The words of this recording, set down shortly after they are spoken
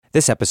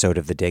This episode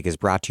of The Dig is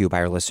brought to you by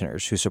our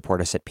listeners who support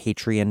us at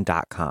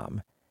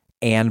patreon.com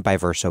and by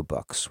Verso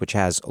Books, which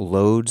has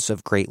loads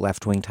of great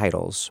left-wing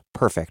titles,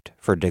 perfect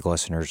for Dig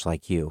listeners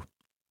like you.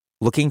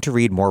 Looking to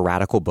read more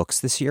radical books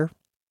this year?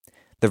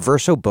 The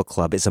Verso Book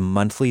Club is a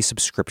monthly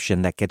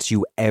subscription that gets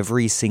you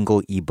every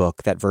single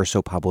ebook that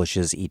Verso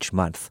publishes each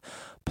month,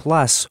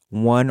 plus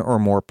one or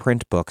more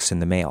print books in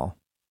the mail.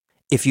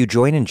 If you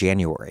join in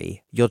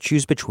January, you'll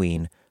choose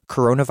between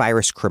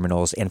Coronavirus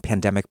Criminals and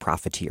Pandemic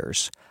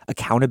Profiteers,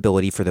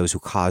 Accountability for Those Who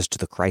Caused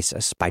the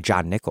Crisis by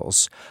John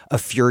Nichols, a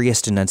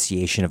furious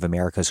denunciation of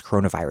America's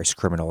coronavirus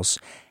criminals,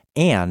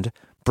 and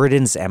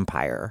Britain's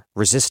Empire,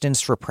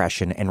 Resistance,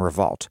 Repression, and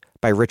Revolt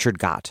by Richard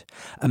Gott,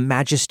 a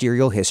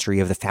magisterial history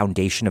of the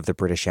foundation of the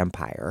British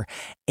Empire,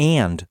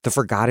 and the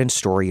forgotten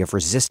story of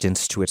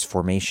resistance to its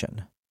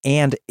formation.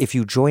 And if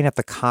you join at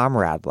the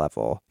comrade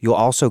level, you'll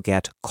also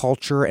get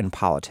Culture and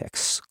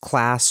Politics,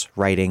 Class,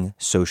 Writing,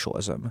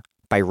 Socialism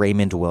by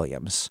Raymond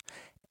Williams,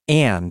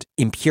 and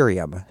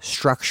Imperium,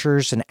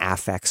 Structures and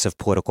Affects of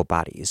Political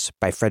Bodies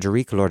by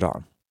Frédéric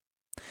Lordon.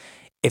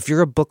 If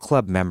you're a book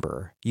club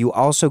member, you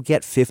also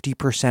get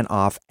 50%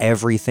 off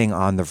everything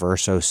on the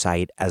Verso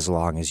site as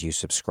long as you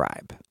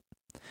subscribe.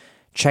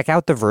 Check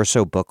out the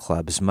Verso Book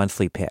Club's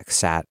monthly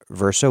picks at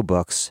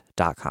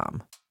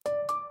versobooks.com.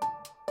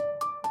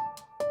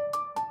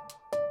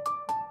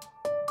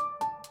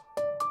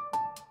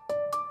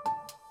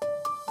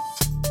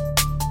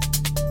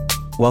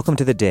 Welcome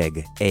to The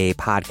Dig, a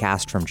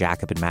podcast from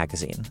Jacobin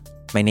Magazine.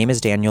 My name is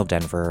Daniel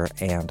Denver,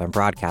 and I'm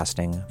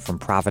broadcasting from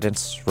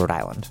Providence, Rhode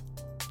Island.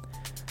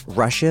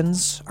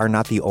 Russians are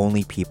not the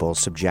only people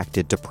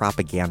subjected to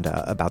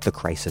propaganda about the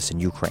crisis in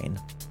Ukraine.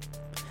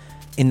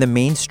 In the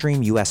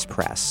mainstream U.S.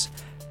 press,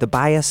 the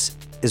bias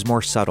is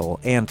more subtle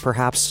and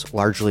perhaps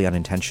largely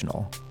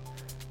unintentional.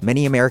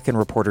 Many American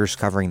reporters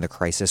covering the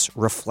crisis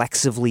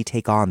reflexively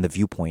take on the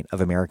viewpoint of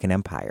American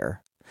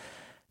empire.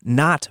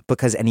 Not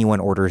because anyone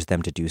orders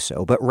them to do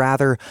so, but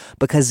rather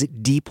because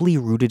deeply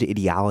rooted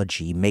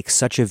ideology makes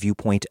such a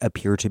viewpoint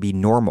appear to be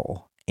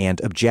normal and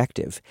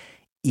objective,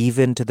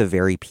 even to the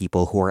very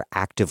people who are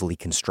actively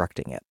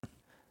constructing it.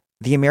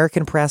 The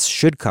American press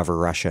should cover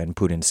Russia and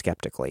Putin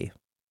skeptically.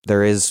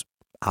 There is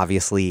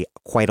obviously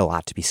quite a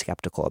lot to be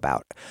skeptical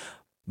about,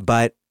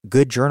 but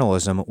good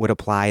journalism would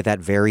apply that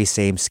very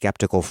same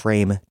skeptical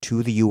frame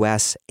to the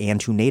U.S. and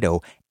to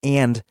NATO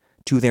and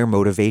to their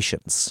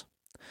motivations.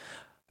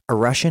 A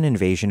Russian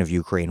invasion of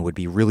Ukraine would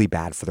be really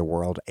bad for the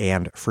world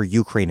and for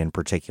Ukraine in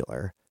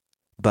particular.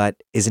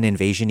 But is an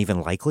invasion even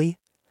likely?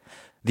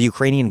 The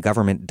Ukrainian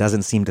government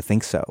doesn't seem to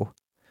think so.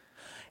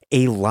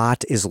 A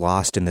lot is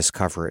lost in this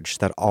coverage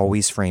that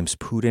always frames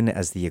Putin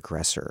as the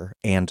aggressor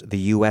and the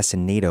U.S.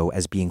 and NATO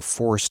as being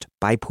forced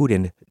by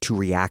Putin to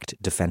react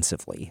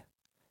defensively,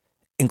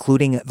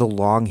 including the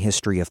long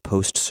history of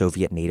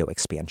post-Soviet NATO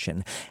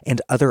expansion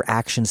and other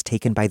actions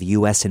taken by the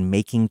U.S. in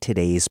making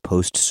today's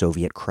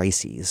post-Soviet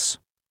crises.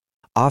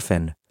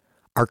 Often,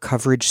 our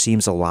coverage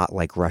seems a lot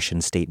like Russian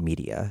state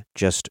media,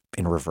 just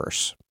in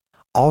reverse.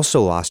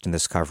 Also lost in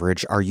this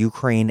coverage are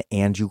Ukraine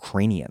and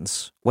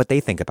Ukrainians, what they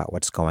think about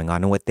what's going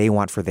on and what they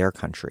want for their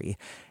country,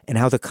 and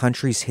how the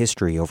country's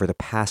history over the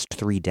past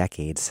 3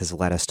 decades has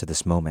led us to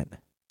this moment.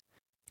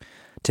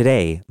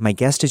 Today, my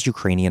guest is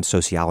Ukrainian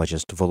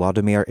sociologist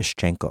Volodymyr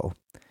Ishchenko.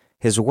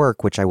 His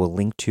work, which I will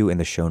link to in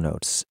the show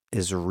notes,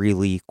 is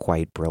really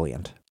quite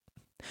brilliant.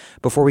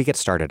 Before we get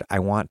started, I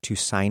want to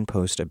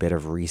signpost a bit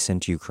of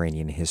recent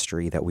Ukrainian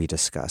history that we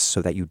discuss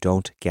so that you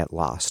don't get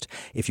lost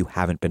if you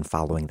haven't been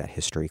following that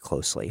history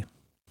closely.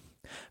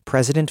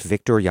 President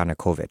Viktor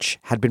Yanukovych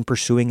had been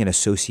pursuing an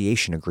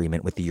association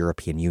agreement with the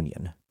European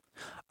Union.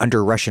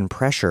 Under Russian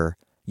pressure,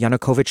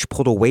 Yanukovych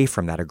pulled away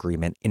from that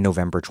agreement in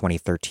November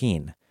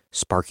 2013,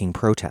 sparking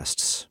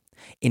protests.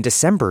 In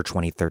December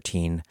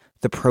 2013,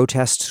 the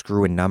protests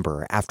grew in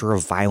number after a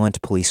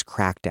violent police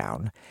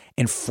crackdown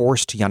and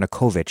forced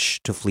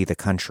Yanukovych to flee the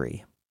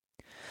country.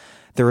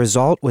 The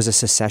result was a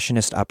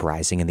secessionist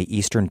uprising in the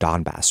eastern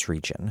Donbass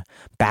region,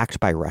 backed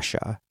by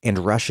Russia, and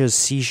Russia's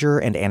seizure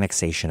and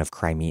annexation of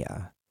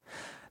Crimea.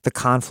 The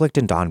conflict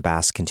in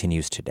Donbass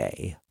continues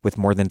today, with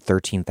more than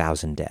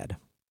 13,000 dead.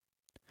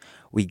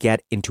 We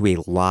get into a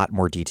lot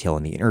more detail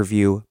in the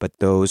interview, but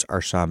those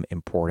are some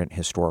important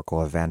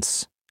historical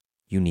events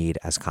you need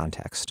as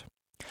context.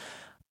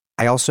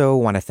 I also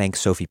want to thank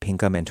Sophie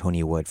Pinkham and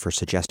Tony Wood for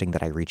suggesting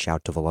that I reach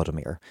out to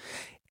Volodymyr.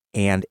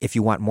 And if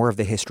you want more of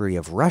the history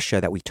of Russia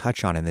that we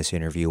touch on in this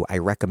interview, I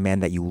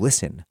recommend that you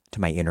listen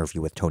to my interview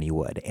with Tony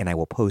Wood, and I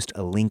will post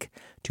a link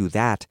to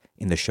that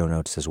in the show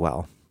notes as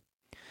well.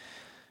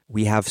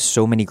 We have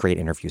so many great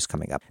interviews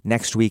coming up.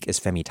 Next week is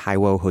Femi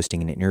Taiwo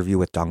hosting an interview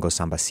with Dongo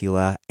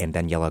Sambasila and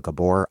Daniela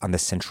Gabor on the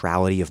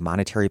centrality of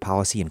monetary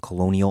policy in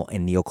colonial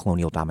and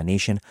neocolonial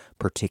domination,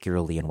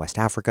 particularly in West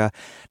Africa.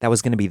 That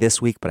was going to be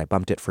this week, but I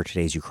bumped it for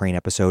today's Ukraine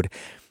episode.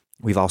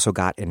 We've also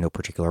got, in no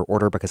particular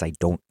order because I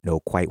don't know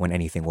quite when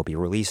anything will be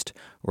released,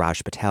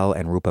 Raj Patel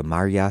and Rupa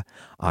Marya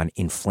on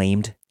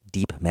Inflamed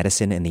Deep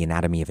Medicine and the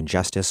Anatomy of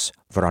Injustice,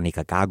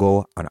 Veronica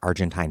Gago on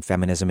Argentine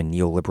Feminism and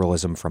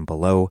Neoliberalism from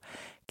Below,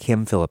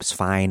 Kim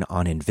Phillips-Fine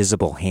on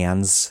Invisible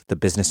Hands, the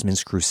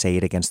businessman's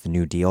crusade against the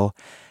New Deal,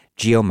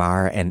 Gio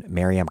Mar and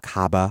Mariam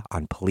Kaba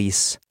on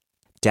police,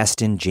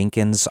 Destin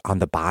Jenkins on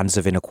the bonds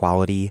of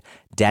inequality,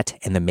 debt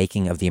and the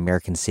making of the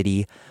American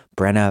city,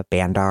 Brenna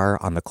Bandar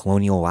on the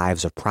colonial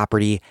lives of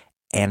property,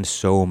 and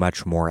so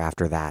much more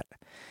after that.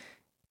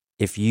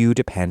 If you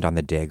depend on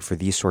The Dig for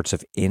these sorts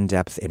of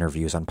in-depth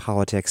interviews on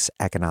politics,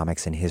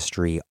 economics, and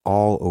history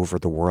all over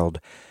the world,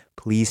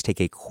 please take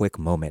a quick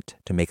moment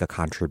to make a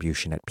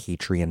contribution at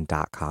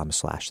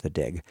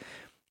patreon.com/thedig.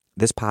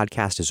 This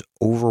podcast is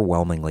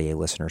overwhelmingly a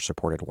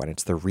listener-supported one.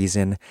 It's the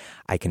reason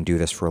I can do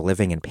this for a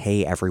living and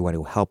pay everyone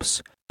who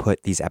helps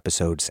put these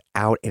episodes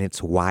out, and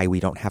it's why we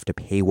don't have to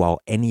paywall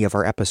any of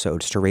our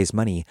episodes to raise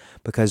money,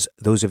 because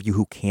those of you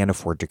who can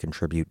afford to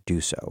contribute do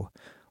so.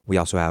 We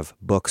also have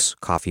books,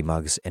 coffee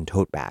mugs, and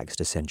tote bags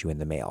to send you in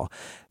the mail.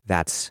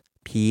 That's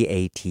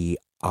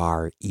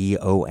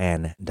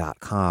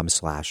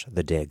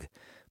patreon.com/thedig.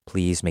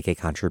 Please make a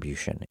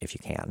contribution if you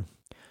can.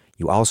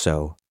 You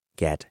also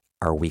get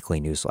our weekly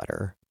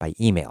newsletter by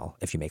email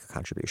if you make a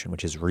contribution,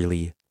 which is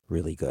really,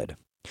 really good.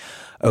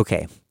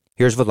 Okay,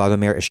 here's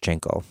Volodymyr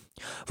Ishchenko.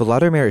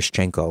 Volodymyr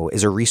Ishchenko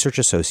is a research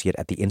associate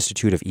at the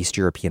Institute of East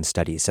European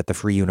Studies at the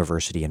Free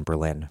University in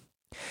Berlin.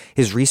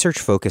 His research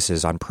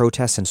focuses on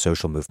protests and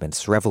social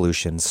movements,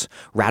 revolutions,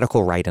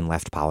 radical right and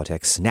left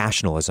politics,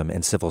 nationalism,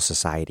 and civil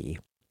society.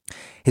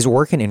 His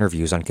work and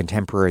interviews on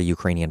contemporary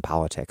Ukrainian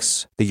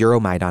politics, the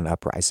Euromaidan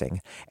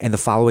uprising, and the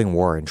following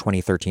war in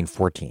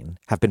 2013-14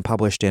 have been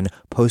published in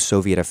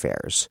Post-Soviet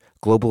Affairs,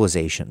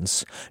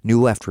 Globalizations, New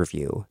Left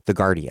Review, The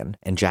Guardian,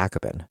 and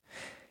Jacobin.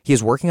 He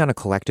is working on a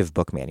collective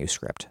book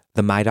manuscript,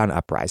 The Maidan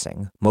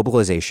Uprising,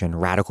 Mobilization,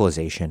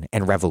 Radicalization,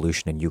 and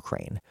Revolution in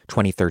Ukraine,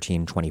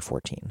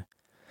 2013-2014.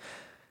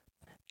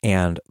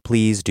 And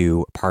please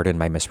do pardon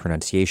my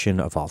mispronunciation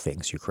of all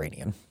things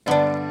Ukrainian.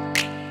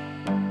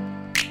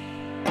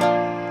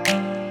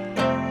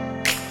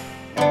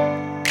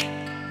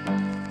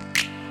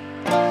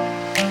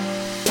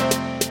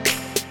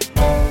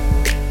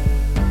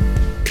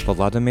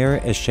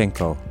 Volodymyr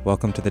Ishchenko,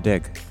 welcome to The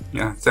Dig.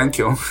 Yeah, thank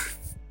you.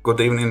 Good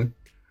evening.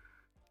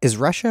 Is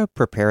Russia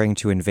preparing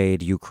to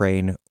invade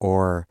Ukraine,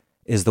 or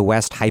is the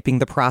West hyping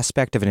the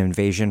prospect of an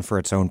invasion for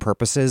its own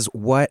purposes?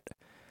 What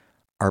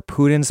are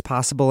Putin's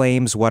possible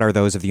aims? What are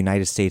those of the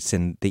United States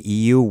and the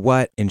EU?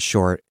 What, in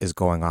short, is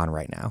going on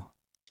right now?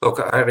 Look,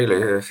 I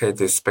really hate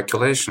these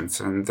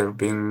speculations, and there have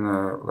been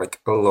a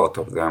lot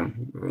of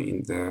them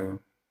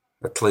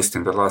at least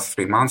in the last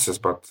 3 months,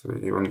 but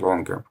even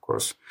longer, of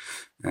course.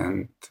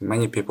 And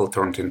many people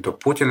turned into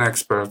Putin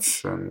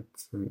experts, and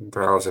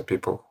there are other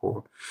people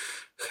who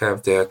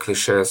have their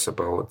cliches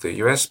about the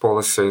US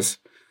policies.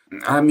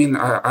 I mean,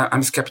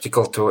 I'm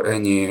skeptical to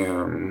any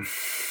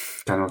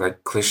kind of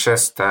like cliche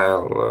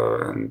style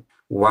and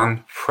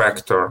one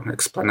factor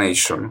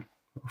explanation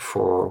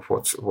for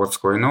what's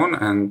going on.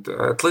 And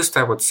at least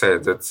I would say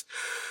that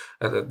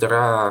there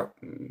are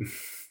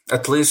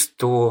at least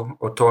two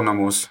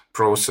autonomous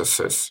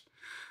processes.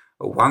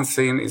 One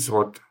thing is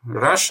what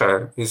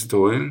Russia is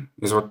doing,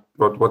 is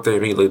what they're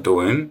really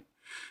doing,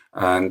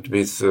 and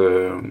with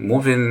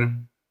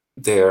moving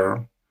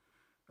their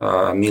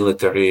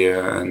military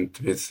and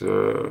with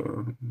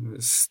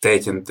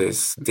stating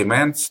these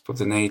demands to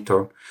the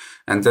NATO,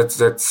 and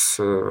that's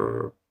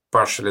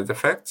partially the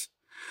fact.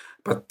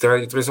 But there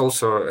is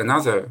also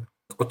another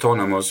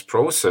autonomous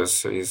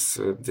process, is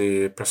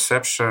the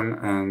perception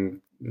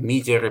and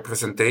media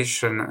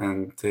representation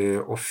and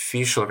the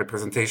official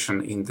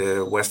representation in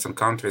the Western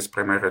countries,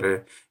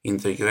 primarily in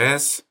the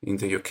US, in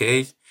the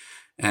UK,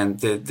 and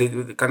the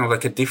kind of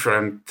like a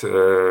different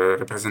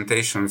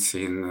representations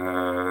in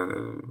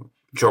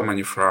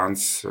Germany,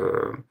 France,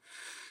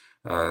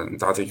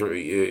 and other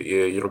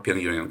European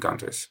Union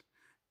countries.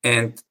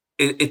 And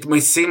it may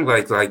seem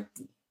like the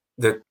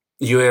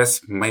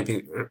US may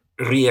be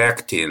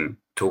reacting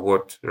to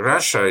what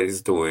Russia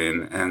is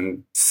doing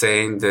and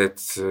saying that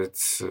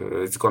it's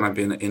going to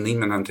be an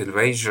imminent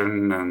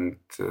invasion and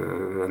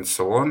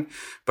so on,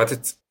 but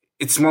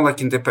it's more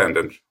like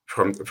independent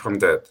from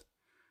that,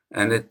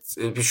 and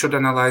we should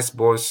analyze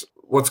both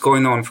what's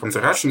going on from the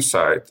Russian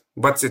side,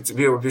 but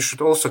we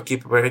should also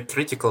keep very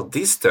critical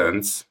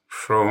distance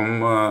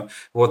from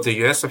what the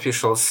US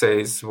official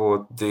says,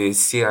 what the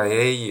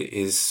CIA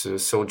is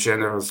so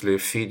generously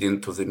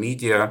feeding to the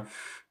media.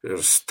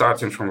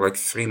 Starting from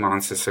 3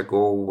 months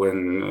ago,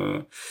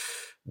 when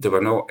there were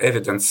no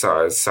evidence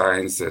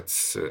signs that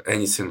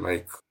anything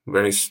like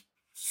very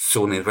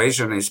soon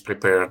invasion is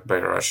prepared by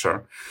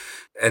Russia,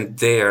 and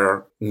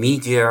their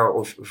media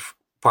of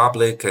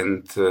public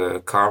and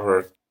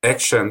covered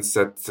actions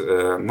that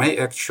may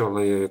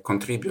actually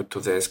contribute to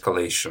the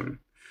escalation.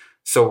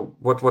 So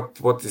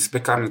what is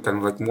becoming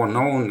kind of more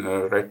known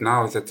right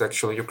now is that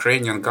actually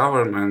Ukrainian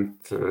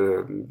government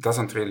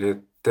doesn't really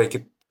take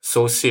it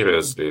so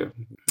seriously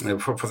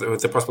for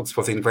the prospects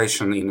for the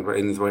invasion in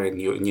the very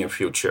near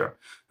future.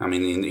 I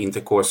mean, in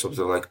the course of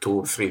the 2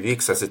 or 3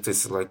 weeks, as it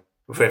is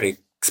very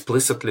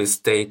explicitly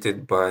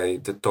stated by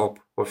the top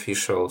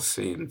officials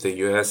in the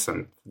US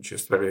and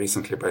just very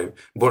recently by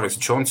Boris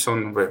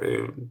Johnson,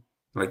 very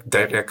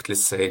directly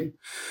saying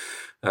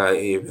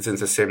within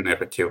the same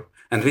narrative,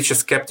 and which is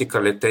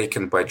skeptically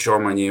taken by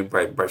Germany,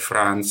 by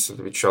France,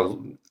 which are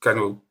kind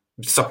of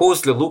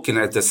supposedly looking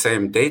at the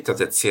same data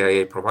that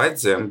CIA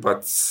provides them,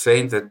 but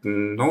saying that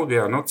no, we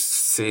are not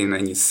seeing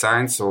any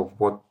signs of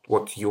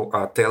what you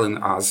are telling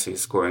us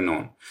is going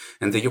on.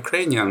 And the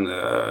Ukrainian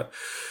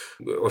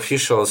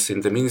officials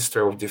in the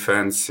Ministry of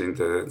Defense, at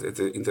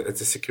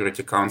the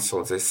Security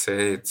Council, they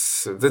say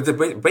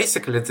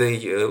basically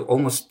they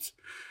almost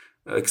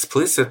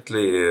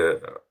explicitly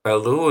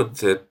allude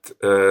that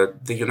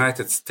the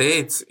United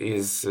States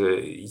is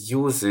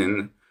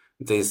using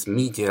this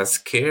media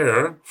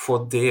scare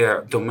for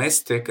their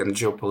domestic and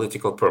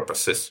geopolitical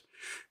purposes.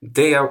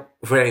 They are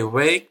very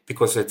vague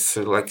because it's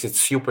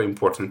super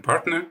important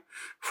partner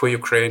for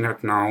Ukraine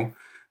right now,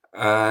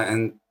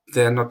 and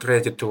they're not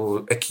ready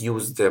to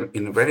accuse them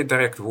in very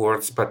direct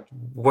words. But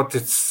what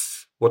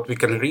we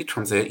can read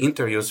from their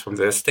interviews, from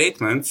their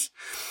statements,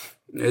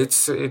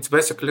 it's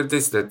basically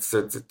this, that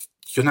the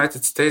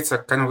United States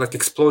are kind of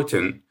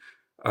exploiting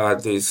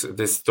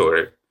this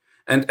story.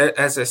 And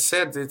as I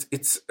said,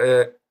 it's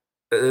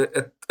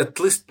at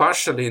least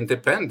partially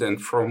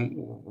independent from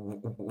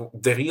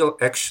the real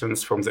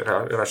actions from the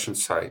Russian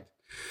side.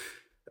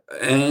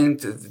 And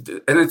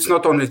it's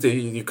not only the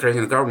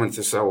Ukrainian government,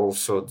 it's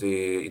also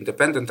the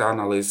independent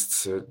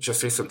analysts.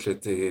 Just recently,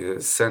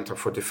 the Center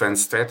for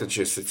Defense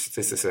Strategies,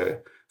 this is a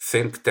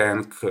think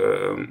tank,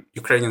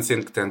 Ukrainian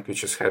think tank,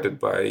 which is headed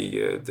by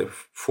the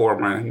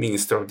former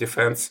Minister of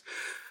Defense,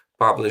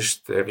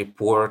 published a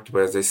report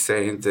where they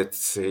say that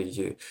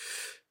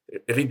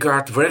they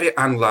regard very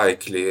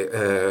unlikely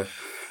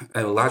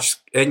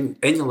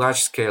any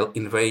large-scale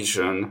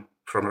invasion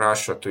from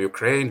Russia to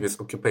Ukraine with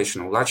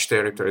occupation of large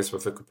territories,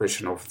 with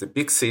occupation of the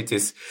big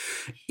cities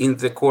in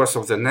the course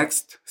of the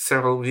next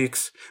several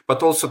weeks.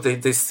 But also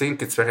they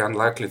think it's very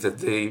unlikely that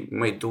they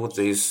may do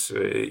this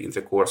in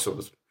the course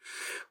of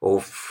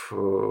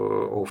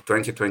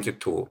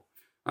 2022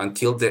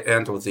 until the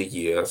end of the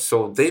year.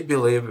 So they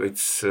believe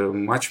it's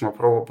much more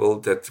probable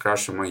that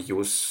Russia may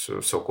use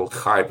so-called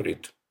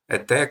hybrid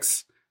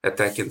attacks,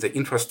 attacking the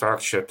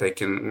infrastructure,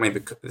 attacking maybe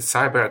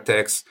cyber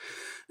attacks,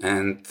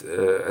 and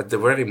at the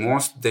very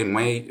most, they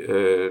may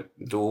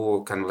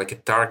do kind of a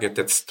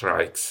targeted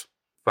strikes.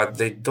 But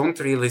they don't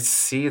really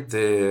see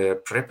the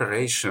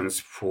preparations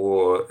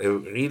for a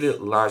really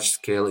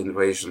large-scale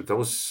invasion.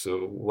 Those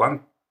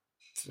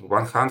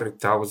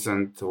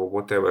 100,000 or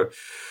whatever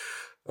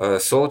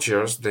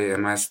soldiers they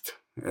amassed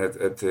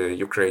at the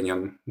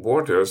Ukrainian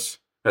borders,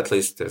 at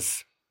least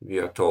as we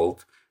are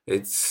told,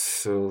 it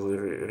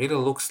really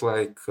looks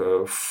like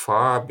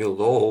far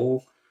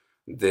below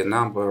the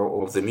number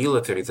of the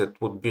military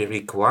that would be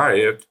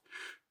required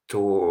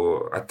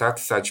to attack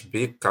such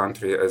big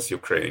country as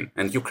Ukraine.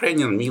 And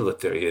Ukrainian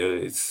military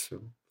is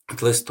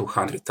at least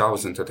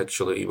 200,000, and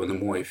actually even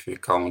more if we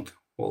count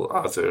all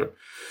other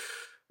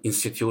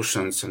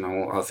institutions and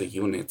all other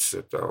units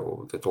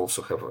that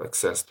also have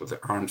access to the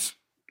arms,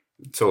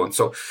 and so on.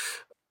 So,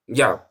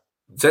 yeah,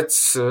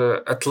 that's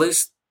at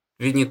least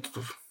we need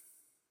to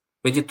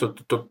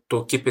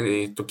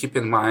keep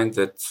in mind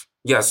that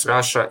yes,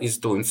 Russia is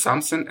doing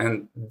something,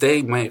 and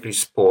they may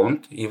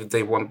respond if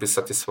they won't be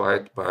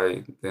satisfied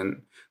by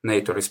the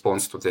NATO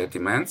response to their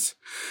demands.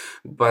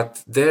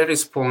 But their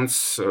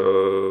response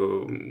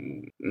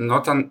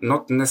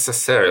not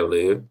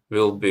necessarily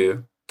will be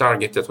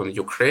targeted on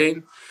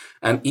Ukraine.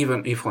 And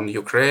even if on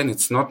Ukraine,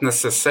 it's not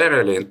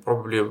necessarily and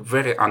probably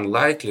very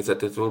unlikely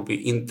that it will be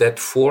in that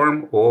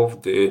form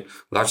of the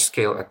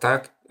large-scale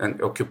attack and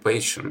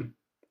occupation,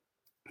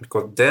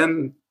 because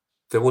then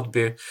there would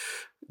be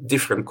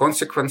different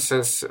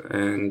consequences.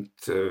 And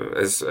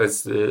as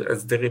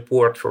the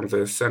report from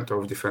the Center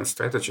of Defense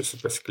Strategies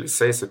basically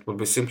says, it would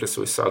be simply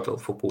suicidal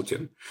for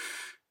Putin.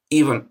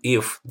 Even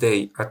if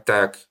they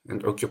attack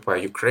and occupy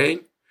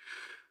Ukraine,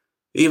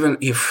 even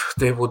if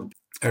they would be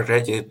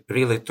ready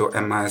really to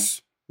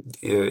amass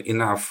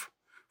enough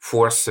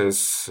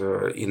forces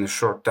in a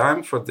short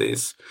time for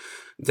this,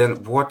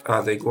 then what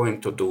are they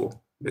going to do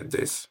with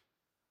this?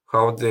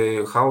 How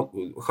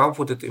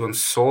would it even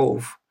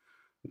solve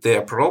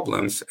their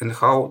problems, and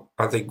how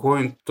are they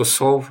going to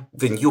solve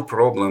the new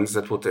problems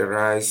that would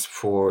arise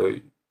for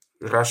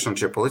Russian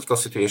geopolitical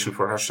situation,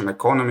 for Russian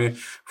economy,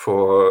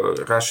 for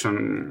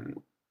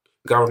Russian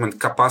government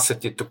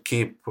capacity to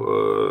keep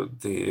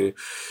the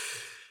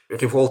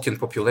revolting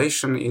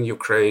population in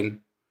Ukraine?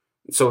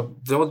 So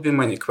there would be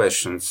many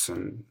questions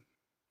and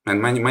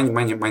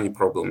many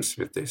problems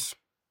with this.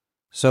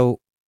 So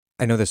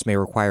I know this may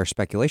require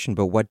speculation,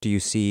 but what do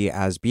you see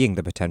as being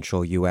the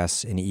potential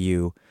U.S. and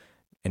EU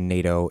and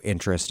NATO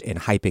interest in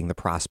hyping the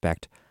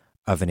prospect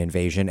of an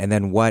invasion? And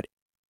then what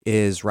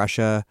is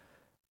Russia's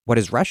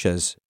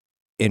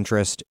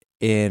interest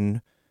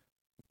in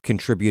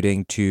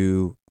contributing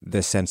to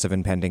the sense of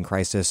impending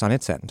crisis on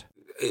its end?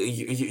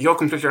 you're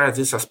completely right.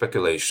 These are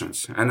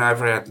speculations, and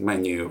I've read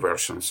many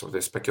versions of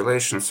the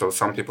speculations. So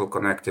some people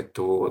connect it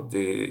to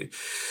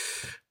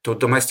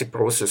domestic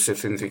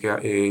processes in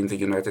the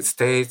United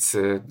States,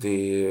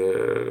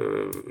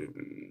 the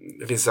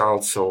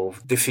results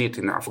of defeat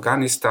in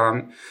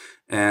Afghanistan,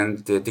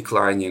 and the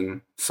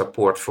declining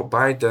support for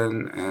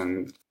Biden,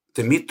 and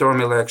the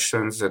midterm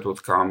elections that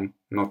would come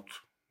not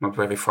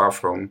very far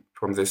from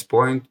this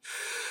point.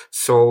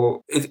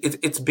 So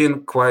it's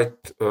been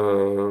quite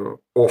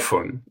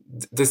often.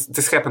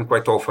 This happened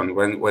quite often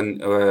when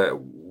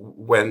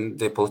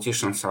the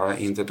politicians are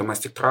in the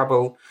domestic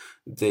trouble.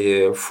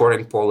 The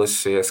foreign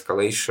policy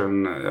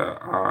escalation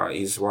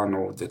is one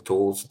of the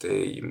tools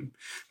they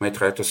may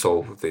try to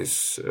solve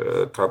these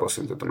troubles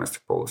in the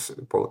domestic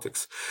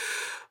politics.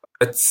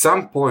 At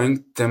some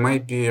point, there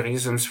might be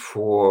reasons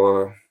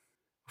for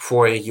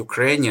a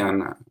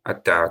Ukrainian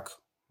attack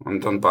on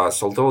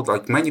Donbass, although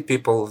like many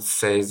people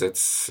say that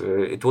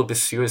it would be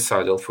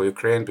suicidal for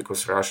Ukraine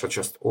because Russia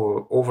just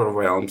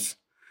overwhelms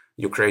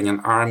Ukrainian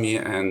army,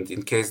 and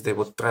in case they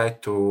would try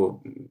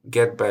to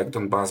get back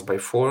Donbass by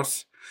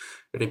force,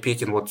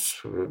 repeating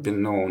what's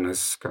been known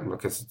as kind of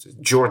like a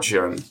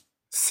Georgian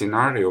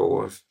scenario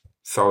or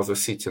South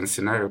Ossetian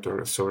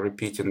scenario, so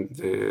repeating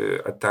the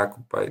attack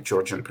by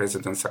Georgian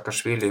President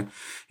Saakashvili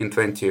in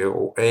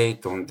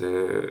 2008 on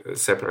the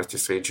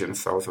separatist region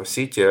South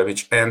Ossetia,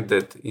 which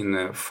ended in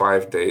a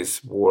 5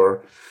 days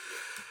war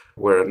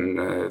when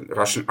the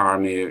Russian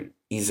army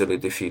easily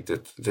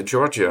defeated the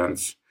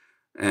Georgians.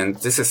 And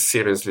this is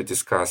seriously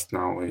discussed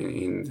now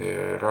in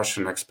the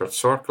Russian expert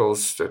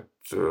circles that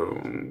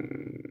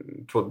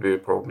it would be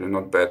probably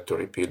not bad to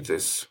repeat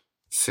this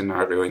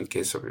scenario in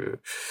case of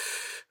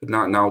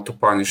now to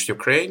punish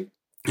Ukraine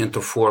and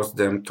to force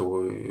them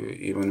to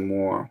even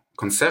more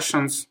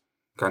concessions,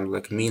 kind of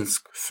like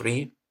Minsk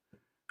III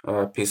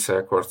peace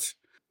accords.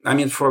 I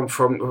mean, from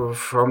the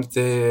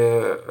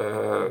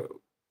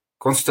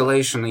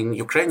constellation in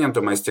Ukrainian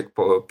domestic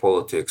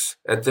politics,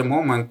 at the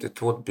moment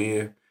it would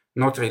be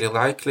not really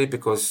likely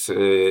because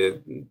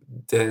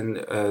then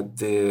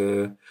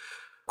the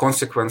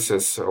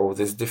consequences of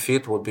this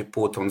defeat would be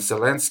put on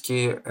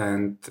Zelensky,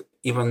 and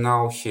even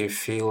now he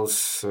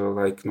feels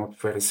like not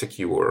very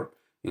secure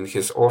in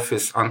his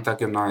office,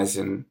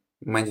 antagonizing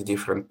many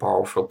different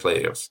powerful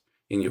players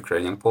in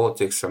Ukrainian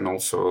politics, and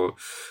also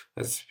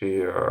as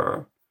we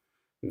are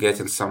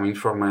getting some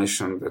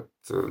information that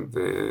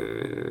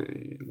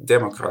the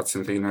Democrats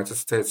in the United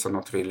States are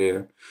not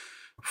really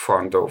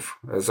fond of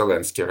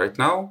Zelensky right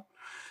now.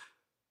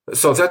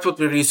 So that would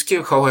be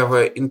risky.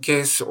 However, in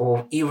case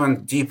of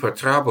even deeper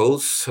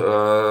troubles,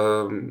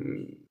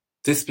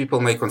 these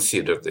people may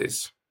consider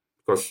this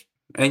because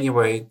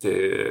anyway,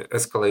 the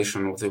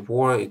escalation of the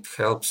war, it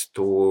helps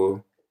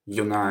to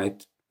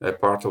unite a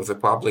part of the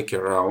public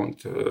around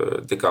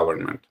the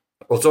government.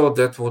 Although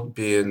that would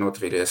be not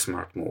really a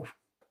smart move.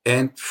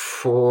 And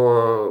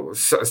for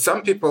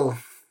some people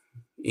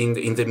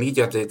in the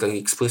media, they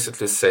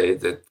explicitly say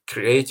that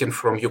creating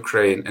from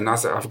Ukraine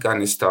another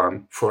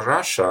Afghanistan for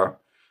Russia,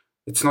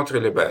 it's not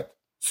really bad.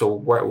 So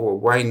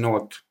why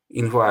not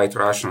invite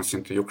Russians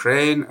into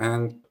Ukraine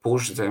and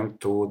push them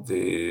to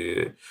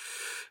the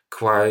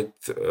quite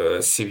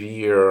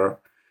severe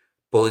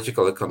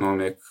political,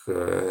 economic,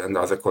 and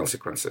other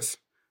consequences?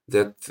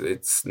 That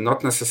it's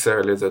not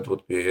necessarily that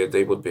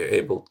they would be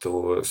able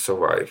to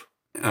survive.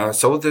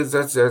 So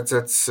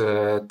that's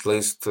at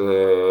least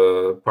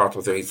part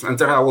of the reason. And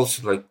there are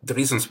also like the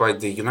reasons why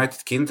the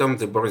United Kingdom,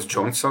 the Boris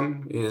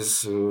Johnson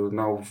is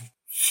now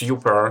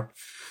super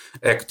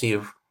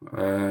active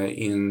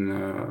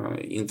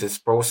in this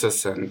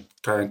process and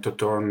trying to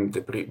turn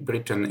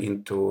Britain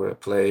into a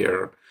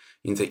player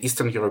in the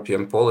Eastern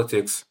European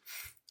politics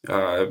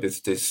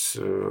with these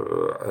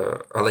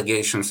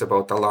allegations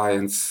about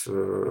alliance,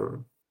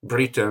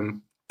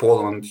 Britain,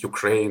 Poland,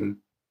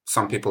 Ukraine,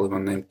 some people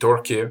even named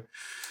Turkey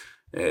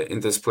in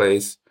this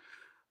place.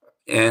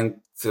 And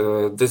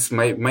this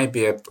may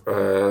be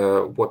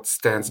what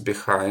stands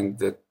behind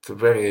that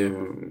very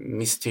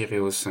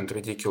mysterious and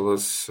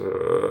ridiculous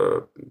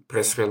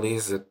press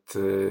release that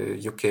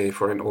UK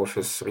Foreign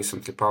Office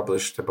recently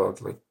published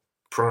about like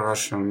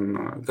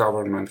pro-Russian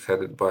government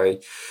headed by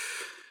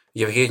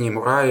Yevgeny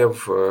Murayev,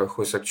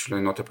 who is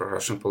actually not a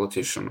pro-Russian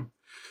politician,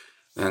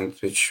 and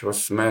which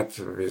was met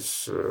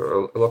with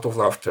a lot of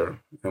laughter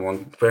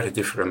among very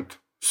different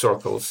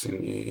circles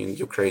in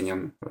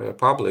Ukrainian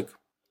public.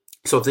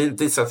 So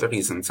these are the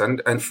reasons,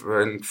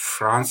 and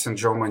France and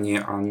Germany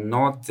are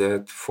not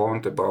that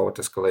fond about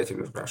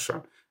escalating with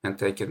Russia and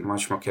taking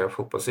much more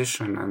careful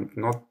position and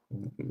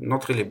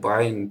not really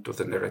buying to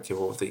the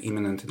narrative of the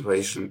imminent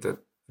invasion that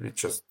we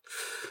just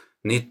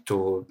need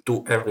to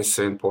do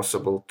everything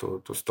possible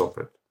to stop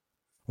it.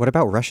 What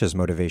about Russia's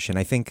motivation?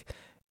 I think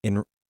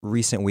in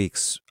recent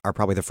weeks are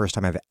probably the first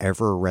time I've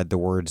ever read the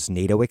words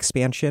NATO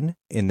expansion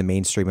in the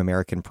mainstream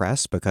American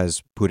press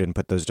because Putin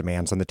put those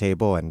demands on the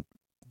table and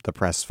the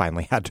press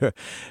finally had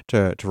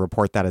to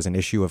report that as an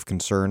issue of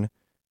concern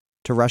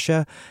to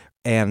Russia.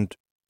 And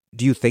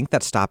do you think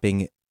that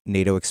stopping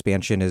NATO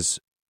expansion is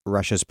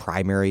Russia's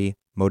primary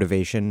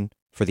motivation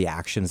for the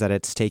actions that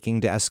it's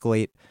taking to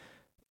escalate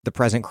the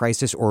present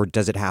crisis, or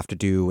does it have to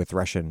do with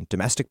Russian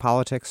domestic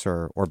politics,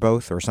 or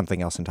both, or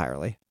something else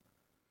entirely?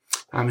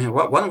 I mean,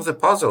 one of the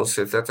puzzles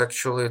is that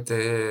actually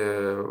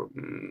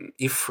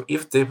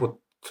if they would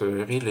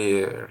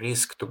really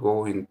risk to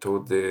go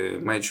into the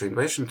major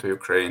invasion to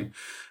Ukraine,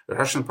 the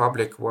Russian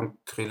public won't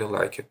really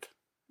like it.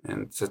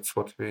 And that's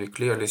what we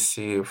clearly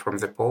see from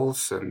the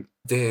polls. And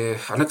the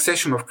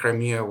annexation of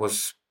Crimea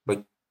was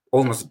like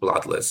almost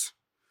bloodless.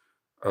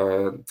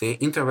 The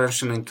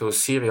intervention into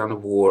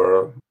Syrian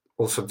war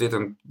also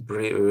didn't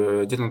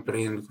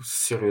bring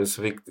serious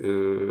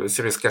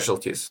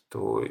casualties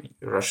to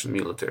Russian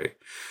military.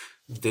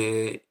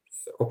 The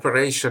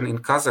operation in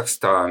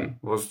Kazakhstan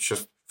was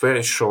just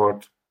very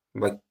short,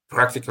 like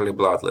practically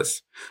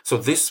bloodless. So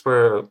these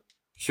were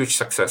huge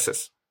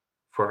successes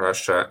for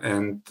Russia,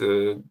 and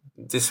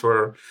these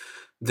were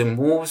the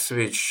moves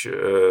which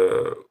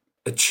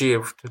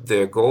achieved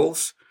their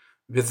goals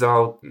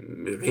without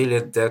really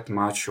that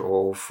much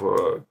of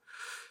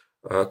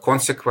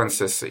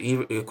consequences,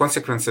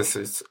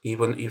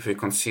 even if we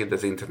consider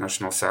the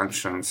international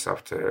sanctions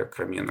after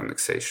Crimean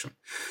annexation.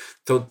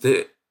 So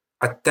the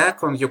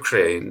attack on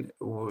Ukraine,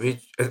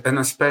 and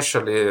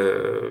especially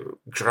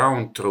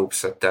ground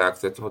troops attack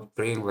that would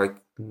bring like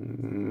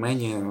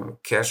many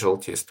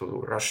casualties to the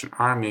Russian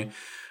army,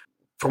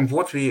 from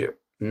what we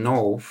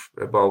know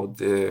about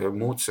the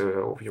moods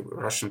of the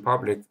Russian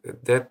public,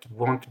 that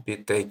won't be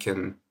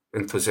taken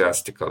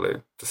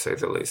enthusiastically, to say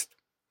the least.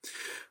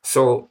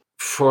 So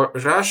for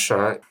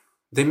Russia,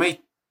 they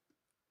may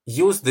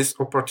use this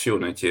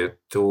opportunity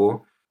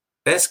to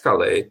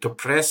escalate, to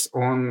press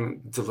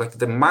on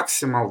the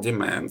maximal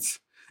demands,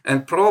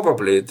 and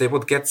probably they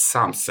would get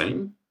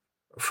something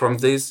from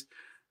this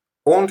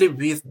only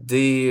with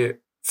the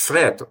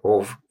threat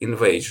of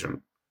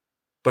invasion,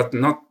 but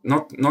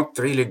not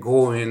really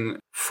going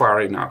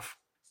far enough.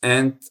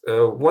 And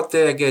what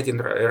they are getting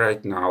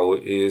right now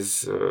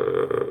is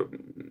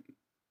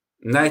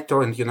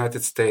NATO and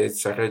United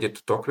States are ready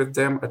to talk with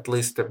them, at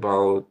least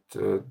about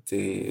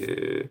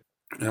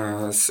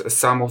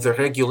some of the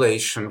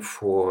regulation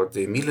for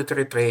the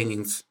military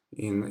trainings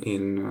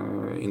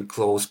in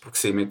close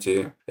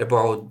proximity,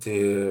 about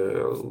the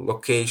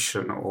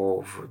location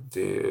of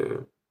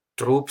the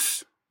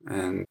troops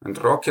and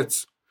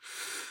rockets.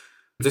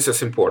 This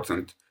is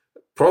important.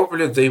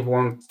 Probably they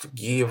won't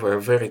give a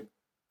very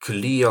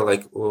clear,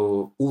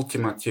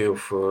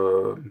 ultimative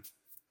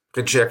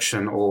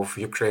rejection of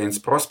Ukraine's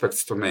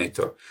prospects to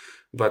NATO,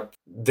 but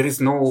there is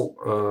no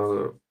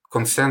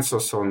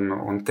consensus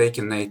on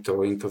taking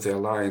NATO into the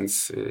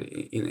alliance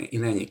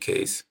in any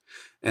case.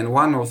 And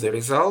one of the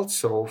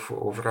results of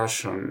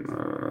Russian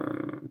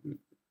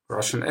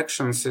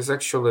actions is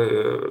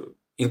actually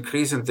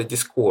increasing the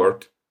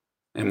discord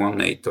among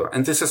NATO,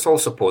 and this is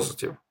also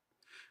positive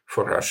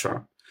for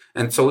Russia.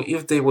 And so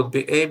if they would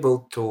be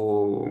able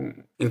to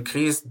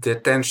increase the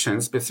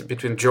tensions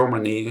between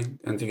Germany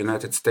and the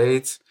United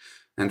States,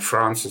 and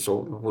France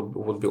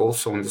would be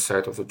also on the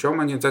side of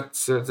Germany,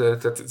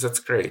 that's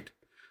great.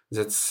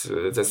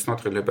 That's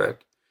not really bad.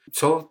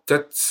 So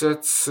that's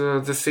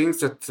the things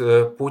that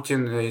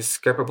Putin is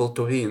capable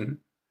to win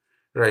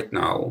right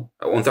now.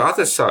 On the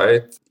other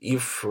side,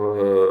 if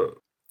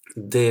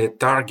the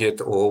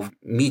target of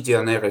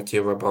media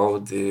narrative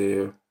about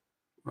the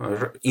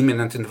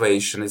imminent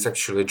invasion is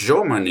actually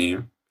Germany,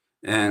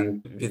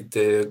 and with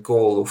the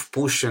goal of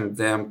pushing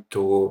them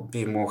to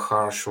be more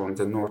harsh on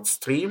the Nord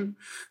Stream,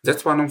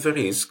 that's one of the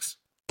risks.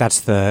 That's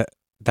the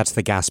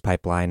gas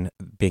pipeline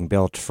being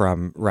built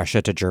from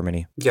Russia to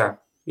Germany. Yeah,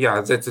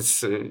 that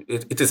is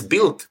it is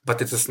built, but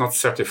it is not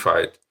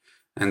certified,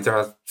 and there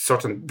are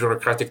certain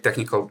bureaucratic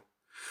technical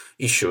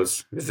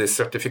issues with the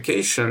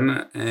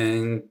certification,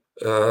 and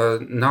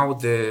now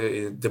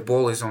the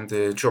ball is on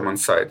the German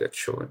side,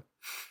 actually.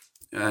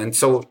 And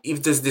so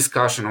if this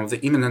discussion of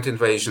the imminent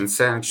invasion,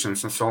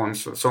 sanctions, and so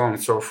on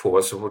and so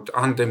forth would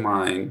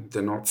undermine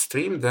the Nord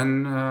Stream,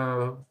 then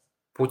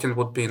Putin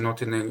would be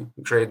not in a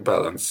great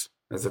balance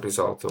as a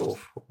result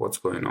of what's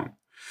going on.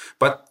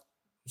 But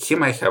he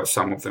might have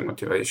some of the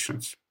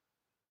motivations.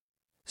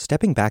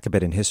 Stepping back a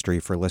bit in history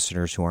for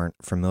listeners who aren't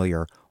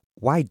familiar,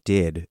 why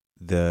did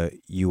the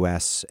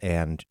U.S.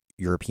 and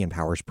European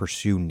powers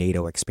pursue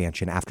NATO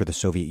expansion after the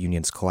Soviet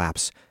Union's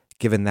collapse,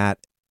 given that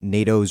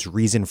NATO's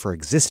reason for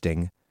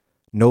existing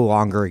no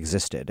longer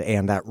existed,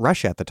 and that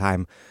Russia at the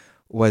time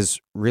was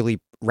really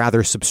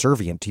rather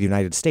subservient to the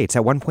United States?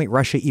 At one point,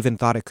 Russia even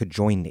thought it could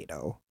join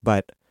NATO,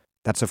 but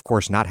that's of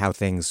course not how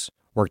things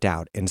worked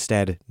out.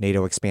 Instead,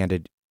 NATO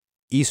expanded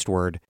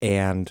eastward,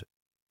 and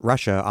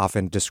Russia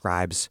often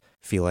describes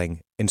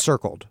feeling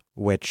encircled,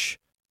 which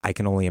I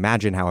can only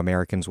imagine how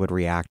Americans would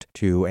react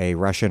to a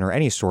Russian or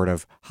any sort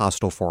of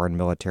hostile foreign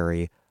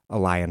military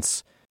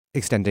alliance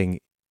extending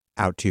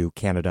out to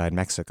Canada and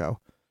Mexico.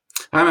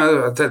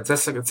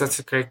 That's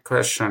a great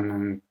question,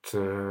 and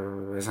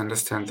as I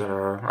understand,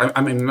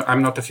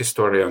 I'm not a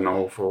historian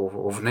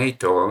of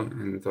NATO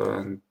and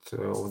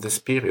of this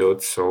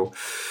period, so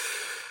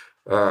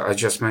I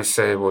just may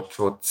say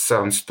what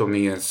sounds to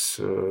me as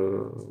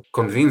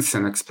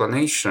convincing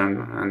explanation,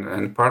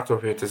 and part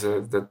of it is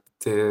that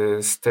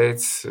the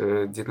states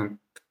didn't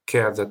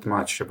care that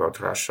much about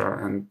Russia,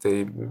 and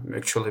they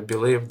actually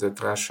believe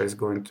that Russia is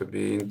going to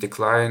be in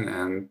decline,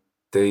 and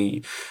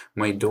they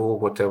may do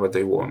whatever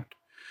they want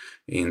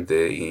in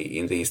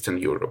the Eastern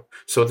Europe.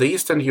 So the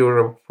Eastern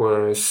Europe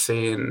were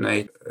seen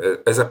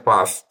as a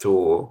path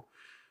to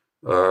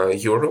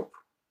Europe,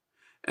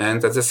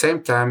 and at the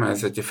same time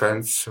as a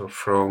defense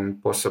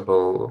from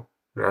possible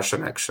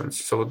Russian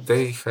actions. So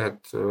they had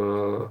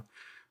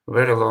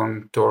very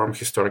long-term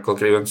historical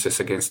grievances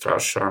against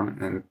Russia,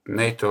 and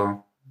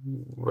NATO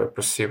were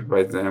perceived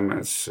by them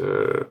as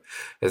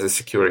a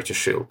security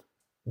shield.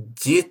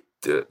 Did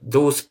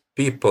those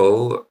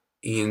people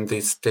in the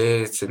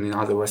States and in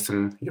other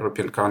Western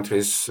European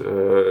countries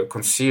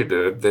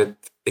consider that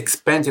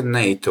expanding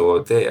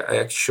NATO, they are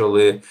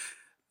actually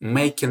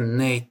making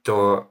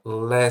NATO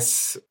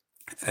less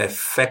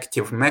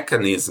effective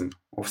mechanism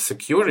of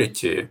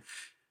security,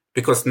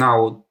 because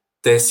now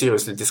they're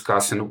seriously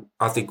discussing,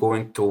 are they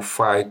going to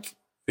fight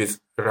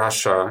with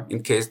Russia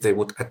in case they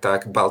would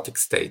attack Baltic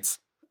states?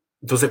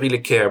 Do they really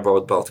care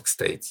about Baltic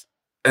states?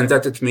 And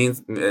that it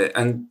means,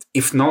 and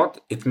if not,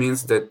 it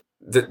means that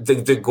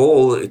the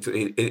goal,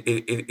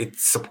 it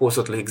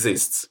supposedly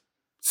exists: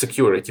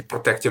 security,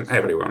 protecting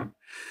everyone.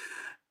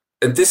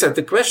 And these are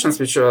the questions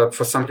which are,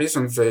 for some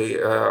reason, they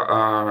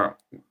are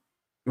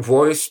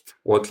voiced,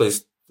 or at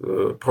least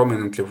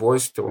prominently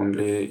voiced,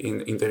 only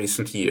in the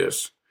recent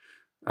years.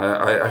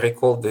 I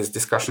recall this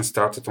discussion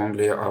started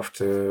only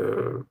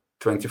after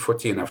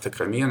 2014, after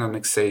Crimean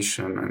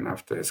annexation and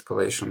after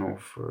escalation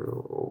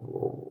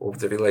of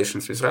the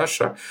relations with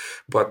Russia.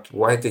 But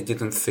why they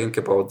didn't think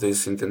about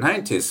this in the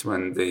 90s,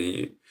 when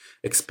they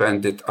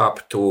expanded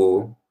up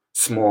to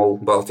small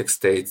Baltic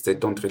states they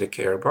don't really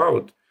care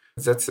about?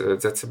 That's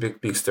a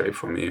big mystery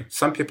for me.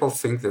 Some people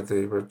think that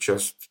they were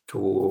just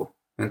too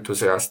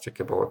enthusiastic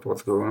about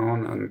what's going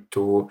on and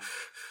too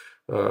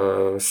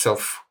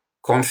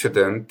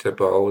self-confident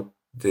about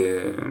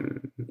the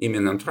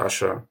imminent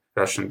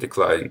Russian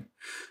decline.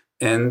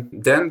 And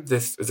then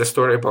the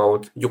story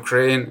about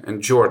Ukraine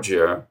and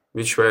Georgia,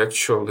 which were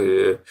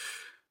actually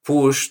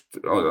pushed,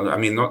 I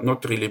mean,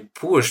 not really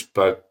pushed,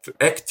 but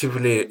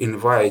actively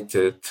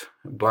invited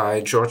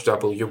by George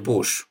W.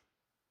 Bush,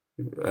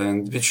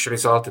 and which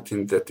resulted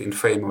in that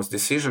infamous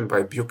decision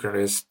by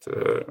Bucharest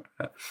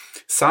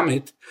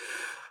summit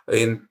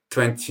in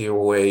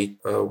 2008,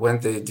 when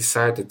they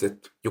decided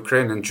that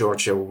Ukraine and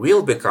Georgia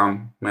will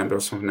become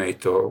members of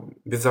NATO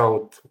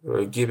without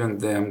giving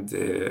them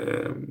the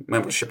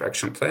membership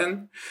action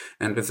plan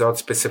and without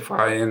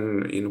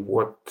specifying in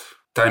what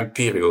time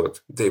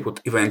period they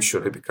would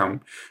eventually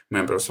become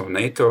members of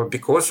NATO,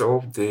 because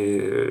of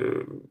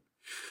the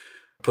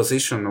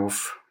position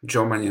of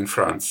Germany and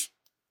France,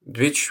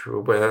 which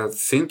were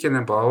thinking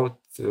about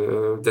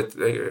that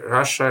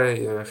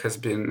Russia has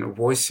been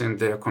voicing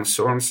their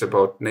concerns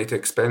about NATO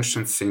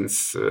expansion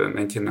since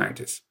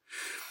 1990s.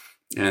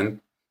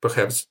 And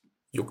perhaps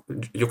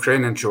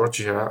Ukraine and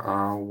Georgia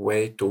are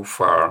way too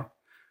far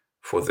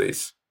for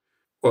this.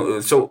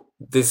 So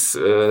this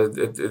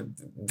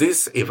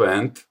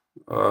event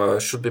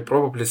should be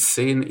probably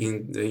seen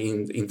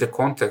in the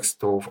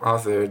context of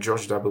other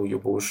George W.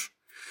 Bush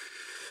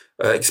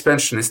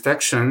expansionist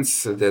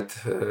actions that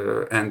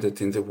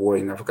ended in the war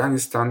in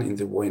Afghanistan, in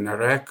the war in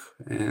Iraq,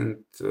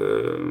 and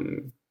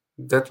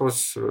that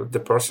was the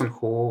person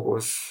who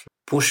was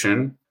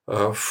pushing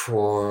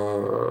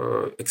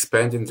for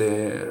expanding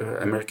the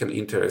American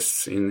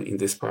interests in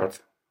this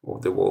part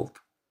of the world.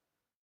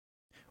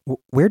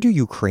 Where do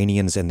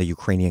Ukrainians and the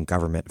Ukrainian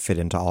government fit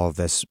into all of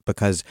this?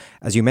 Because,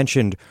 as you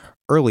mentioned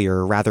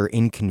earlier, rather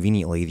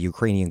inconveniently, the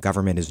Ukrainian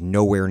government is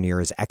nowhere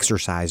near as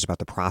exercised about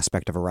the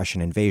prospect of a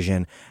Russian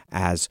invasion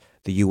as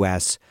the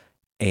U.S.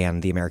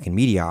 and the American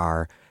media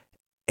are.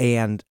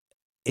 And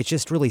it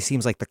just really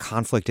seems like the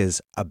conflict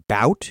is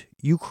about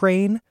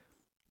Ukraine,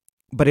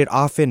 but it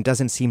often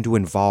doesn't seem to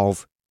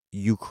involve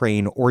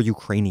Ukraine or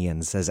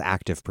Ukrainians as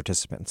active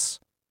participants.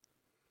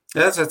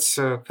 Yeah, that's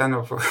kind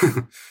of...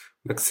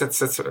 That's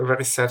a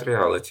very sad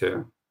reality.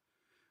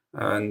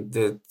 And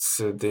it's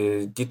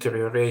the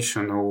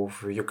deterioration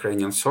of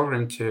Ukrainian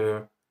sovereignty,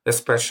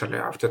 especially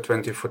after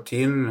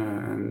 2014,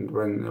 and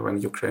when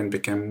Ukraine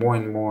became more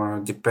and more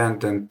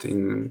dependent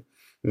in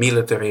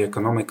military,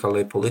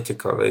 economically,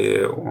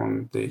 politically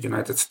on the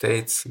United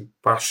States,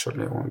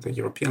 partially on the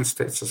European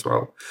states as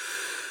well.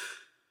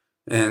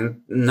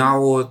 And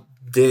now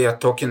they are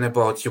talking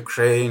about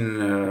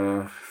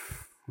Ukraine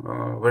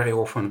very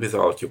often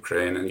without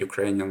Ukraine, and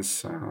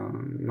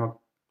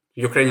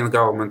Ukrainian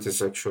government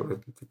is actually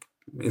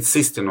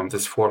insisting on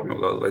this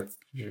formula, like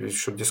we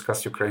should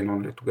discuss Ukraine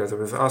only together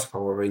with us.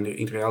 However,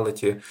 in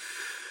reality,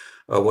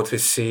 what we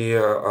see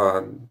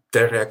are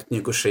direct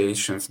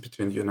negotiations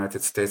between the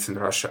United States and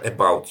Russia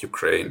about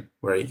Ukraine,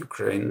 where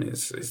Ukraine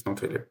is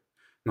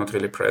not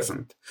really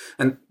present.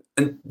 And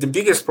the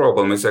biggest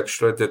problem is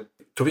actually that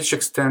to which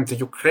extent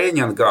the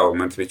Ukrainian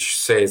government, which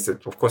says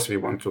that, of course, we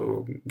want to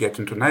get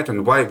into NATO,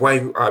 and why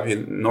are we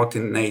not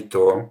in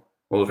NATO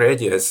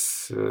already, as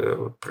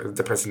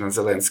the President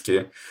Zelensky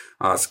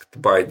asked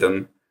Biden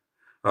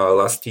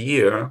last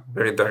year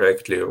very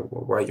directly,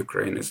 why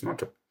Ukraine is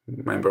not a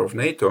member of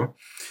NATO.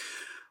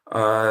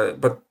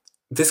 But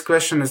this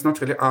question is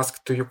not really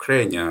asked to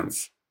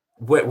Ukrainians.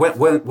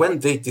 When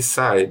they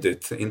decided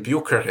in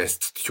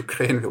Bucharest that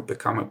Ukraine will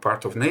become a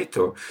part of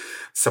NATO,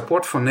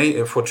 support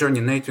for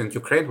joining NATO in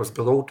Ukraine was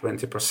below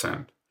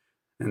 20%.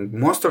 And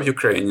most of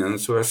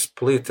Ukrainians were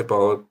split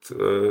about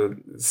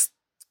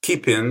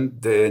keeping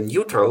the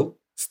neutral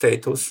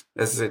status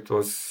as it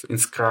was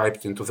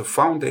inscribed into the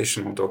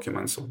foundational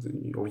documents of the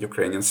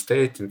Ukrainian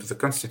state, into the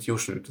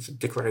constitution, into the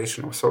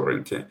Declaration of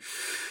Sovereignty.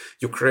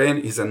 Ukraine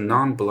is a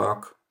non-bloc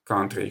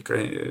country,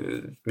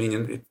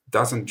 meaning it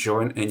doesn't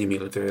join any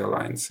military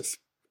alliances.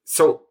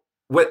 So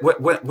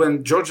when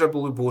George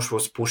W. Bush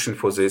was pushing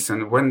for this,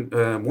 and when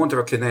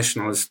moderately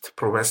nationalist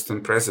pro-Western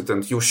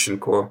President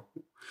Ishchenko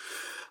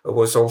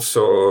was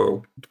also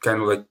kind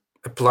of like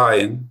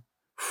applying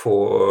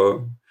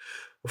for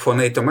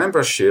NATO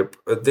membership,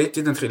 they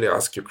didn't really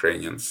ask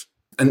Ukrainians.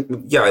 And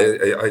yeah,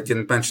 I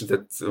didn't mention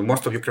that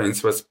most of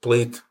Ukrainians were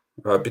split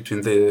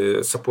between the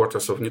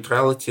supporters of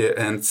neutrality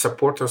and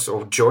supporters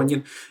of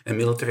joining a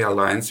military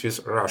alliance with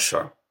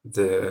Russia,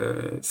 the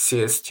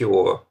CSTO.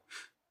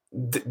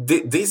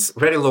 This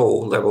very low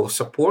level of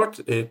support,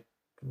 it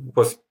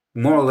was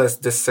more or less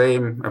the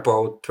same,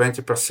 about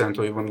 20%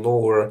 or even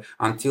lower,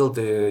 until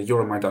the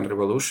Euromaidan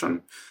revolution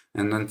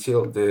and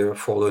until the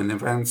following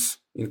events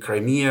in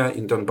Crimea,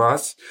 in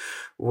Donbass,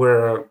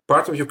 where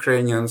part of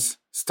Ukrainians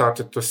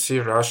started to see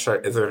Russia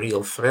as a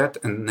real threat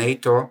and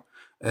NATO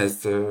as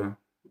the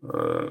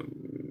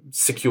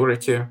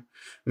security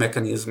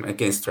mechanism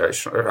against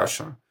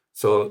Russia.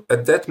 So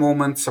at that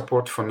moment,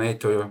 support for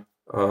NATO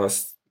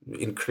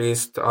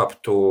increased up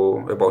to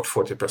about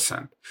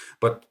 40%.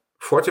 But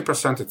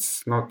 40%, it's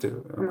not a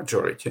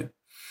majority.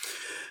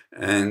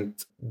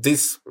 And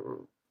this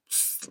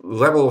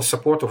level of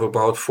support of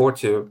about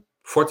 45%,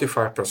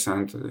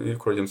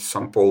 according to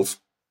some polls,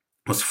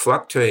 was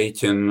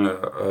fluctuating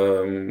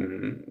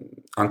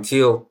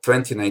until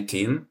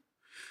 2019.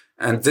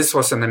 And this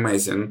was an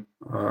amazing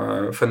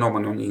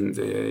phenomenon in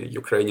the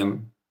Ukrainian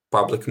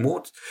public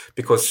mood,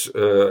 because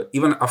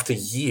even after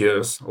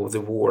years of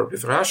the war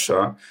with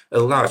Russia, a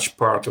large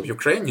part of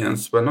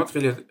Ukrainians were not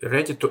really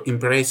ready to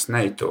embrace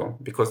NATO,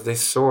 because they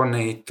saw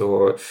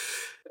NATO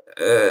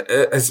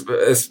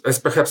as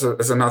perhaps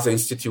as another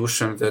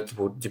institution that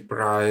would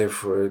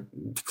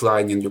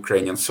decline in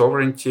Ukrainian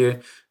sovereignty.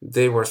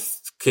 They were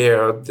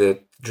scared that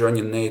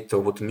joining NATO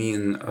would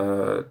mean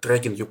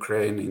dragging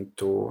Ukraine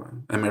into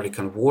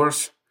American wars.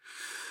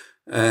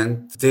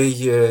 And they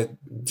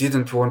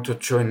didn't want to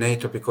join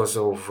NATO because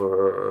of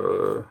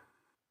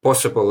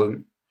possible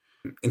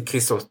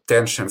increase of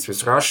tensions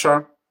with Russia.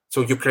 So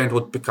Ukraine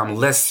would become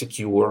less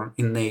secure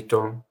in NATO.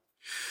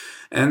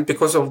 And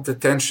because of the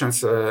tensions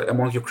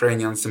among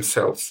Ukrainians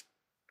themselves.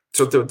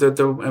 So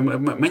there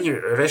are many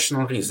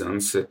rational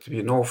reasons that we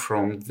know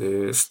from the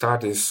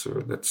studies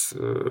that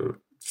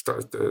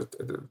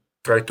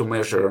try to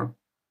measure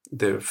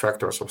the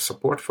factors of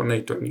support for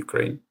NATO in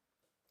Ukraine.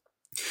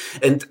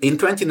 And in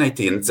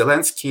 2019,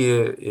 Zelensky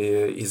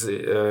is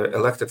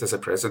elected as a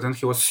president.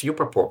 He was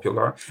super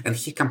popular and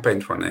he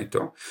campaigned for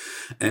NATO.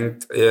 And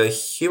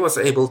he was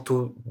able to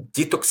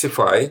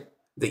detoxify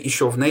the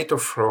issue of NATO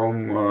from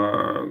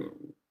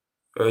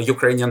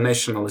Ukrainian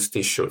nationalist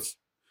issues,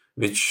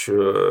 which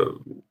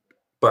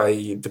by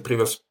the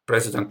previous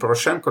president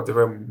Poroshenko, they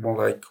were more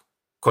like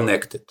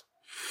connected.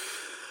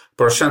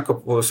 Poroshenko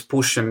was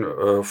pushing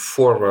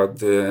forward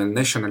the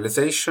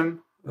nationalization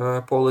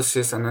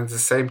policies, and at the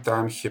same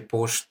time he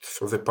pushed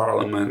through the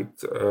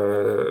parliament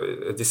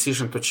a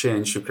decision to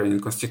change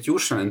Ukrainian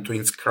constitution and to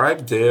inscribe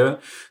there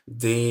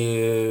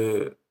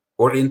the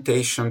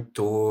orientation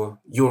to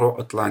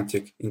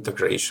Euro-Atlantic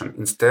integration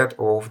instead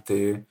of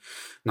the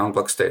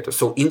non-bloc status.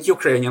 So in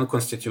Ukrainian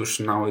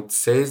constitution now it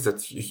says that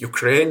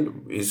Ukraine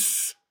is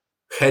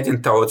heading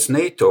towards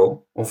NATO,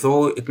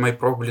 although it may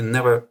probably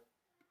never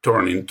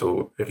turn into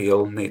a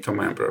real NATO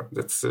member.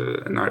 That's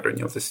an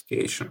irony of the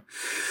situation.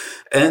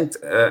 And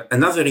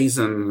another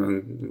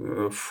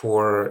reason for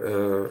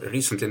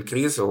recent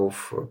increase of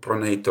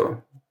pro-NATO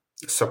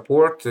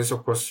support is, of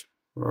course,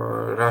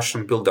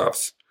 Russian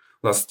build-ups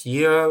last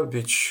year,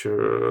 which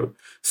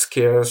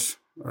scares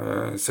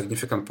a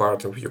significant part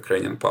of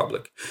Ukrainian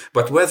public.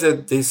 But whether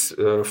these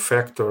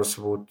factors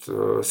would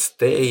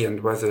stay and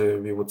whether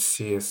we would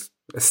see a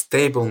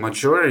stable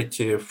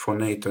majority for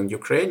NATO in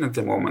Ukraine at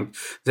the moment,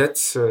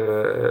 that's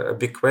a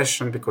big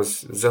question, because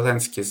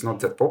Zelensky is not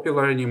that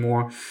popular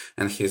anymore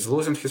and he's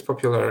losing his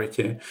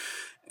popularity.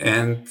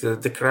 And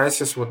the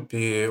crisis would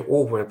be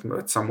over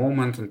at some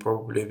moment, and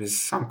probably with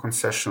some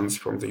concessions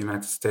from the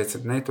United States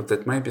and NATO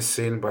that may be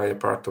seen by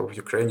a part of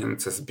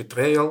Ukrainians as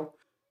betrayal.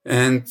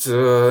 And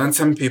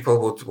some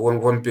people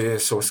won't be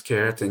so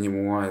scared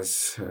anymore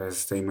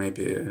as they may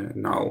be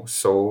now.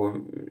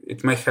 So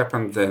it may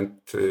happen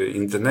that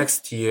in the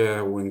next year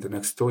or in the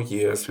next 2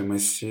 years we may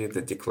see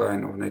the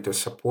decline of NATO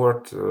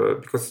support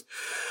because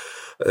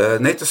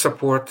NATO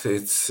support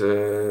is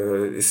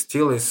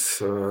still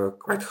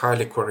quite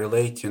highly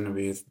correlating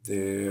with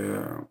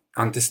the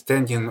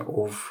understanding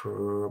of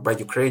by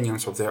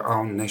Ukrainians of their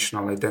own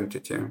national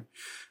identity,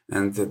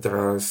 and that there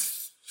are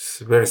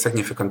very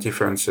significant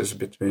differences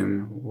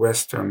between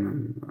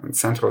Western and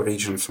Central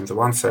regions on the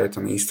one side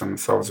and Eastern and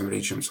Southern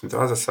regions on the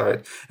other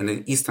side. And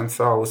in East and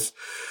South,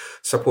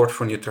 support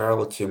for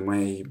neutrality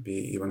may be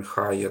even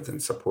higher than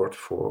support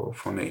for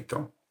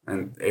NATO.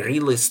 And a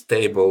really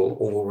stable,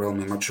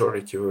 overwhelming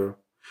majority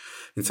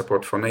in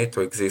support for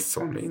NATO exists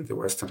only in the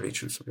Western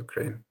regions of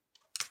Ukraine.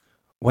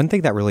 One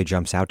thing that really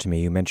jumps out to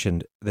me, you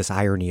mentioned this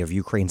irony of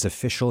Ukraine's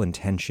official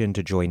intention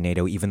to join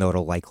NATO, even though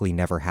it'll likely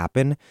never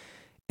happen,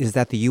 is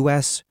that the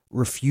U.S.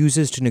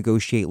 refuses to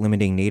negotiate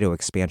limiting NATO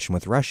expansion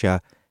with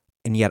Russia,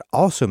 and yet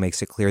also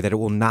makes it clear that it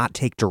will not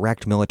take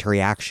direct military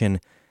action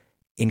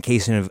in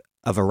case of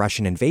a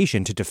Russian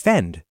invasion to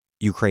defend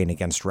Ukraine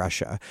against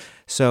Russia.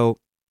 So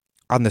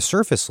on the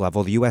surface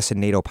level, the U.S. and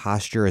NATO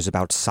posture is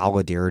about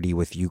solidarity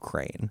with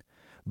Ukraine.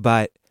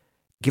 But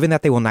given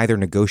that they will neither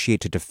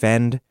negotiate to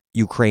defend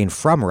Ukraine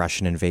from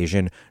Russian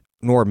invasion,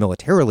 nor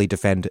militarily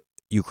defend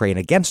Ukraine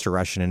against a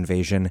Russian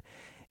invasion,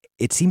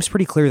 it seems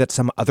pretty clear that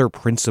some other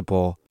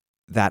principle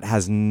that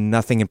has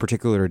nothing in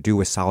particular to do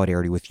with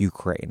solidarity with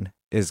Ukraine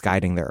is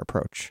guiding their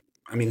approach.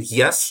 I mean,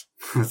 yes,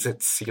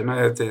 that's,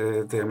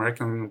 the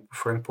American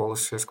foreign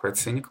policy is quite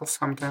cynical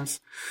sometimes.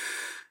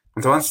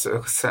 On the one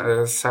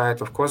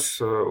side, of course,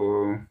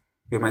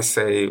 we might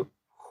say,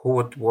 who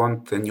would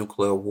want a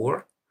nuclear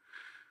war?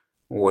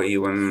 Or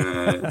even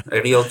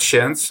a real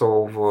chance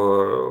of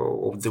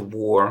the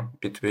war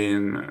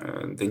between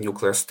the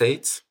nuclear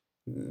states.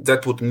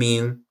 That would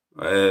mean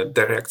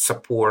direct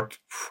support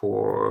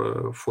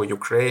for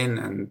Ukraine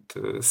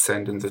and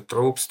sending the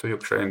troops to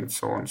Ukraine and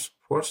so on and so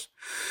forth.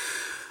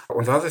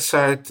 On the other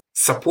side,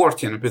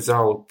 supporting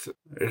without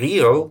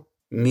real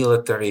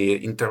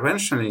military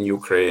intervention in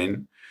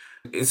Ukraine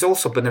is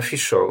also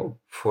beneficial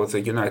for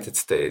the United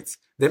States.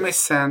 They may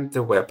send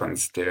the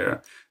weapons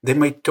there. They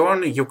may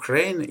turn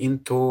Ukraine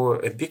into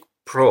a big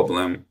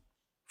problem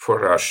for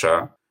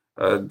Russia.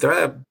 There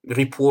are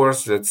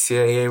reports that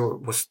CIA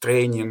was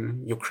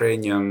training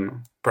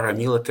Ukrainian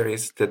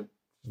paramilitaries that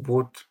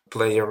would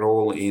play a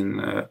role in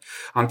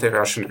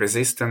anti-Russian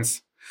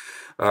resistance.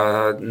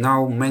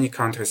 Now many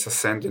countries are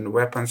sending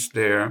weapons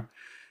there.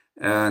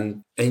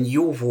 And a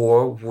new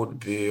war would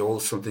be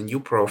also the new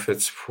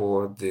profits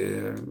for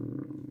the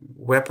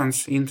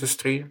weapons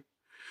industry.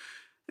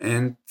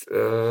 And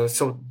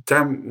so there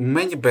are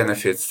many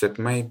benefits that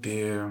may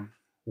be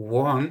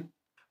won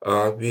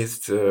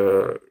with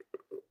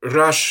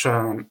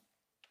Russia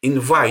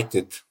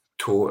invited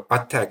to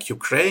attack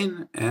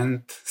Ukraine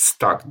and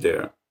stuck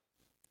there.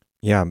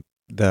 Yeah,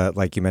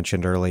 like you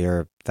mentioned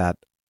earlier, that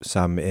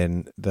some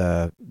in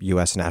the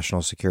U.S.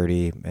 national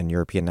security and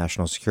European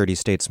national security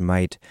states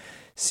might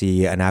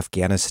see an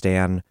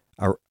Afghanistan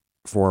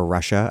for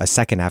Russia, a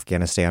second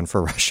Afghanistan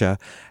for Russia,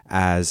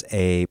 as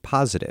a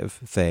positive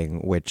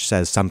thing, which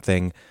says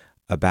something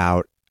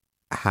about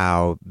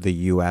how the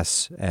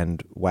U.S.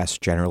 and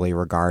West generally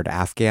regard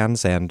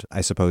Afghans and,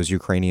 I suppose,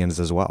 Ukrainians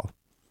as well.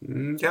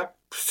 Yeah,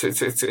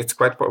 it's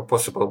quite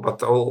possible,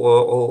 but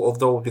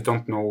although we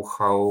don't know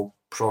how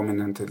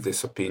prominent is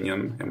this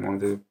opinion among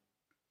the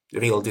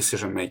real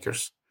decision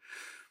makers.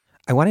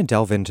 I want to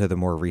delve into the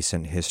more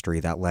recent history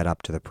that led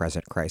up to the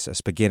present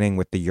crisis, beginning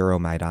with the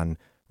Euromaidan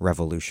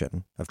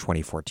revolution of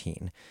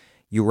 2014.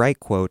 You write,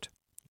 quote,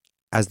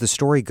 "As the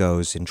story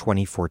goes, in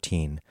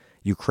 2014,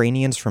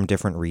 Ukrainians from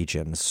different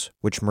regions,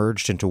 which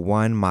merged into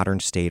one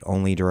modern state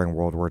only during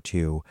World War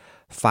II,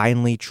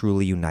 finally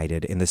truly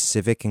united in the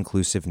civic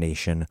inclusive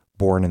nation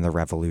born in the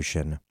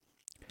revolution.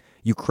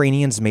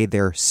 Ukrainians made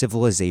their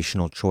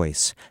civilizational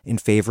choice in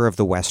favor of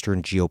the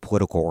Western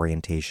geopolitical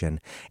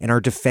orientation and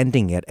are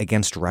defending it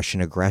against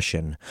Russian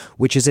aggression,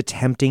 which is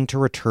attempting to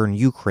return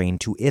Ukraine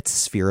to its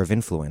sphere of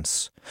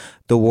influence.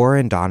 The war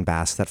in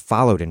Donbass that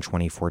followed in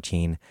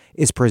 2014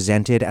 is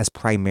presented as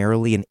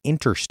primarily an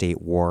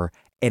interstate war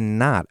and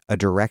not a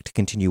direct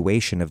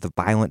continuation of the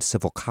violent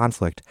civil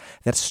conflict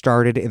that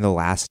started in the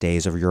last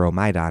days of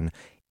Euromaidan,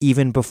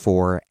 even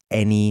before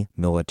any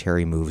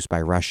military moves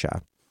by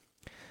Russia."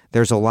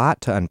 There's a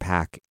lot to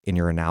unpack in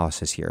your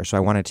analysis here, so I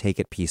want to take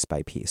it piece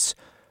by piece.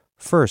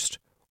 First,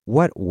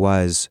 what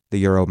was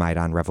the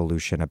Euromaidan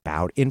revolution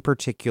about? In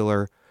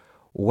particular,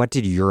 what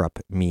did Europe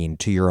mean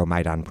to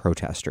Euromaidan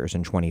protesters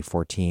in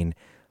 2014?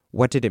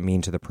 What did it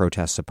mean to the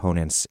protest's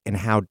opponents? And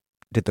how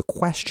did the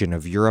question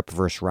of Europe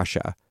versus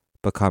Russia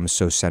become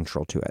so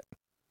central to it?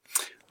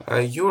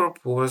 Europe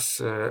was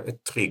a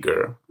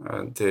trigger,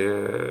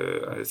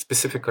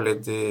 specifically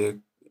the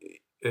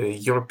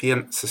European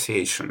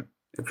Association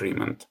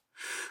Agreement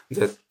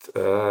that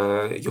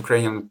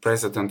Ukrainian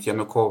President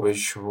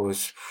Yanukovych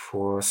was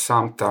for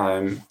some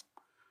time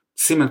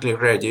seemingly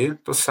ready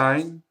to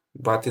sign,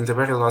 but in the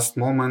very last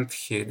moment,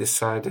 he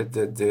decided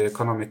that the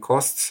economic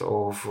costs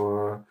of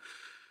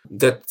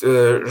that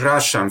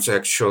Russians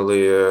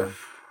actually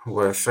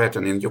were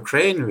threatening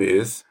Ukraine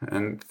with,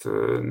 and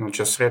not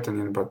just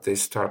threatening, but they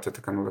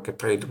started kind of like a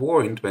trade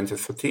war in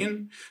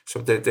 2013. So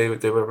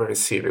they were very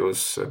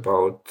serious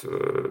about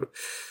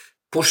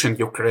pushing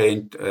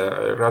Ukraine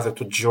rather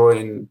to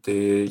join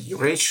the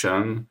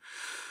Eurasian,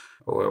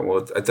 or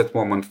what at that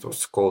moment it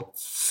was called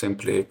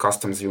simply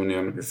customs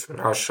union with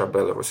Russia,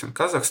 Belarus, and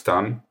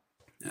Kazakhstan,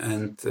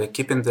 and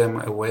keeping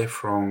them away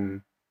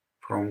from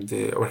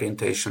the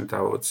orientation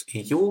towards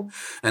EU.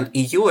 And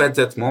EU at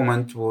that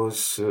moment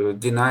was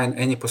denying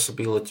any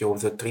possibility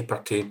of the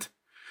tripartite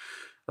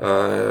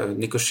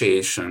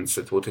negotiations.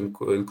 It would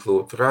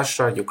include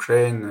Russia,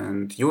 Ukraine,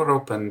 and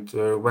Europe. And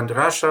when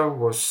Russia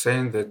was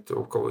saying that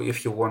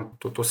if you want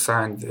to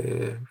sign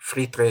the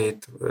free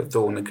trade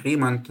zone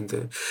agreement,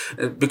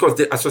 because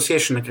the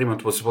association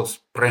agreement was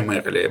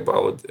primarily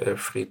about a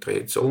free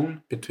trade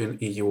zone between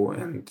EU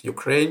and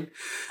Ukraine,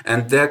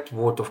 and that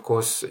would, of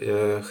course,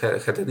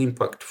 had an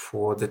impact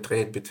for the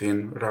trade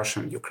between Russia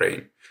and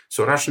Ukraine.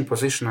 So Russian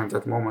position at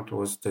that moment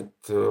was that,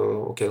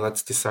 okay,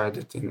 let's decide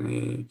it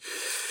in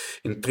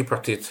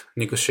tripartite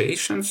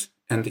negotiations.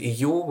 And the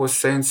EU was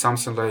saying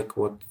something like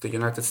what the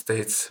United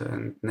States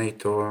and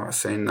NATO are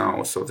saying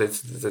now. So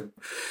that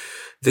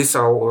these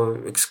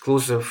are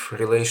exclusive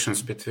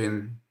relations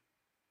between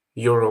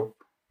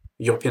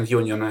European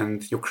Union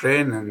and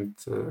Ukraine, and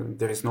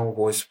there is no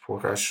voice for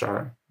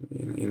Russia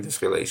in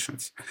these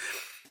relations.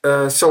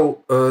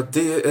 So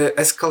the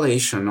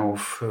escalation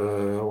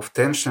of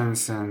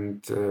tensions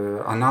and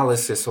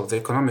analysis of the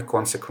economic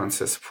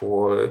consequences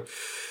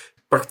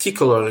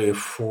particularly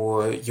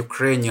for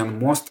Ukrainian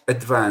most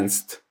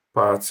advanced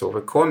parts of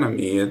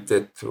economy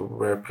that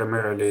were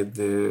primarily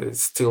the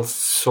still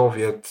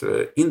Soviet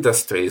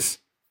industries,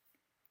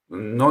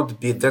 not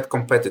be that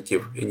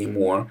competitive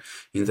anymore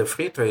in the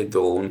free trade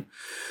zone.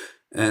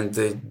 And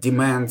the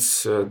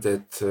demands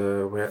that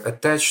were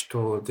attached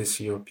to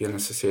this European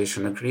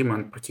Association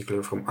Agreement,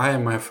 particularly from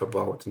IMF,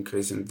 about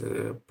increasing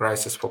the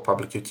prices for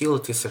public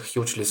utilities, a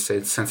hugely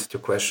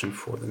sensitive question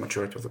for the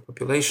majority of the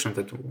population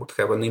that would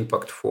have an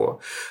impact for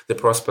the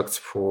prospects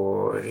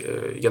for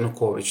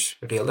Yanukovych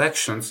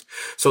re-elections.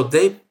 So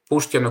they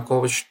pushed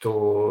Yanukovych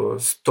to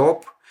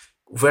stop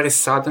very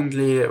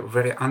suddenly,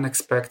 very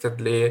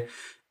unexpectedly,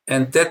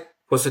 and that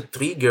was a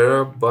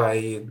trigger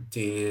by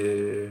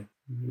the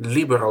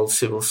liberal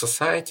civil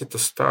society to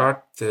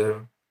start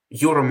the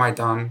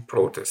Euromaidan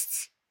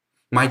protests.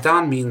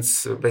 Maidan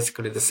means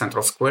basically the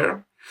central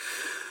square.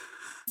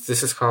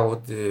 This is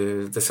how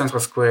the central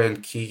square in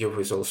Kyiv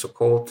is also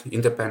called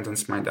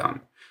Independence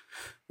Maidan.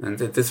 And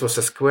this was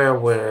a square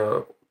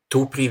where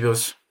two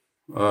previous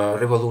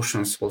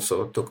revolutions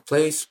also took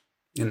place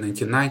in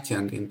 1990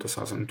 and in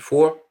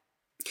 2004.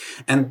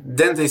 And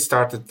then they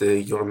started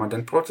the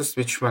Euromaidan protests,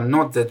 which were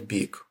not that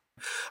big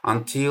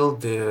until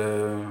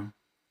the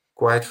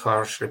quite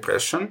harsh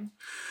repression,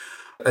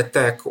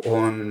 attack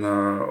on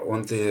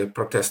the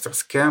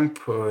protesters'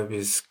 camp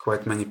with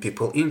quite many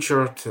people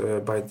injured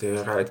by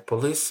the riot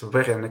police,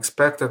 very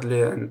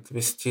unexpectedly, and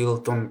we still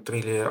don't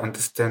really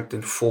understand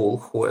in full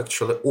who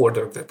actually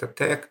ordered that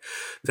attack.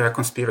 There are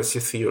conspiracy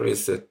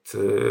theories that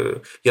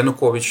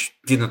Yanukovych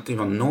didn't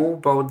even know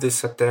about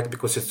this attack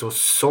because it was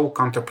so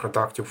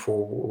counterproductive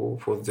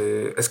for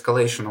the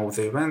escalation of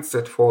the events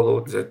that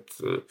followed that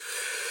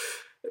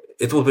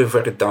it would be a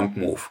very dumb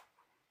move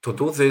to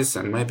do this,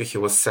 and maybe he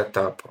was set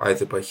up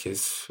either by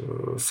his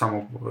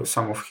some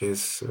of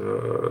his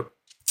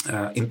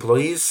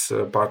employees,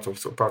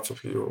 parts of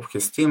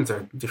his team. There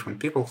are different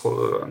people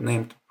who are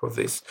named for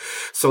this.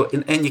 So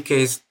in any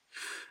case,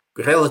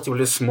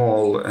 relatively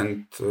small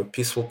and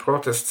peaceful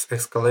protests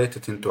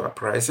escalated into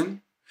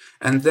uprising,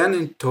 and then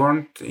it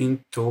turned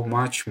into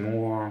much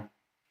more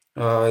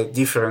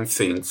different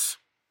things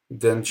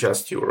than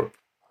just Europe.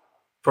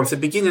 From the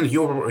beginning,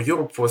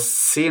 Europe was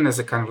seen as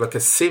a kind of like a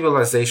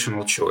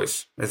civilizational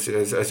choice,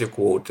 as you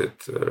quoted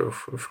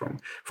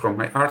from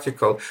my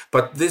article.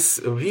 But this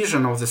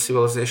vision of the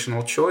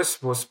civilizational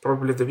choice was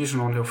probably the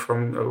vision only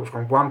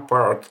from one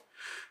part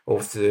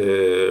of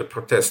the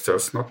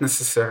protesters, not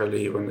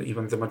necessarily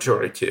even the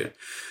majority.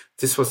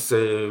 This was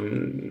the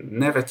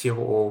narrative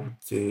of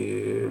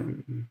the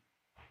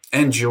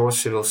NGO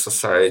civil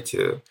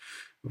society,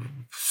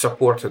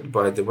 supported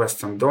by the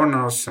Western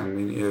donors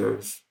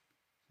and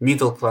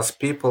middle-class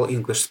people,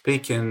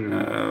 English-speaking,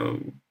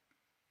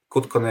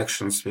 good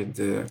connections with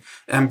the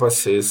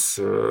embassies,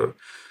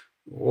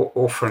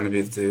 often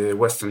with the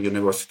Western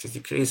university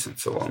degrees and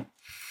so on.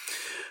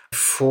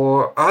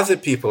 For other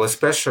people,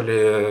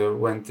 especially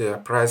when the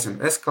uprising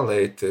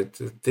escalated,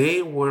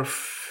 they were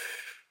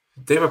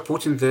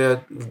putting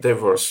their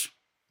diverse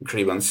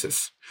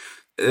grievances.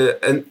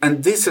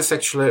 And this is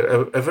actually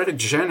a very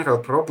general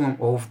problem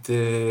of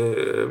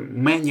the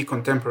many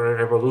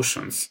contemporary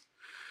revolutions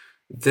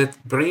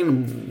that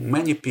bring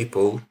many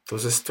people to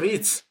the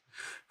streets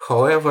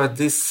However,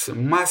 these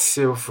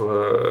massive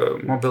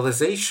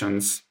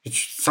mobilizations,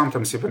 which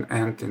sometimes even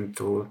end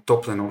into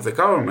toppling of the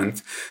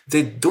government,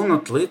 they do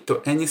not lead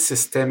to any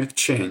systemic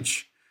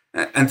change.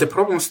 And the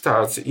problem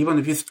starts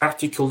even with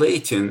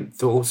articulating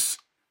those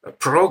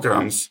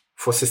programs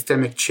for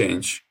systemic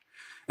change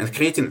and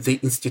creating the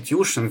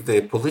institutions,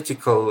 the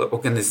political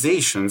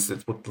organizations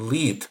that would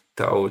lead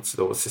towards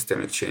those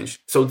systemic change.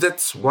 So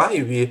that's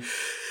why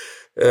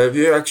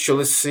we're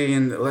actually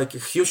seeing like a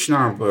huge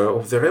number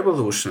of the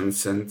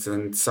revolutions, and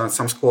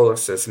some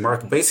scholars, as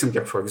Mark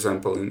Basinger, for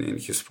example, in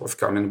his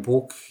forthcoming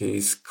book,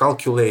 he's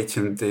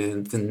calculating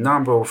the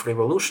number of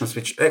revolutions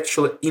which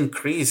actually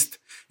increased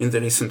in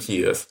the recent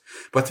years.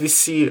 But we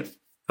see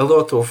a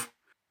lot of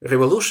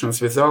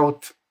revolutions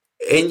without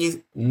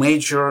any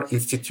major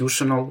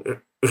institutional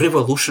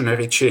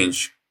revolutionary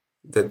change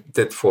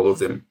that follow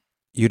them.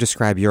 You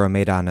describe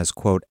Euromaidan as,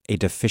 quote, a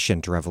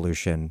deficient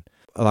revolution.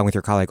 Along with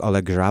your colleague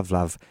Oleg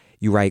Zhavlov,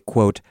 you write,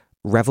 quote,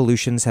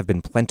 revolutions have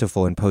been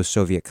plentiful in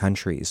post-Soviet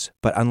countries,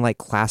 but unlike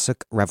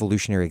classic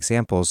revolutionary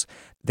examples,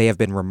 they have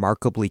been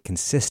remarkably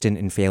consistent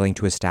in failing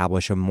to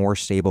establish a more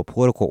stable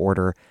political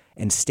order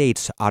and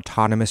states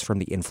autonomous from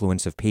the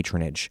influence of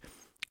patronage.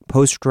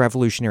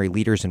 Post-revolutionary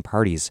leaders and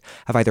parties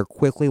have either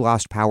quickly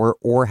lost power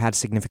or had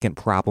significant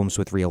problems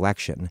with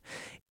re-election.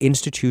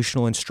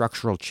 Institutional and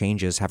structural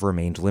changes have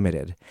remained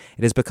limited.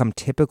 It has become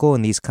typical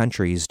in these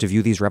countries to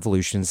view these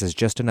revolutions as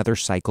just another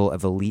cycle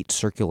of elite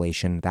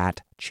circulation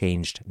that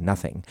changed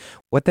nothing.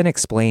 What then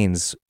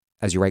explains,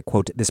 as you write,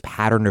 quote, this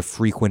pattern of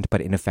frequent but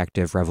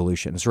ineffective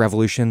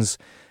revolutions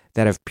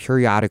that have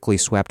periodically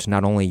swept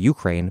not only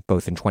Ukraine,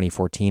 both in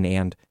 2014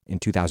 and in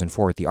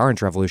 2004 with the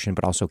Orange Revolution,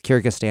 but also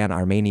Kyrgyzstan,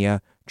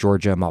 Armenia,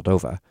 Georgia,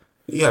 Moldova?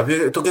 Yeah,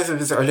 together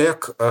with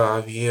Oleg,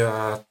 we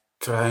are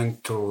trying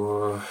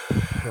to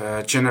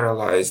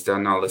generalize the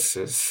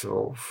analysis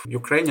of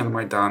Ukrainian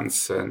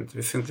Maidans, and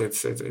we think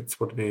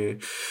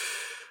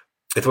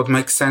it would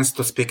make sense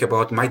to speak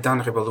about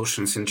Maidan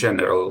revolutions in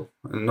general,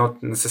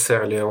 not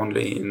necessarily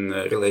only in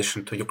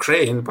relation to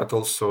Ukraine, but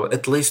also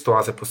at least to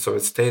other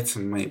post-Soviet states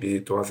and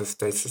maybe to other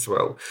states as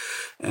well.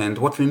 And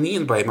what we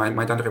mean by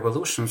Maidan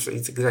revolutions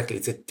is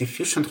it's a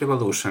deficient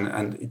revolution,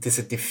 and it is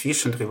a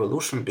deficient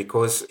revolution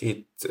because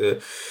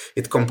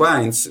it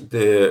combines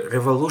the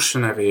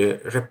revolutionary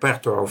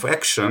repertoire of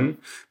action,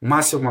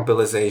 massive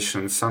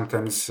mobilization,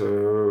 sometimes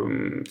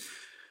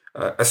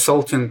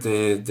assaulting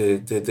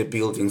the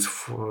buildings,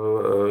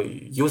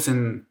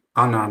 using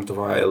unarmed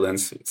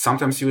violence,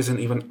 sometimes using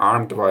even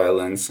armed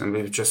violence. And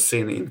we've just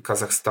seen in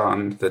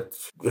Kazakhstan that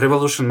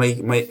revolution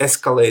may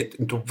escalate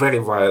into very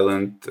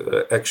violent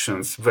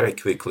actions very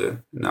quickly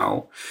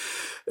now.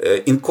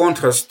 In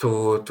contrast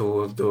for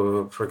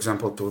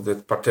example, to the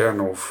pattern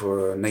of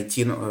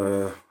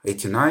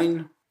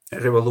 1989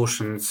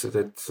 revolutions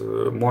that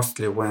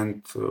mostly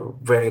went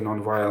very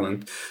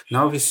non-violent.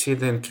 Now we see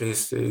the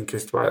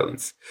increased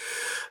violence.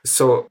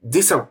 So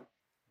these are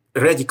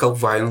radical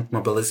violent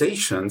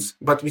mobilizations,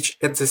 but which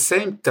at the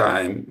same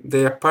time,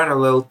 they are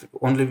paralleled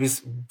only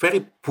with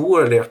very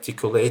poorly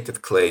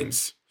articulated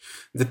claims.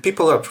 The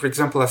people are, for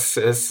example, are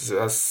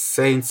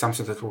saying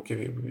something that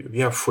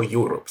we are for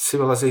Europe,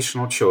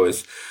 civilizational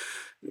choice.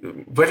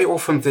 Very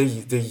often they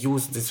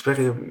use this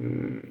very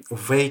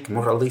vague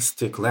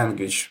moralistic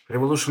language,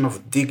 revolution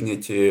of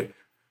dignity,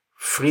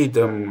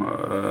 freedom,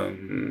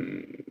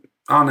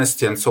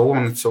 honesty, and so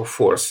on and so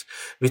forth,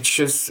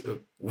 which is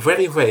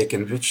very vague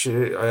and which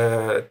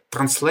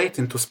translate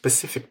into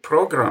specific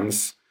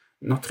programs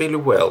not really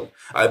well.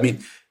 I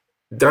mean,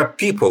 there are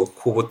people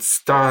who would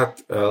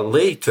start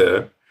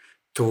later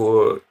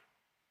to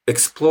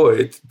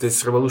exploit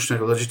this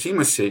revolutionary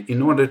legitimacy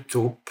in order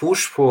to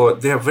push for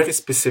their very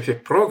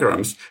specific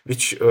programs,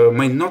 which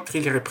may not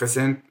really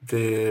represent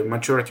the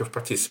majority of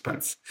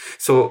participants.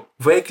 So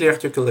vaguely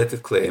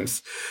articulated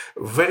claims,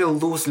 very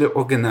loosely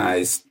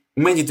organized.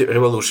 Many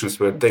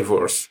revolutions were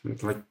diverse,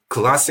 like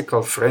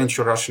classical French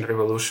or Russian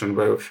Revolution,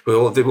 where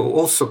they were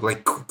also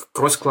like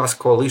cross-class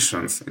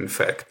coalitions, in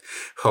fact.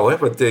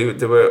 However,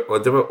 there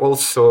were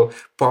also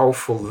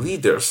powerful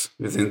leaders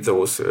within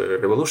those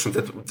revolutions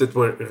that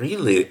were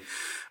really,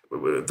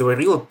 they were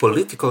real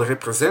political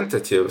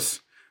representatives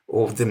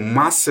of the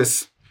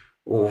masses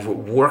of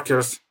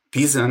workers,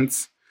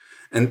 peasants,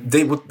 and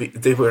they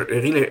were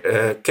really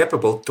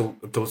capable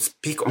to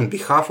speak on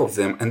behalf of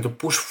them and to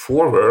push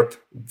forward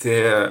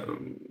the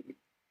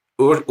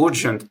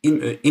urgent,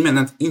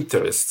 imminent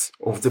interests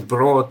of the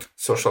broad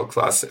social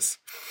classes.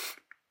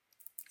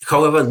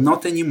 However,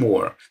 not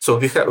anymore. So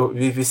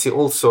we see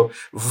also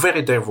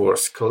very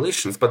diverse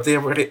coalitions, but they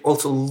are very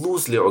also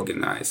loosely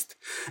organized,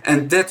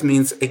 and that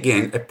means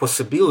again a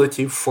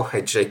possibility for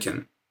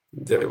hijacking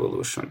the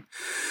revolution.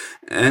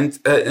 And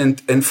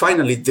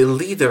finally, the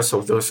leaders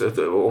of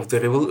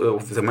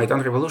the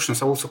Maidan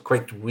revolutions are also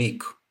quite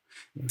weak.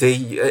 They,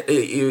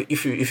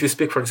 if you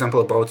speak, for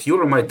example, about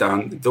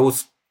Euromaidan,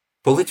 those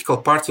political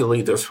party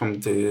leaders from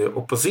the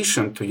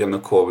opposition to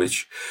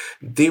Yanukovych,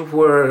 they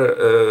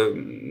were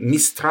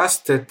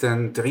mistrusted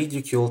and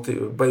ridiculed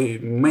by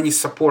many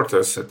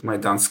supporters at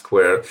Maidan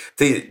Square.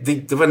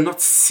 They were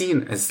not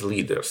seen as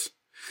leaders.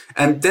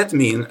 And that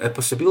means a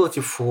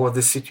possibility for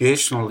the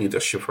situational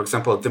leadership. For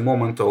example, at the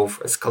moment of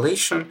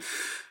escalation,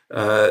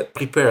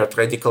 prepared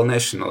radical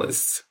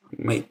nationalists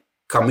may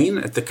come in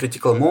at the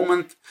critical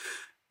moment,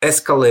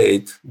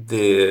 escalate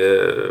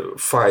the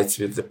fights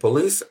with the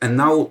police, and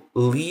now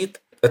lead,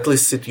 at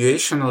least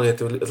situationally,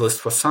 at least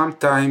for some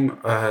time,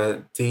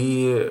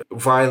 the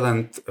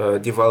violent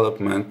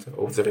development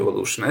of the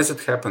revolution, as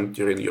it happened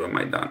during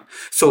Euromaidan.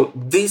 So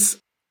these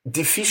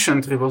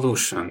deficient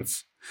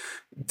revolutions,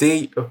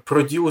 they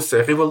produce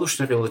a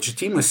revolutionary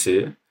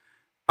legitimacy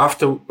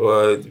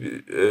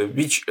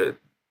which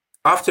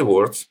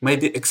afterwards may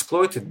be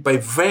exploited by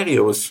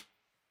various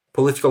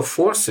political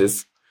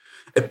forces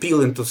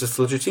appealing to this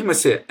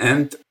legitimacy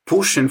and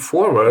pushing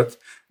forward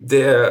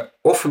their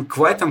often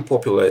quite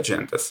unpopular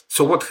agendas.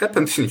 So what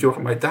happened in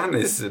Euromaidan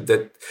is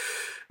that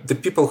the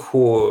people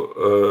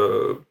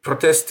who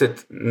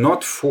protested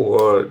not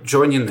for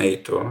joining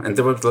NATO, and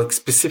there were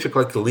specific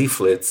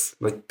leaflets,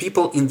 like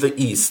people in the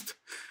East,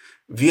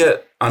 we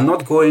are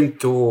not going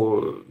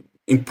to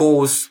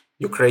impose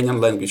Ukrainian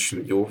language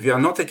on you. We are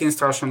not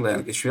against Russian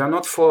language. We are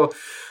not for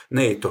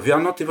NATO. We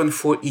are not even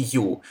for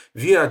EU.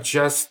 We are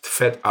just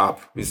fed up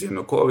with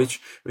Yanukovych.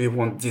 We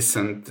want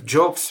decent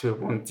jobs. We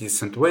want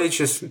decent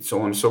wages, and so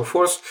on and so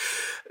forth.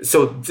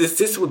 So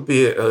this would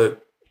be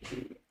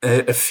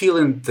a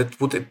feeling that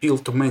would appeal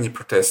to many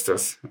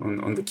protesters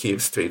on the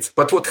Kiev streets.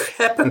 But what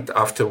happened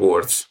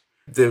afterwards,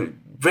 the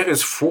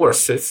various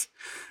forces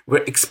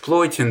were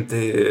exploiting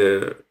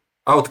the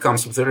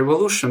outcomes of the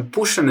revolution,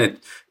 pushing it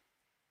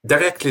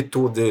directly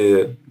to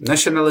the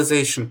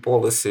nationalization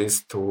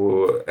policies,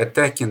 to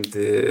attacking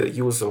the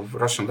use of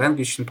Russian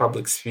language in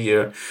public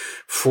sphere,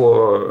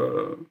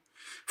 for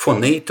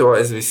NATO,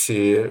 as we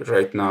see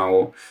right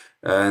now,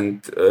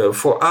 and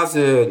for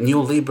other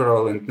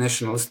neoliberal and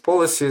nationalist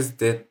policies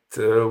that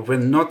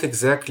were not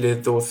exactly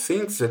those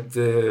things that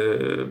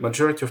the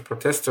majority of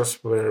protesters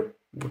would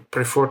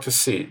prefer to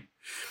see.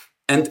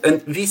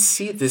 And we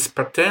see this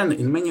pattern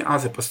in many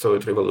other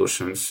post-Soviet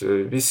revolutions.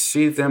 We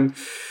see them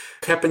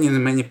happening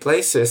in many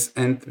places,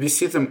 and we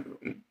see them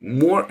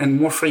more and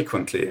more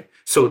frequently.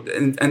 So,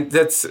 and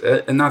that's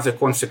another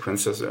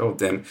consequence of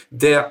them.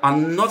 They are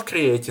not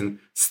creating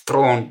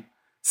strong,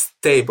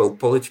 stable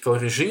political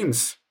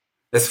regimes.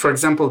 As, for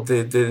example,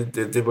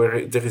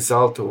 the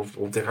result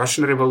of the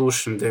Russian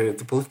Revolution,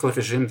 the political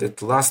regime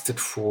that lasted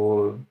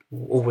for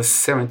over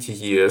 70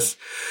 years.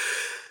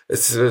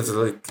 It's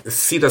like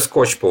Sita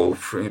Skocpol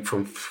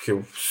from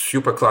her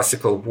super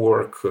classical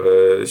work.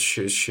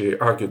 She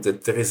argued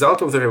that the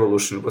result of the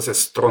revolution was a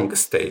stronger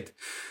state.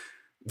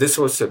 This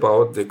was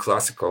about the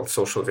classical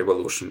social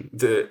revolution.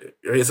 The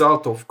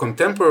result of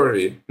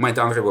contemporary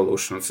Maidan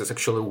revolutions is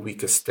actually a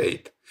weaker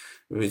state,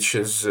 which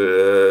is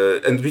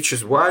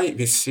why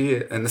we see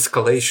an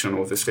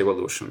escalation of these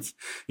revolutions.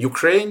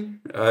 Ukraine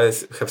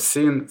have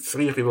seen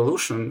 3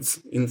 revolutions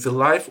in the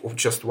life of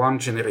just one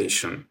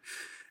generation,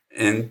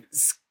 and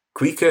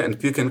quicker and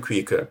quicker and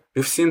quicker.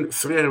 We've seen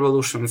 3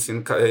 revolutions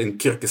in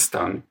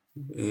Kyrgyzstan,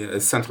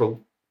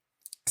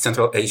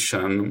 Central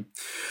Asian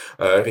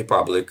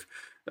Republic.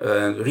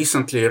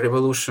 Recently, a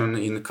revolution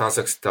in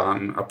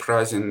Kazakhstan,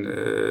 uprising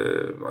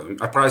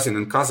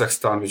in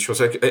Kazakhstan, which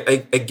was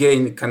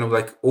again kind of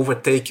like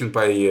overtaken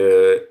by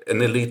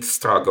an elite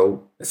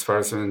struggle, as far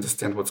as I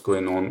understand what's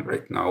going on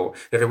right now.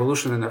 A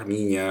revolution in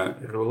Armenia,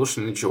 a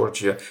revolution in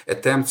Georgia,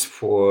 attempts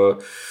for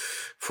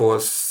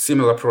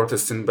similar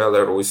protests in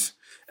Belarus.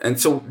 And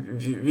so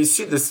we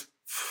see this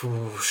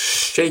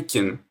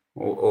shaking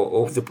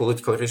of the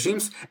political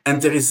regimes,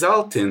 and the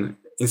resulting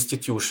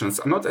institutions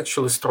are not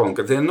actually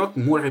stronger. They are not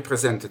more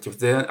representative.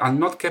 They are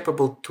not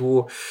capable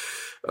to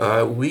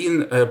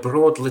win a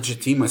broad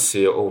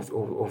legitimacy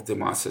of the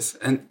masses.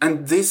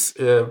 And this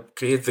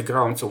creates the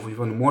grounds of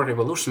even more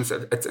revolutions.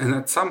 And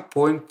at some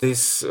point,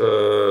 this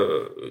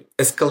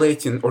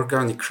escalating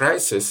organic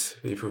crisis,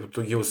 if we were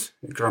to use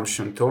a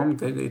Gramscian term,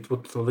 then it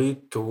would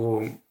lead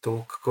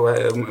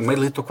may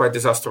lead to quite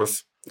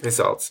disastrous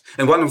results.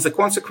 And one of the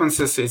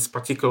consequences is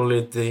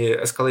particularly the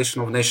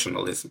escalation of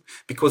nationalism,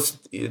 because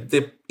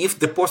if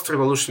the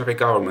post-revolutionary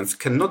governments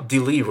cannot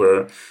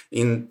deliver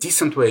in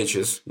decent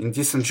wages, in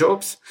decent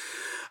jobs,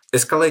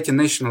 escalating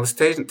nationalist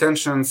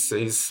tensions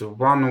is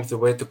one of the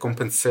ways to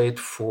compensate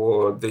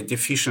for the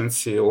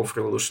deficiency of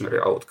revolutionary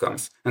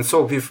outcomes. And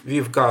so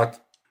we've got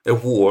a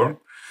war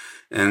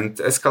and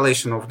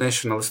escalation of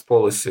nationalist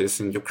policies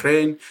in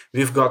Ukraine.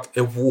 We've got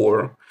a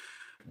war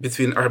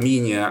between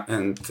Armenia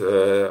and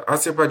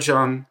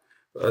Azerbaijan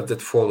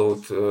that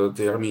followed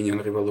the Armenian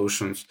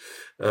revolutions.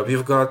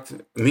 We've got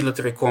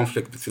military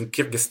conflict between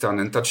Kyrgyzstan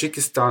and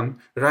Tajikistan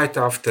right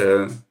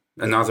after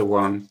another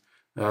one,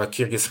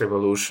 Kyrgyz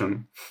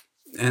revolution.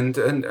 and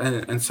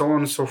so on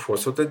and so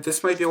forth. So that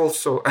this may be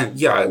also,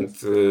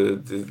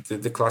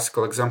 the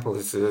classical example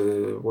is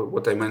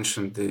what I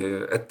mentioned,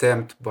 the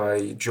attempt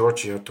by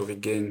Georgia to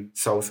regain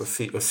South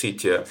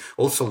Ossetia,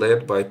 also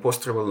led by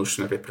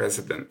post-revolutionary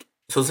president.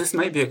 So this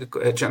may be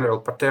a general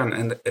pattern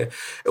and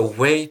a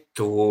way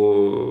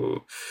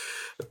to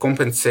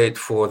compensate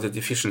for the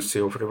deficiency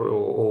of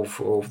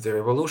the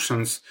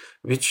revolutions,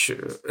 which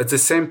at the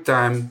same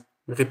time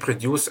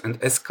reproduce and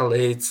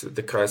escalate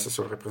the crisis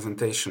of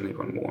representation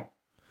even more.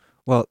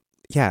 Well,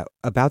 yeah,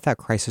 about that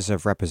crisis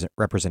of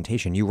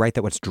representation, you write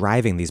that what's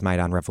driving these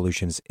Maidan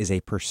revolutions is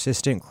a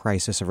persistent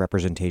crisis of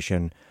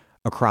representation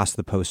across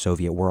the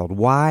post-Soviet world.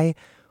 Why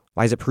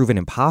is it proven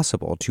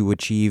impossible to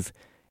achieve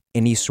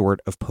any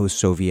sort of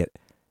post-Soviet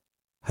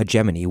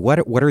hegemony?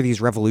 What are these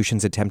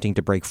revolutions attempting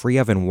to break free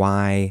of, and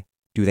why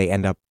do they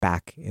end up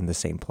back in the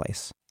same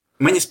place?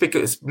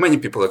 Many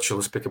people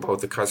actually speak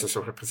about the crisis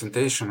of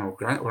representation or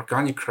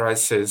organic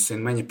crisis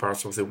in many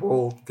parts of the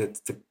world, that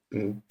the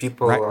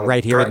people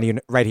right here in the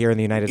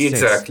United States.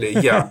 Exactly.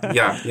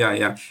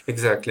 Yeah.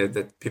 Exactly.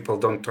 That people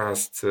don't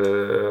trust,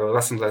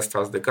 less and less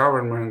trust the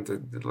government,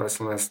 less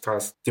and less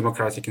trust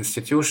democratic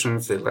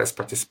institutions, they less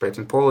participate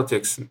in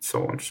politics, and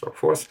so on and so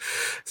forth.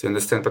 So you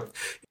understand, but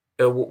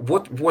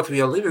what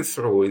we are living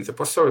through in the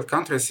post-Soviet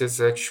countries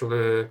is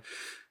actually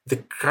the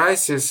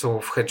crisis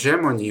of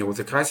hegemony, or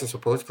the crisis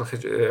of political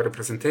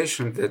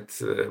representation that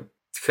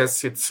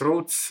has its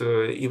roots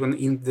even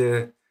in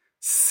the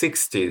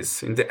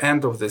 60s, in the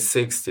end of the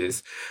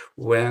 60s,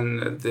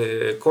 when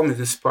the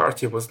Communist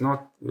Party was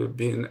not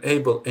being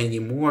able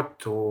anymore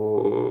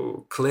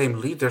to claim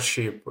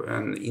leadership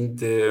and in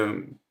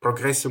the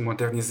progressive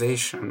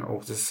modernization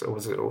of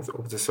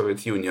the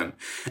Soviet Union,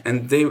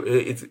 and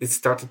it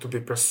started to be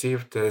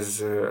perceived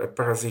as a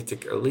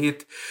parasitic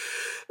elite,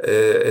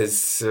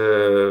 as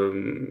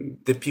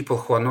the people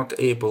who are not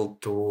able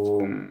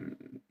to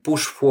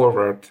push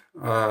forward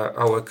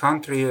our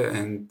country,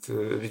 and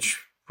which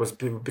was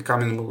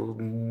becoming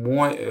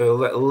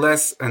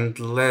less and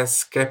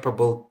less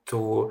capable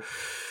to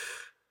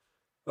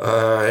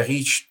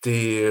reach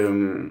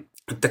the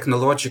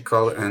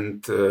technological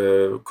and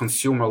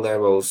consumer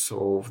levels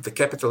of the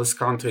capitalist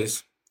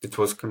countries. It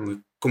was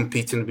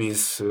competing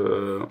with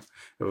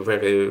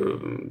very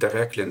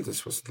directly, and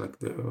this was like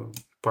the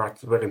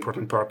very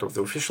important part of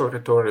the official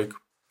rhetoric.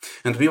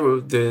 And we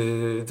were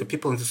the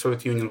people in the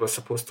Soviet Union were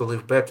supposed to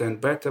live better and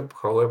better.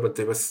 However,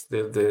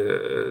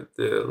 the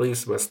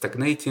lives were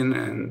stagnating,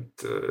 and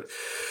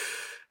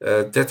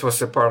that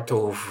was a part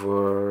of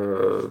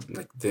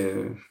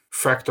the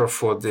factor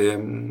for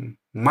the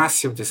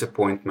massive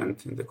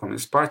disappointment in the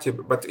Communist Party.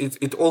 But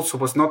it also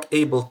was not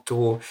able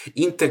to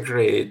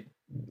integrate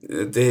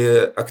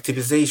the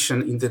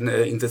activization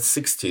in the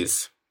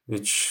 60s,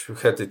 which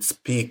had its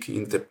peak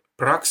in the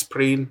Prague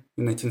Spring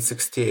in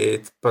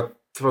 1968, but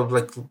there were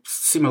like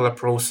similar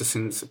processes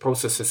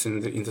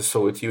in the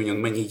Soviet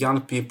Union. Many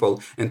young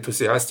people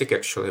enthusiastic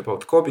actually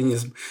about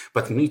communism,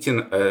 but meeting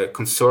a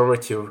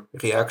conservative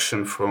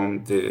reaction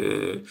from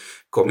the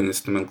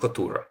communist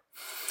nomenclatura.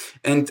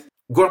 And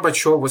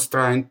Gorbachev was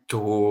trying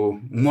to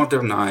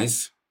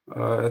modernize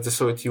the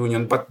Soviet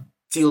Union, but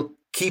still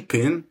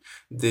keeping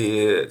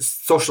the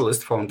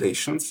socialist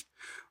foundations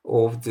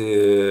of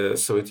the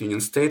Soviet Union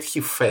state.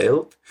 He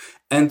failed.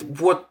 And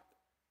what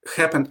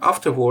happened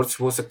afterwards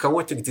was a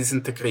chaotic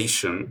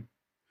disintegration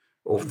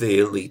of the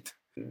elite.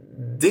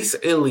 This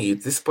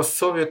elite, this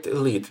post-Soviet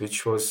elite,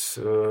 which was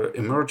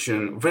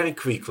emerging very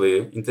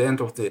quickly in the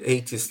end of the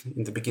 80s,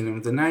 in the beginning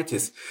of the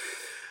 90s,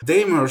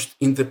 they emerged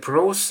in the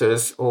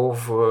process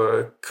of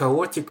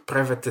chaotic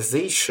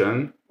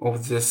privatization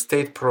of the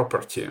state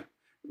property,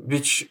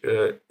 which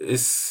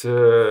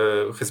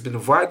has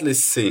been widely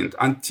seen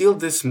until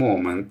this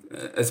moment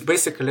as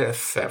basically a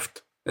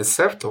theft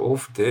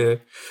of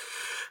the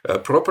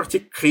property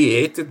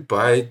created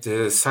by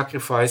the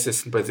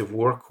sacrifices and by the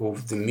work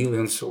of the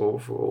millions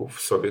of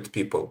Soviet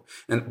people.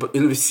 And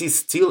we see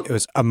still... It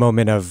was a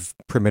moment of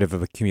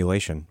primitive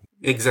accumulation.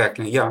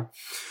 Exactly, yeah.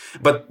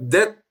 But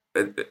that,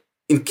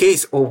 in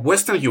case of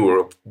Western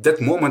Europe, that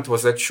moment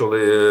was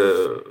actually...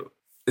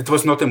 it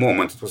was not a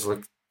moment, it was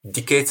like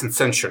decades and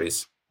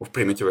centuries of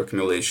primitive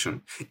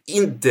accumulation.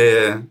 In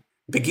the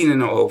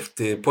beginning of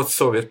the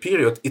post-Soviet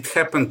period, it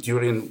happened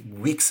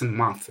during weeks and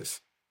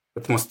months,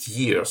 at most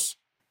years.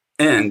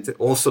 And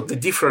also the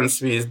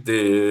difference with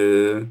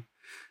the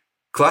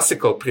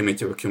classical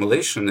primitive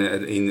accumulation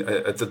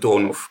at the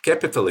dawn of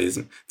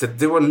capitalism, that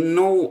there were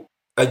no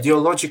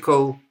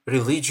ideological,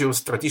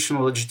 religious,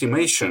 traditional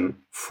legitimation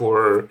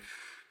for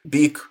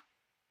big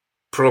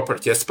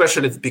property,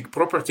 especially the big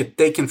property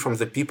taken from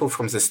the people,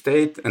 from the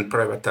state, and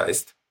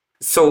privatized.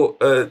 So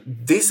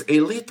this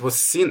elite was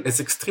seen as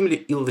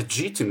extremely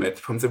illegitimate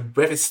from the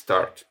very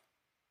start.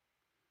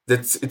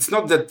 It's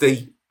not that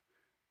they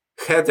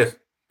had a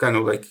kind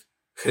of like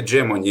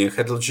hegemony,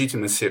 had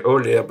legitimacy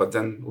earlier, but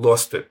then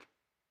lost it.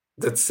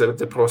 That's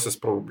the process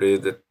probably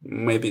that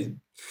maybe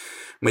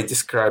may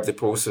describe the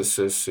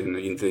processes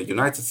in the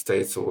United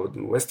States or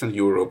in Western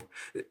Europe.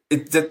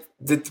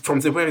 That from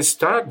the very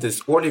start,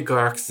 these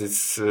oligarchs,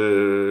 this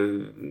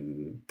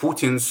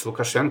Putin's,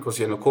 Lukashenko's,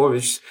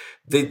 Yanukovych's,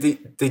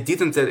 they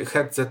didn't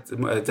have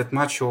that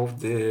much of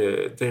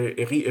the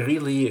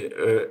really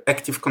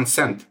active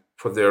consent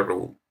for their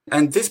rule.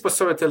 And these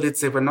post-Soviet elites,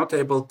 they were not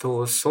able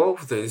to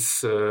solve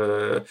this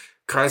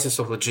crisis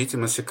of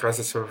legitimacy,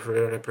 crisis of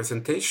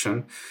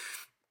representation.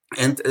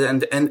 And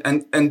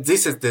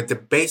this is the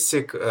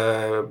basic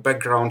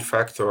background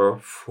factor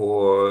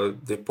for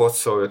the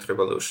post-Soviet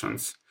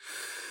revolutions.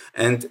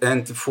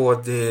 And for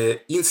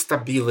the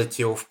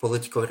instability of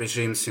political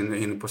regimes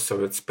in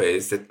post-Soviet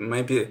space that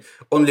maybe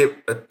only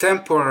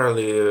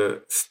temporarily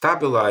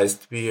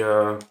stabilized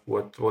via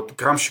what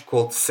Gramsci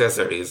called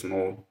Caesarism,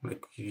 or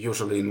like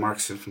usually in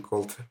Marxism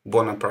called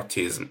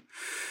Bonapartism.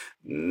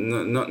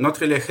 Not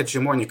really a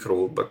hegemonic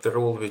rule, but the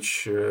rule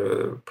which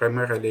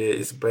primarily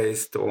is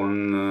based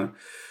on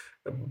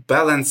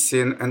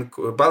balancing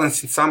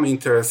some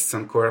interests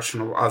and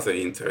coercion of other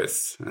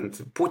interests. And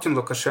Putin,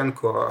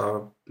 Lukashenko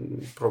are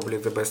probably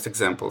the best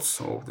examples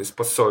of this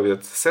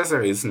post-Soviet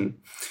Caesarism.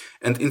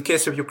 And in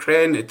case of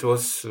Ukraine, it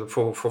was,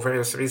 for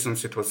various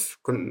reasons, it was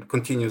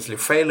continuously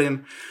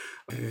failing.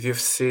 We've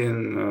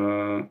seen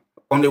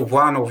only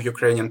one of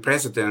Ukrainian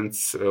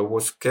presidents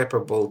was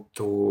capable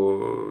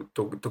to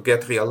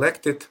get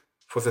re-elected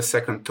for the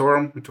second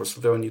term. It was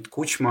Leonid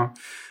Kuchma.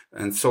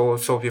 And so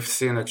we've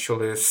seen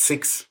actually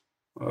 6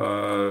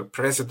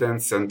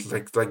 presidents and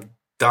like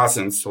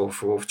dozens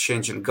of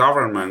changing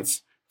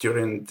governments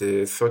during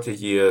the 30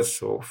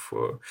 years of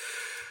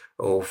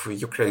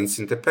Ukraine's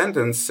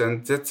independence,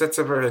 and that's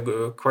a very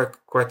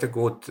quite a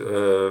good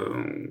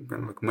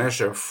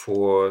measure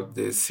for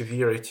the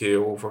severity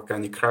of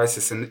organic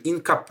crisis and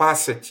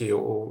incapacity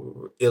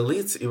of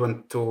elites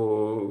even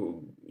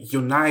to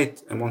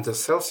unite among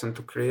themselves and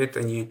to create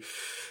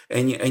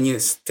any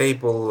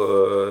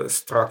stable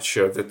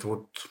structure that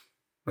would,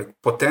 like,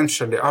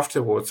 potentially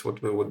afterwards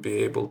we would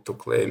be able to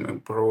claim a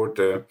broad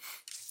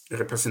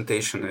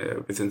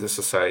representation within the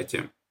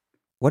society.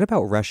 What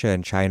about Russia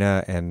and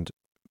China and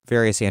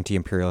various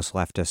anti-imperialist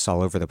leftists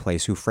all over the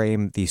place who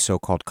frame these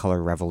so-called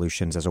color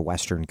revolutions as a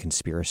Western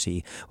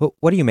conspiracy?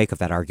 What do you make of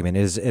that argument?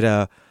 Is it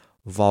a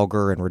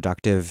vulgar and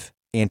reductive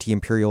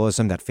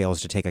anti-imperialism that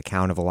fails to take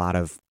account of a lot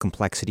of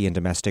complexity in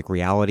domestic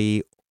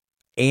reality,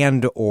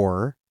 and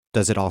or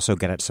does it also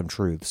get at some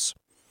truths?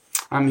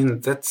 I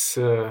mean, that's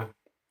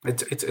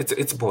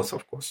it's both,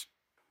 of course.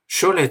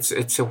 Surely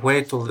it's a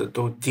way to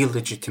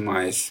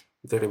delegitimize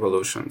the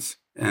revolutions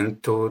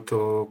and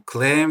to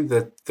claim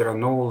that there are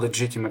no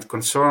legitimate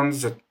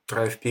concerns that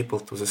drive people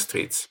to the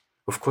streets.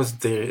 Of course,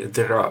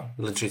 there are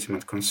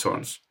legitimate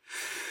concerns.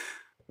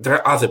 There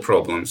are other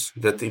problems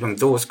that even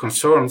those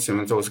concerns,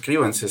 even those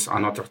grievances are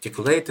not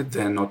articulated,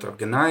 they're not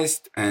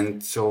organized,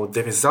 and so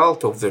the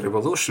result of the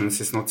revolutions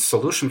is not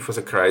solution for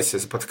the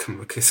crisis, but kind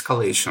of like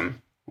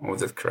escalation of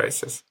that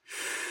crisis.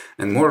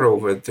 And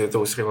moreover,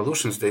 those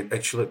revolutions,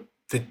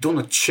 they do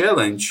not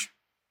challenge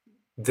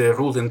the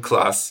ruling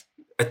class.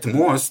 At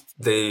most,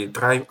 they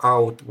drive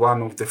out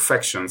one of the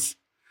factions,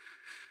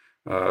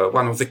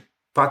 one of the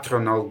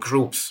patronal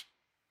groups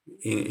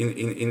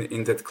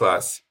in that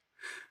class.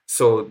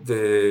 So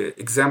the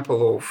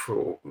example of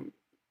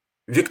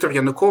Viktor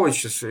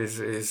Yanukovych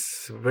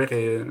is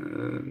very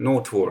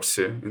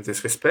noteworthy in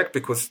this respect,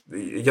 because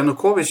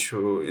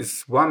Yanukovych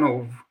is one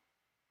of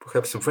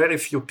perhaps very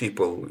few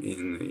people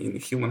in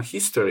human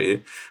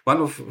history,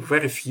 one of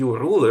very few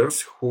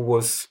rulers who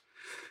was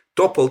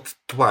toppled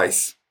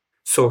twice.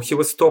 So he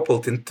was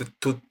toppled in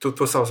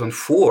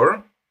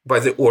 2004 by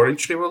the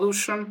Orange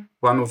Revolution,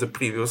 one of the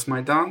previous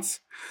Maidans.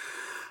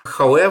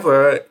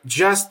 However,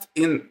 just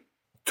in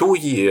 2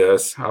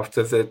 years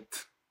after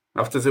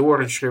the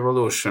Orange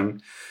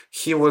Revolution,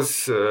 he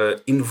was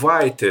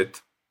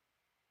invited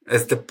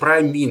as the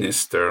prime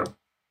minister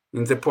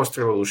in the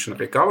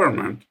post-revolutionary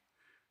government.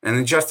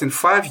 And just in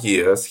 5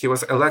 years, he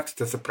was elected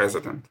as the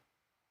president.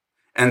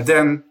 And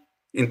then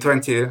in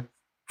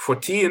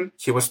 2014,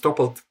 he was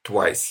toppled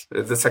twice,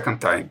 the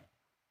second time.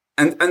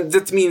 And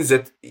that means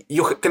that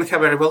you can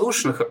have a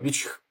revolution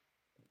which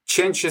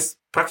changes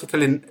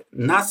practically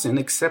nothing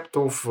except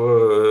of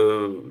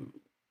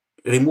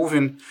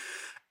removing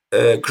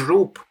one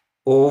group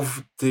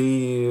of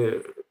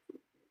the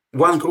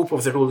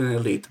ruling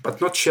elite,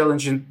 but not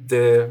challenging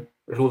the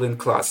ruling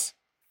class.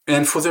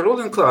 And for the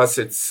ruling class,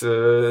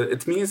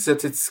 it means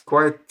that it's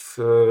quite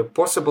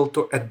possible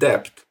to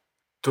adapt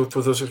to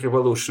this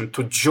revolution,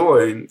 to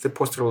join the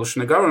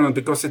post-revolutionary government,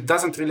 because it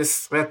doesn't really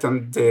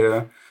threaten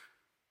their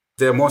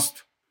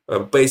most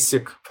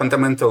basic,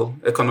 fundamental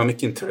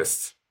economic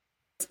interests.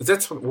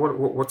 That's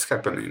what's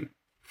happening.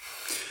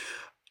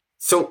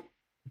 So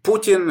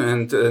Putin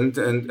and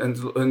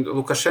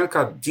Lukashenko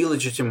are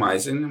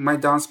delegitimizing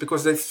Maidans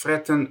because they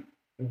threaten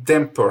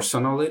them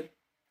personally,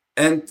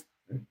 and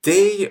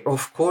they,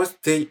 of course,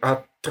 they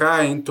are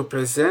trying to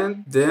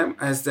present them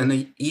as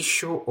an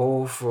issue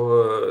of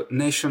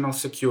national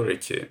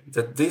security,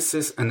 that this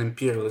is an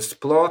imperialist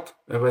plot,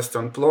 a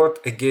Western plot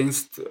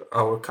against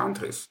our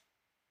countries.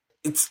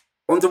 It's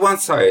on the one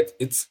side,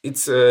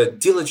 it's a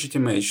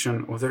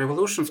delegitimation of the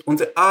revolutions. On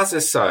the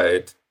other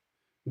side,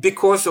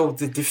 because of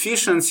the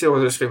deficiency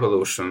of these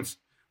revolutions,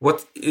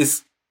 what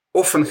is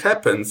often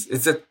happens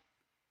is that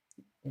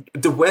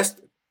the West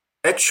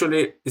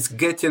actually is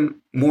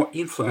getting more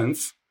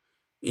influence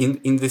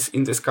in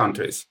these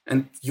countries,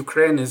 and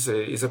Ukraine is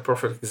a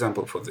perfect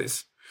example for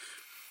this.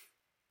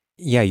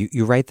 Yeah,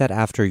 you write that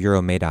after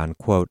Euromaidan,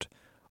 quote,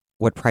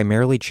 "What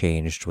primarily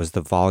changed was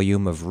the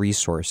volume of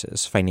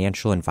resources,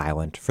 financial and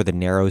violent, for the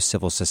narrow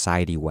civil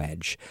society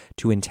wedge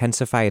to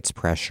intensify its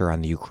pressure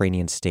on the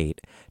Ukrainian state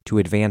to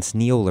advance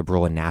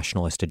neoliberal and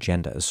nationalist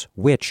agendas,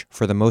 which,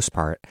 for the most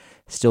part,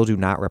 still do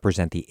not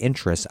represent the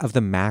interests of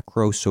the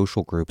macro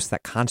social groups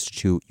that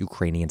constitute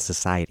Ukrainian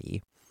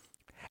society.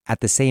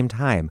 At the same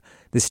time,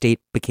 the state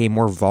became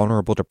more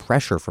vulnerable to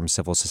pressure from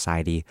civil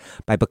society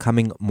by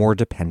becoming more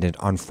dependent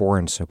on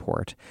foreign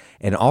support,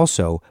 and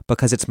also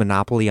because its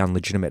monopoly on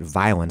legitimate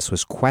violence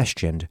was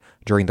questioned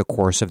during the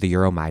course of the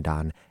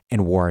Euromaidan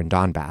and war in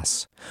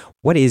Donbass.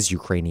 What is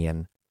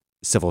Ukrainian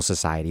civil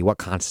society? What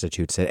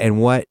constitutes it?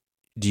 And what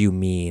do you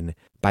mean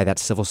by that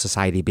civil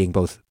society being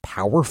both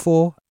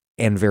powerful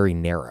and very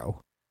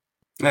narrow?"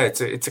 Yeah,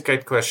 it's a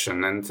great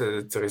question, and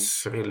there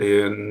is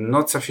really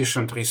not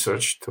sufficient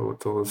research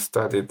to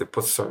study the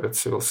post-Soviet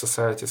civil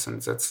societies,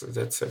 and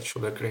that's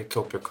actually a great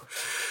topic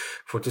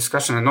for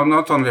discussion, and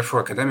not only for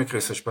academic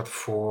research, but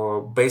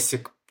for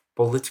basic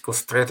political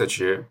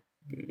strategy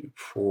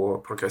for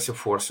progressive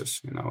forces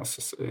in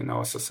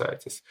our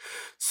societies.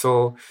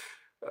 So,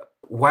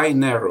 why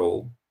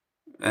narrow?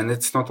 And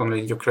it's not only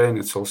in Ukraine;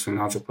 it's also in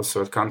other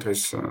post-Soviet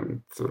countries.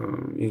 And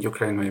in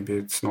Ukraine, maybe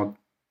it's not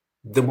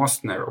the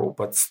most narrow,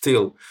 but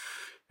still,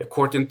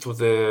 according to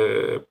the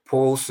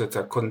polls that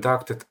are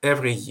conducted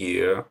every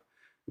year,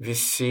 we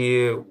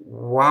see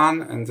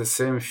one and the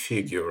same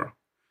figure.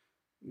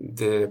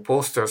 The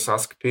pollsters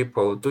ask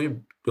people, do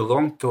you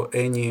belong to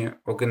any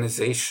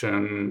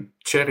organization,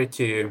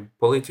 charity,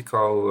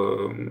 political,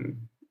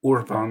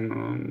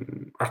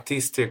 urban,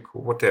 artistic,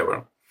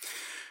 whatever?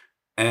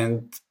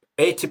 And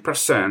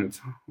 80%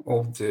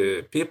 of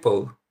the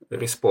people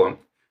respond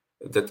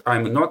that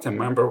I'm not a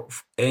member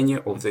of any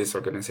of these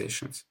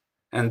organizations.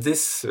 And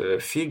this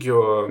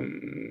figure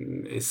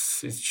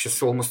is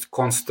just almost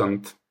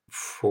constant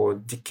for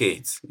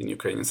decades in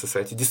Ukrainian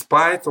society,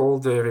 despite all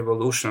the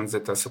revolutions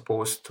that are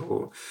supposed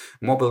to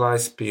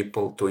mobilize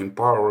people, to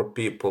empower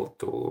people.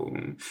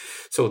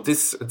 So the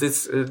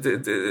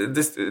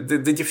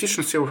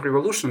deficiency of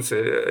revolutions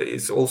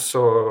is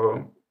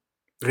also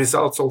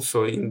results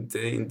also in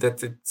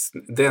that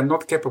they are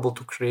not capable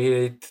to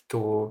create,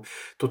 to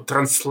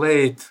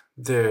translate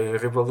the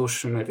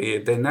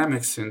revolutionary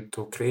dynamics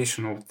into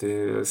creation of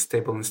the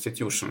stable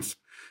institutions,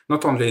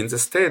 not only in the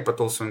state, but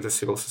also in the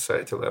civil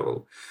society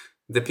level.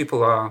 The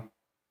people are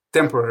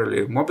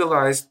temporarily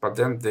mobilized, but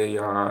then they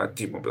are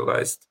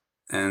demobilized.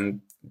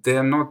 And they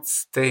are not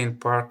staying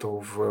part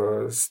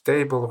of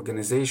stable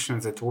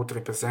organizations that would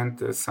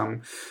represent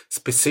some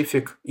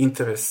specific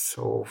interests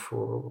of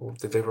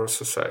the diverse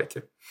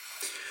society.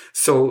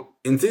 So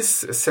in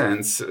this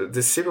sense,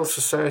 the civil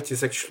society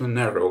is actually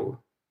narrow,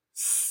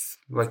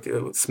 like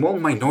a small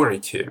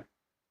minority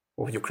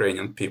of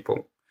Ukrainian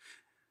people.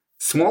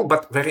 Small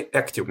but very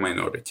active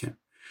minority.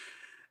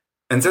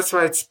 And that's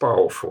why it's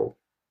powerful.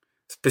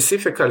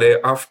 Specifically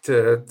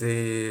after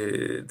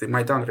the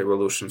Maidan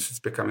revolutions,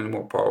 it's becoming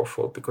more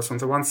powerful because on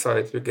the one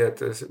side you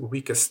get a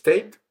weaker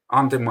state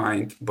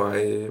undermined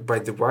by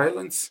the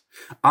violence,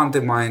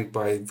 undermined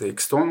by the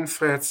external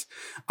threats,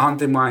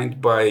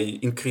 undermined by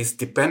increased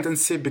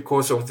dependency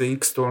because of the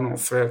external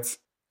threats.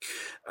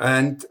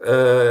 And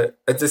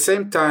at the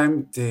same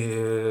time,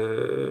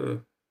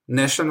 the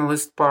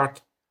nationalist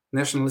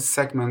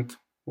segment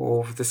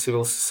of the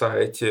civil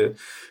society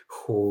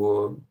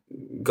who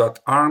got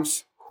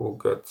arms, who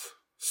got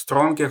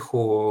stronger,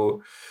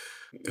 who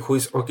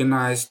is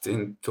organized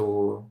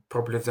into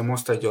probably the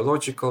most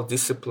ideological,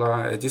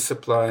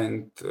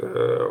 disciplined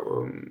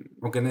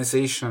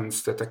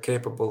organizations that are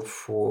capable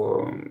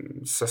for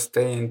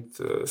sustained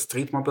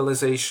street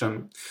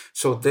mobilization.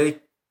 So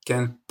they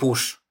can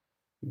push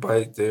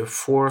by the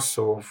force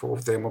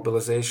of their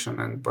mobilization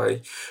and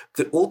by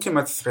the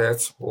ultimate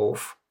threats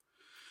of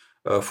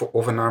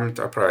an armed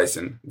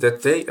uprising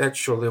that they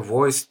actually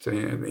voiced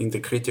in the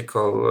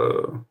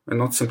critical, and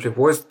not simply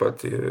voiced,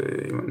 but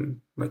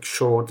even like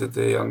showed that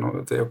they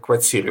are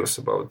quite serious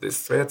about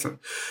this threat,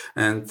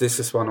 and this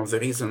is one of the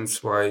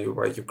reasons why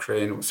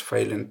Ukraine was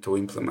failing to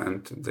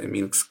implement the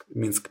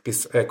Minsk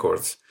peace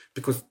accords,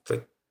 because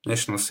the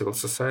national civil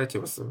society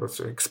was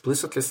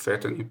explicitly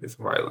threatening with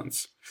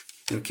violence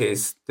in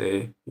case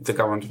the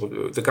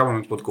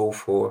government would go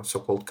for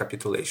so-called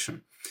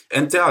capitulation,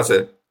 and the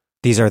other.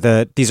 These are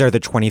the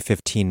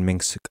 2015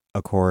 Minsk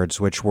Accords,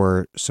 which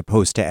were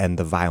supposed to end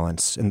the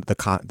violence and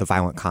the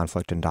violent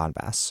conflict in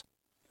Donbass.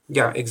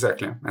 Yeah,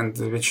 exactly, and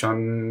which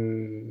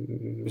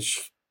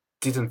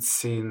didn't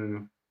see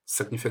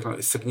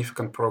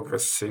significant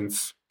progress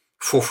since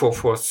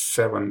for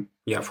 7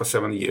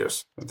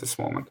 years at this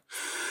moment.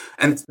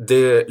 And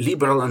the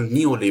liberal and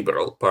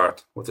neoliberal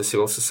part of the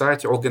civil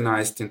society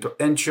organized into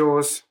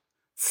NGOs,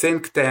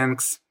 think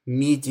tanks,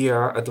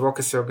 media,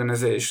 advocacy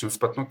organizations,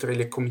 but not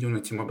really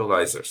community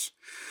mobilizers.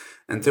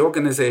 And the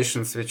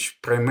organizations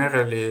which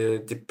primarily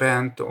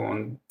depend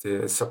on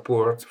the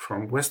support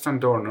from Western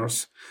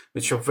donors,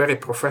 which are very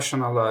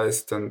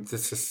professionalized, and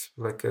this is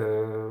like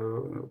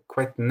a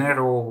quite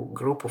narrow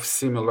group of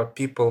similar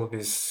people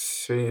with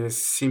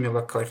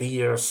similar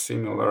careers,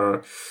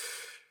 similar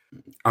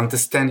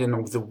understanding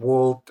of the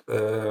world,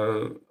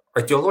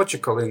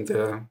 ideological in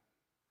the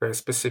very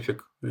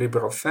specific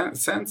liberal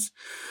sense,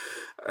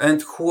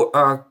 and who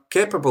are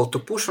capable to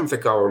push on the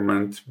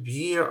government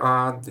via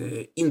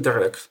the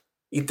indirect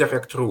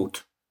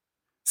route,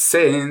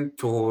 saying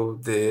to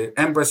the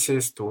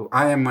embassies, to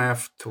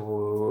IMF, to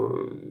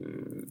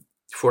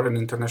foreign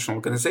international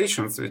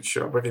organizations, which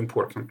are very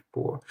important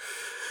for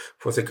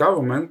the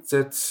government,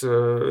 that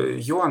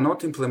you are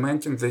not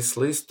implementing this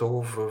list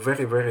of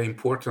very, very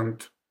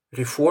important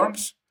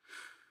reforms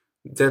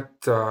that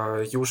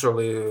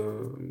usually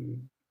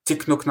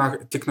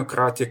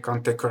technocratic,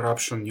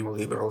 anti-corruption,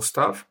 neoliberal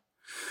stuff,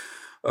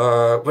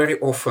 very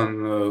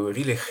often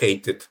really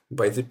hated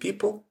by the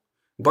people.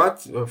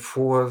 But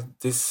for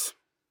this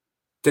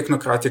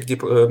technocratic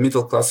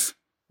middle-class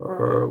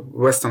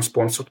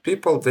Western-sponsored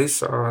people,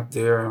 these are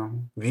their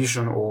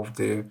vision of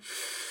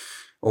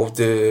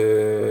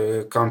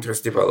the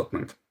country's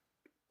development.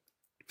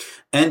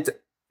 And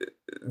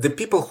the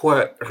people who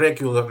are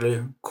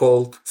regularly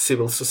called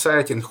civil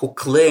society and who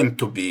claim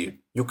to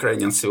be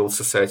Ukrainian civil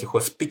society, who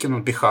are speaking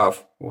on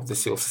behalf of the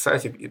civil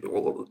society,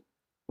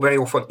 very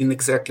often in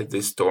exactly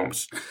these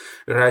terms,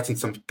 writing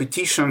some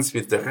petitions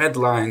with the red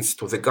lines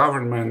to the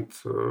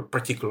government,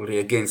 particularly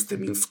against the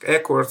Minsk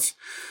Accords,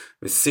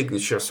 with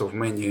signatures of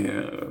many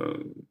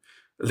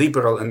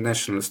liberal and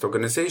nationalist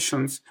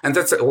organizations. And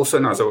that's also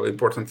another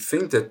important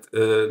thing, that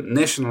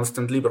nationalist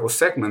and liberal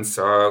segments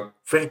are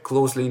very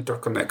closely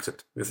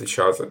interconnected with each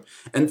other.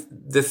 And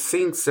the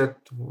things that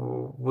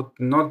would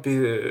not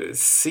be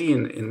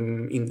seen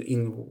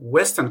in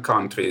Western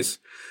countries,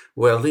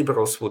 where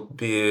liberals would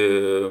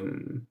be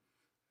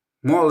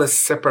more or less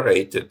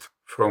separated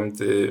from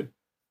the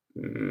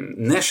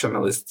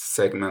nationalist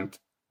segment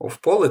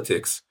of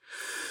politics,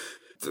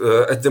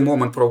 at the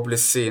moment probably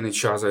seeing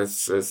each other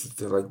as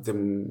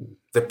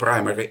the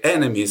primary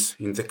enemies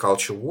in the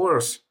culture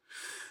wars.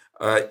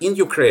 In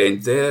Ukraine,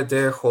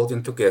 they're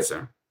holding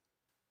together,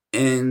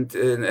 and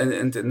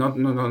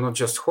not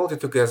just holding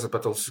together,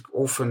 but also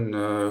often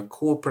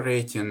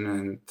cooperating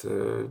and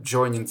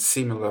joining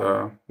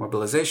similar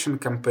mobilization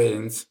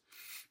campaigns,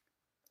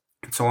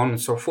 and so on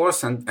and so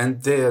forth.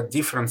 And their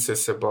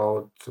differences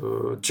about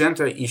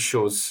gender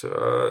issues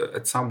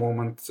at some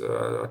moment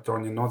are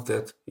turning not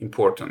that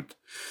important.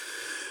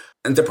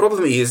 And the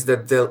problem is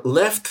that the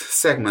left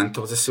segment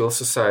of the civil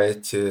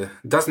society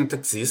doesn't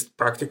exist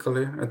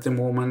practically at the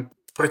moment,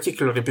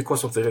 particularly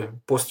because of the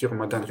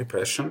post-Euromaidan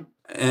repression.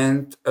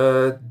 And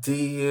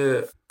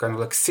the kind of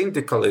like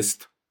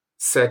syndicalist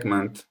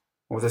segment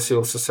of the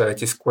civil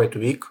society is quite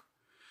weak.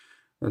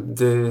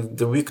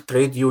 The weak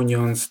trade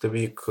unions, the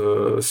weak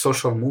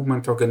social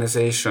movement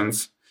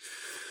organizations,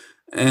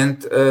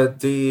 and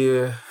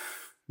the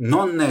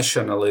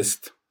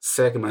non-nationalist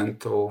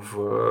segment of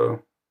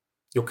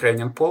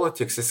Ukrainian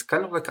politics is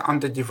kind of like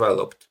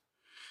underdeveloped.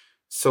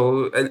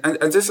 So,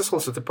 and this is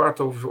also the part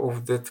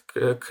of that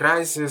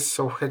crisis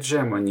of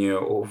hegemony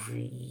of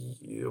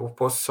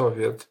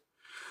post-Soviet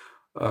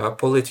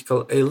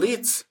political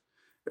elites,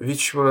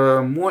 which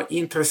were more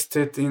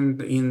interested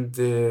in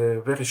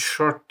the very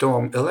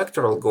short-term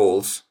electoral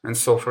goals. And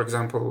so, for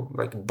example,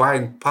 like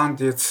buying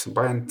pundits,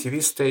 buying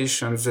TV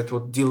stations that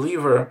would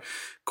deliver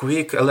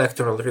quick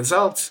electoral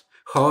results,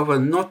 however,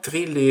 not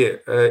really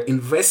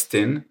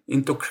investing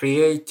into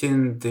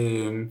creating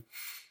the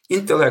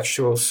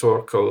intellectual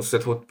circles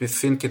that would be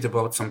thinking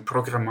about some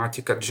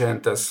programmatic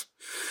agendas,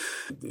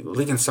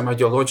 leading some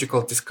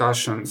ideological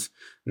discussions,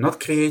 not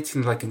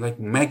creating like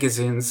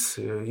magazines,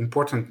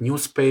 important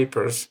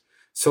newspapers.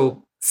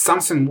 So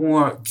something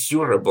more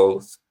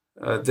durable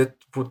that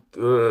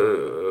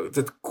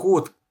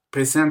could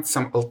present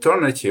some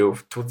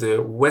alternative to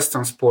the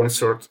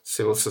Western-sponsored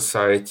civil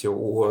society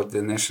or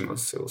the national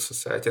civil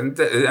society, and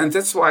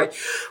that's why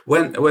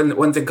when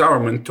the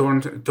government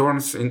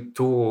turns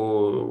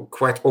into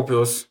quite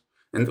obvious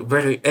and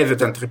very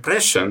evident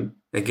repression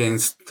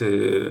against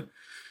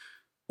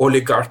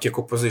oligarchic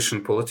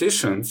opposition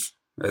politicians,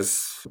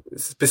 as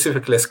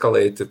specifically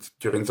escalated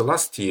during the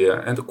last year,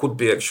 and could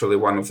be actually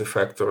one of the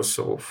factors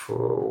of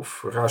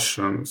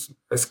Russian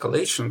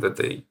escalation, that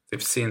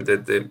they've seen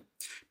that the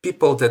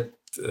people that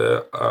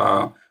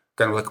are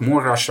kind of like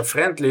more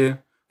Russia-friendly,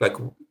 like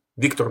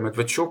Viktor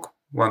Medvedchuk,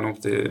 one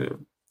of the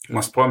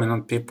most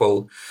prominent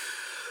people,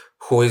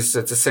 who is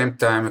at the same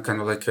time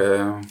kind of like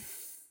a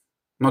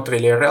not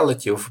really a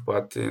relative,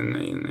 but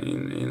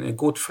in a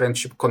good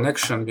friendship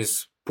connection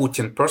with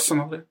Putin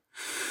personally.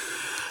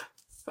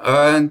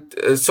 And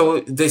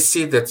so they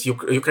see that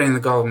Ukrainian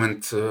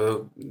government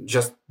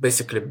just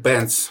basically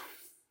bans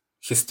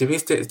his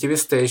TV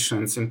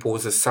stations,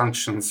 imposes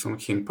sanctions on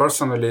him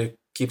personally,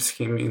 keeps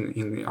him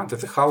under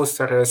the house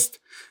arrest,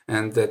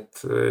 and that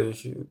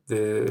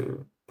the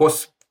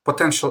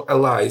potential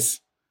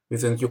allies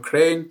within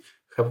Ukraine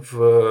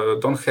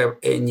don't have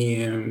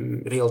any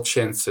real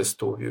chances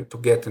to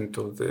get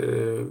into the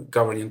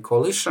governing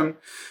coalition,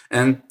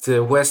 and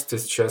the West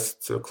is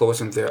just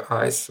closing their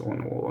eyes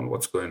on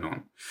what's going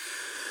on.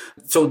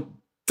 So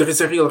there is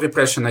a real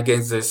repression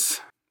against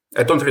this.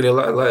 I don't really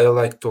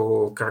like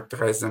to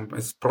characterize them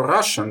as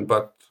pro-Russian,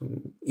 but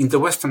in the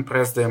Western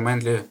press, they're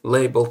mainly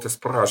labeled as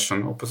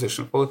pro-Russian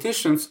opposition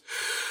politicians.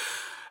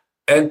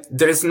 And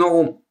there is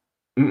no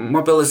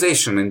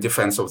mobilization in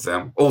defense of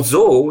them,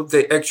 although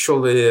they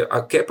actually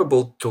are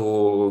capable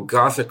to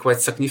gather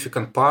quite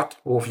significant part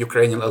of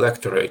Ukrainian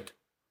electorate.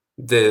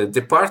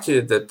 The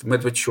party that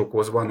Medvedchuk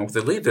was one of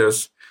the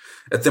leaders,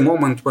 at the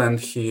moment when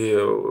he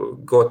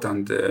got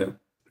under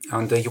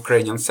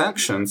Ukrainian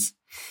sanctions,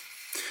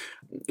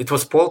 it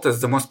was polled as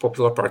the most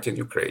popular party in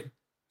Ukraine.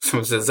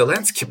 So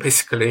Zelensky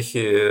basically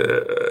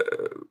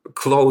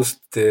closed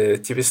the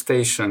TV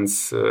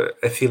stations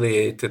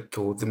affiliated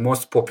to the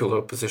most popular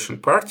opposition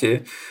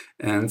party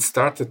and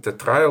started a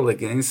trial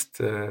against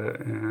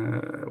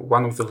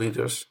one of the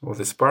leaders of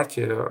this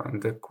party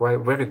on the quite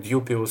very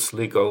dubious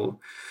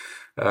legal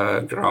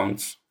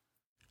grounds.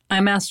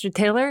 I'm Astrid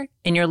Taylor,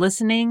 and you're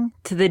listening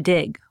to The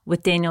Dig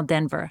with Daniel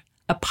Denvir,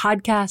 a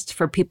podcast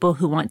for people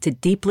who want to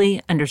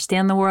deeply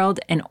understand the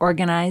world and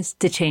organize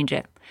to change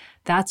it.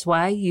 That's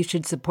why you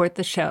should support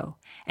the show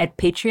at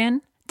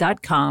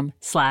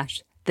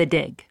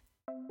patreon.com/thedig.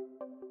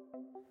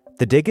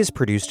 The Dig is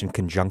produced in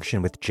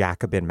conjunction with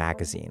Jacobin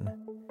magazine.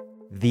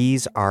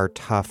 These are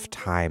tough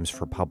times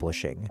for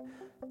publishing,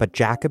 but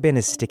Jacobin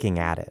is sticking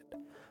at it,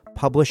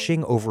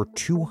 publishing over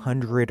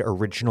 200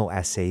 original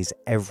essays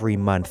every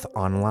month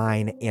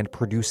online and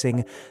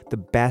producing the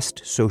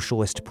best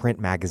socialist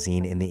print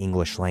magazine in the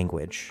English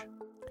language.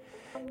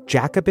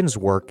 Jacobin's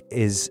work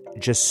is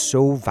just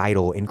so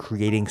vital in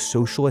creating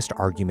socialist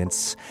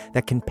arguments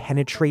that can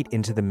penetrate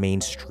into the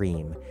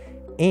mainstream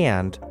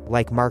and,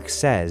 like Marx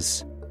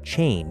says,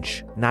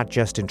 change, not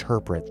just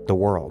interpret, the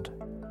world.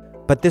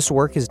 But this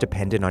work is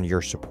dependent on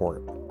your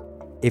support.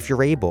 If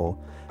you're able,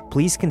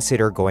 please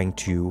consider going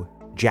to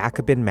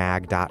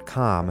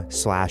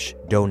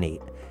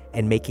jacobinmag.com/donate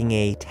and making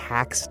a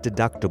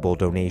tax-deductible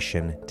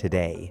donation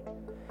today.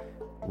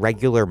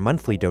 Regular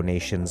monthly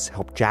donations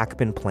help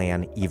Jacobin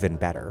plan even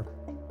better.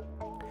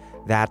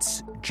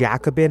 That's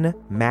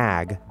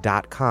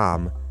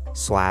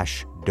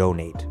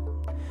jacobinmag.com/donate.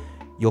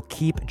 You'll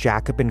keep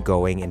Jacobin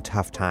going in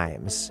tough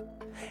times,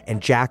 and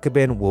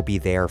Jacobin will be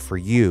there for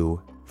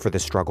you for the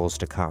struggles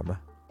to come.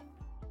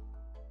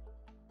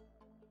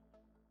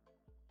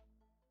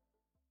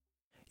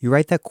 You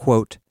write that,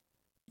 quote,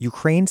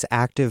 Ukraine's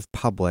active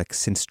public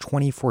since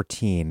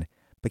 2014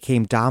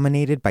 became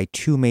dominated by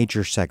two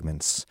major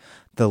segments: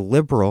 the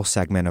liberal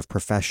segment of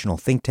professional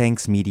think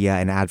tanks, media,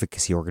 and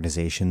advocacy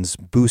organizations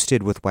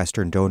boosted with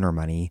Western donor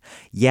money,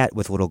 yet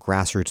with little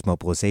grassroots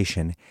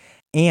mobilization,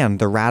 and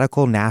the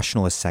radical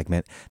nationalist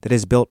segment that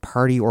has built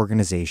party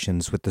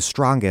organizations with the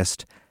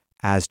strongest,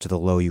 as to the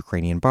low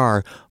Ukrainian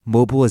bar,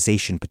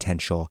 mobilization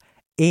potential,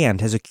 and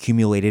has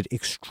accumulated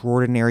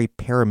extraordinary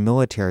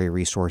paramilitary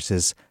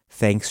resources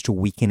thanks to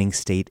weakening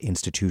state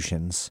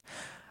institutions.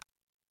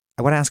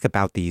 I want to ask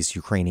about these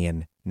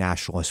Ukrainian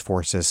nationalist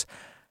forces.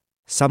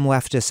 Some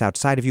leftists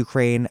outside of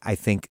Ukraine, I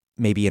think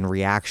maybe in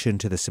reaction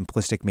to the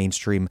simplistic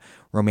mainstream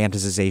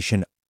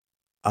romanticization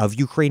of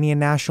Ukrainian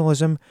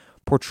nationalism,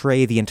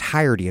 portray the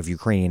entirety of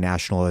Ukrainian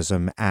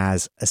nationalism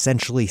as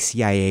essentially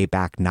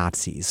CIA-backed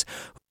Nazis.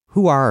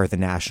 Who are the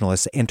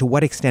nationalists, and to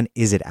what extent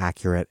is it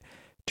accurate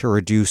to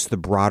reduce the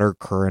broader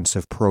currents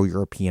of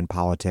pro-European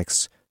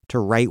politics to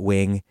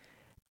right-wing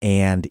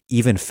and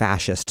even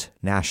fascist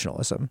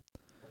nationalism?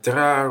 There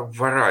are a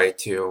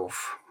variety of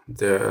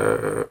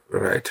the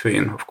right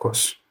wing, of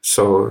course.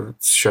 So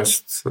it's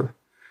just,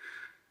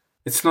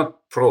 it's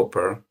not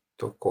proper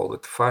to call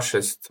it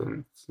fascist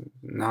and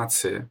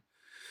Nazi.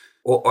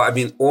 I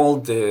mean, all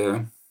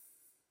the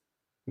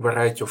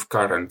variety of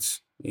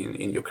currents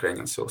in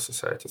Ukrainian civil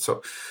society.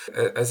 So,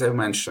 as I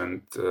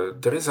mentioned,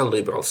 there is a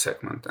liberal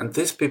segment, and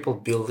these people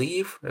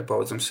believe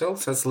about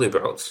themselves as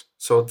liberals.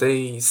 So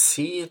they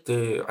see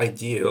the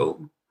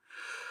ideal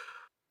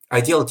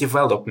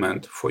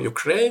development for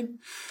Ukraine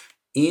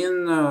in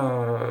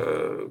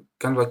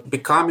kind of like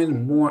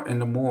becoming more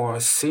and more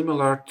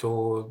similar to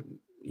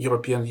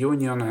European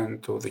Union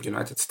and to the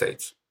United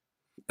States.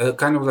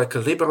 Kind of like a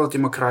liberal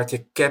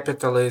democratic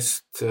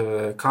capitalist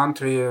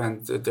country,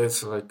 and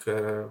there's like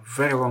a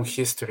very long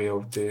history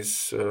of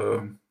these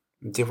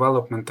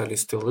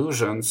developmentalist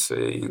illusions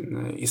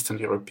in Eastern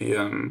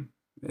European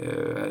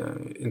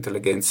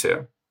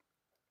intelligentsia.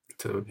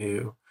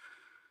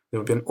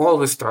 They've been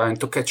always trying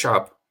to catch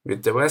up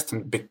with the West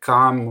and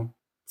become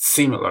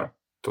similar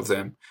to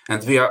them.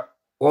 And we are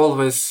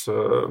always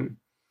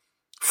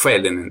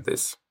failing in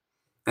this.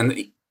 And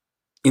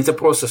in the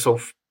process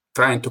of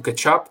trying to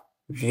catch up,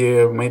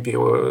 we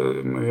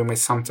may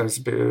sometimes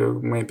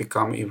may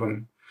become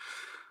even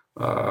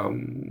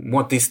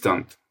more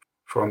distant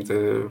from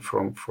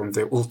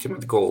the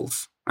ultimate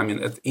goals. I mean,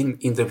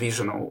 in the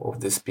vision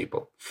of these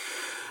people.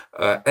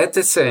 At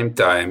the same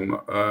time,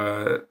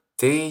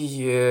 they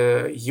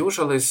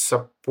usually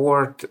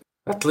support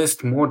at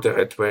least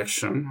moderate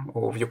version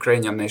of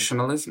Ukrainian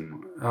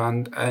nationalism.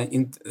 And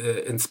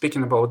in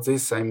speaking about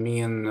this, I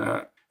mean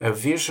a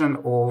vision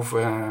of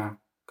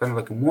kind of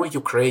like more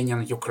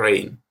Ukrainian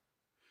Ukraine.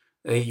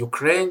 A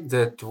Ukraine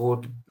that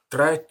would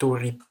try to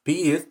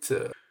repeat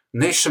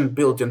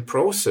nation-building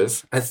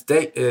process as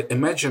they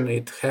imagine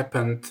it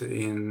happened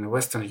in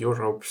Western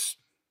Europe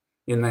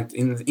in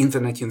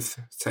the 19th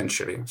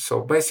century.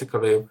 So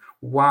basically,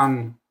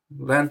 one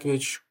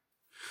language,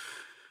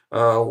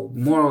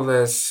 more or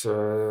less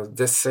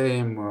the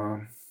same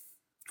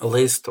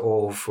list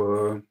of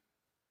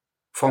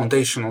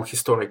foundational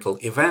historical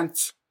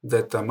events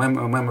that are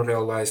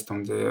memorialized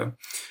on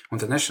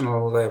the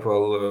national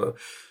level.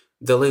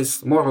 The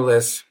list, more or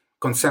less,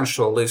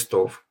 consensual list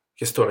of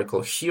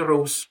historical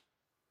heroes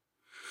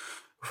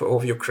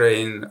of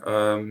Ukraine,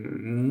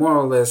 more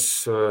or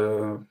less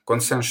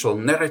consensual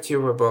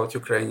narrative about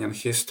Ukrainian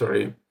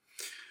history,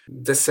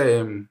 the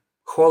same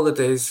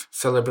holidays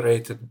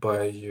celebrated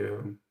by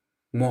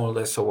more or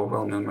less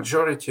overwhelming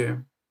majority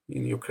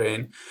in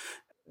Ukraine.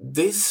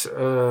 This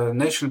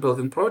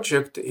nation-building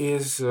project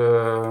is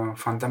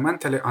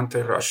fundamentally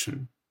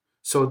anti-Russian.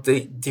 So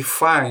they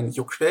define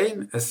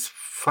Ukraine as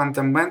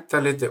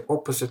fundamentally the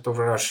opposite of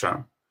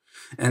Russia.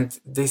 And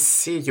they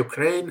see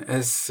Ukraine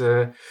as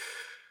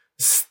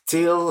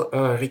still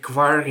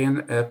requiring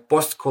a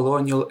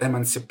post-colonial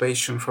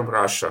emancipation from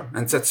Russia.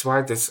 And that's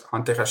why this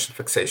anti-Russian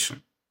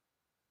fixation.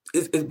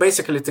 It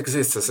basically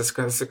exists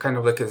as a kind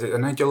of like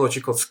an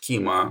ideological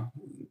schema.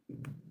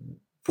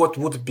 What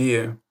would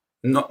be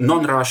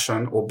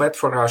non-Russian or bad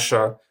for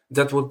Russia,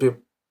 that would be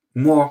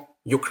more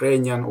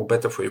Ukrainian or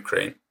better for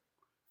Ukraine.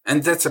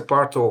 And that's a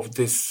part of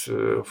this,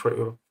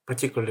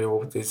 particularly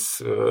of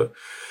this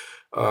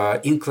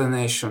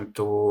inclination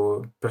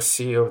to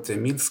perceive the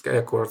Minsk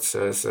Accords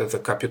as a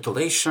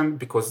capitulation,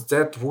 because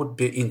that would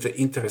be in the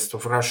interest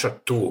of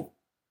Russia too.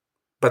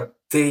 But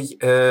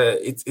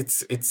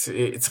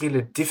it's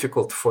really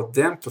difficult for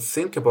them to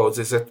think about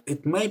this, that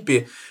it may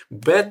be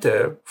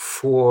better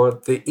for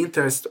the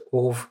interest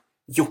of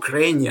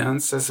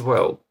Ukrainians as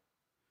well.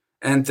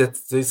 And that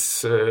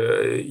this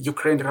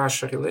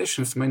Ukraine-Russia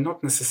relations may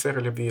not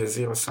necessarily be a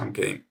zero-sum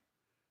game.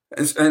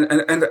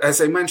 And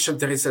as I mentioned,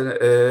 there is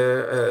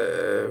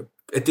a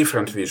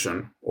different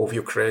vision of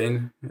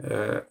Ukraine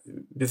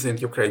within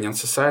Ukrainian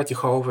society.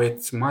 However,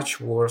 it's much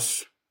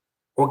worse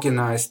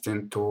organized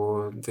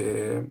into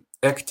the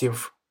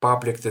active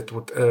public that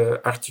would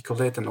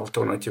articulate an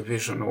alternative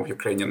vision of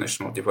Ukrainian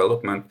national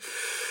development.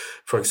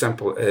 For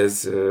example,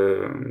 as a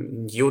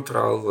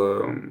neutral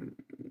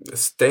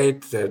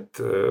state that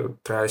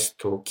tries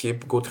to keep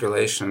good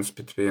relations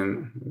between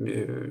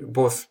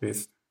both with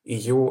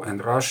EU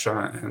and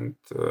Russia, and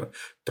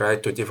try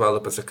to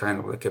develop as a kind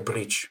of like a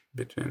bridge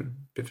between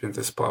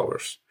these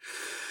powers.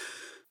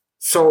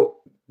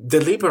 So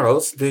the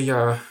liberals, they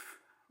are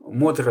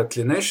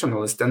moderately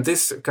nationalist, and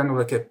this kind of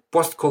like a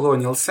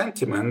post-colonial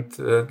sentiment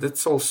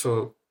that's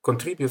also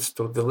contributes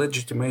to the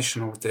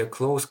legitimation of their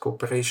close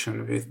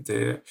cooperation with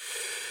the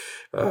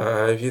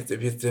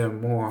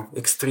more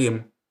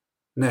extreme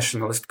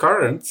nationalist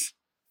currents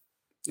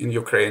in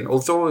Ukraine.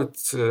 Although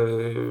it's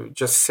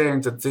just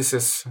saying that this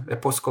is a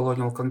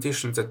post-colonial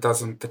condition that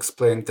doesn't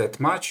explain that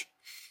much,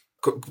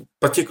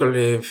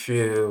 particularly if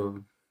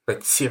you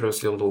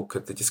seriously look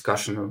at the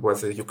discussion of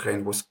whether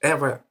Ukraine was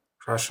ever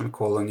Russian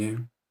colony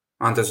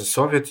under the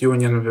Soviet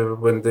Union,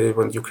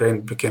 when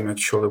Ukraine became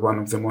actually one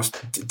of the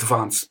most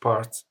advanced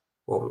parts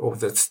of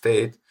that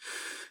state,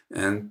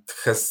 and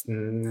has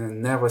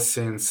never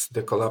since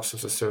the collapse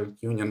of the Soviet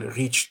Union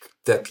reached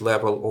that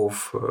level of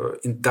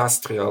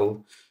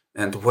industrial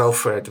and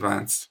welfare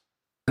advance.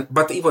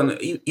 But even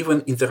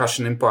in the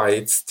Russian Empire,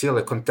 it's still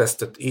a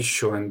contested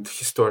issue, and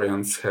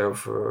historians have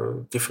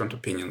different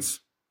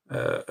opinions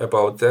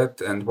about that.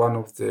 And one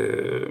of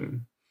the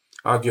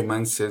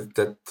arguments is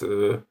that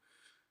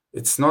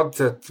it's not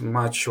that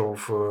much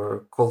of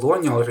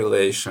colonial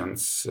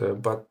relations,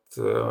 but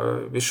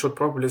we should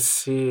probably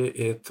see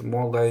it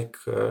more like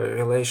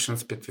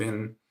relations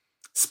between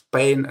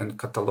Spain and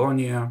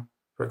Catalonia,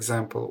 for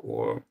example,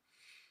 or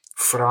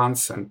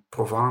France and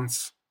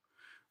Provence,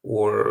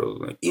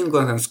 or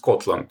England and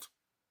Scotland.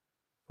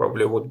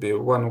 Probably would be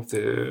one of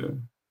the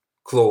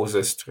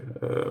closest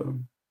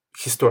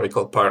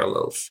historical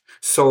parallels.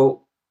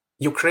 So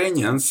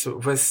Ukrainians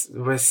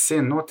were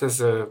seen not as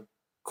a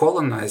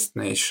colonized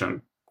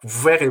nation,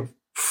 very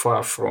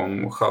far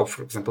from how,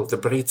 for example, the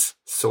Brits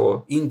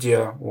saw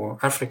India or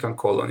African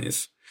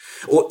colonies,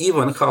 or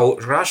even how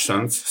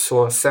Russians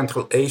saw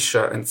Central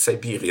Asia and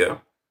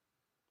Siberia.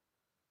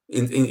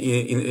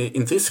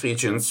 in these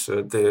regions,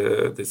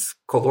 this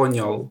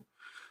colonial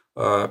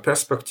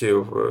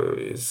perspective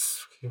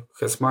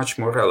has much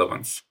more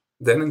relevance.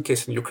 Then in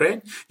case in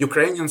Ukraine,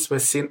 Ukrainians were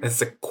seen as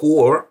the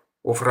core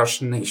of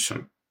Russian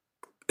nation,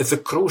 as a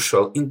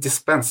crucial,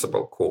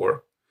 indispensable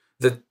core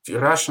that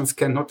Russians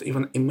cannot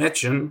even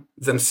imagine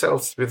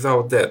themselves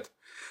without that.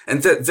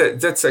 And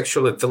that's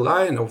actually the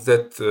line of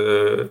that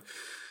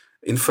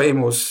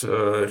infamous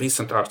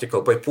recent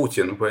article by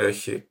Putin, where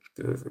he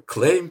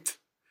claimed,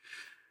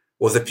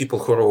 or the people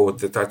who wrote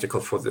that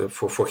article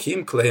for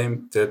him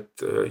claimed that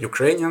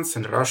Ukrainians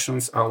and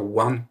Russians are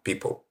one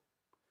people.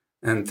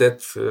 And that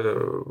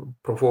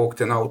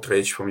provoked an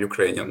outrage from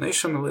Ukrainian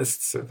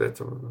nationalists that,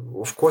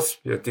 of course,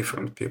 we are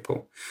different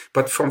people.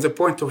 But from the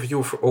point of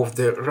view of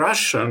the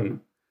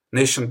Russian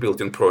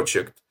nation-building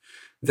project,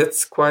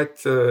 that's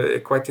quite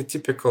a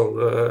typical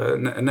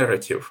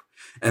narrative.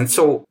 And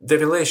so the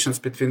relations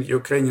between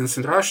Ukrainians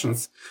and Russians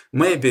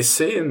may be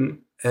seen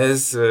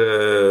as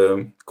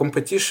a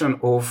competition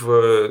of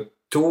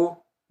two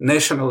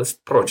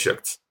nationalist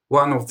projects.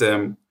 One of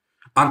them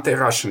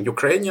anti-Russian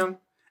Ukrainian,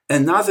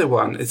 another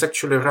one is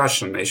actually a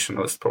Russian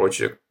nationalist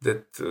project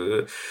that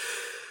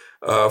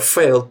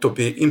failed to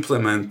be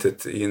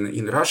implemented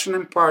in Russian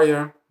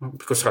Empire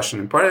because Russian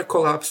Empire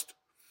collapsed.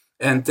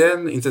 And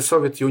then in the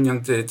Soviet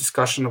Union, the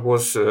discussion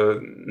was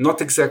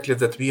not exactly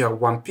that we are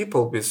one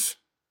people with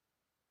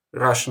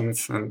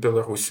Russians and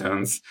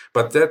Belarusians,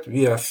 but that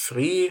we are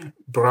three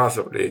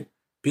brotherly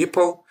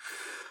people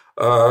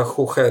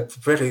who had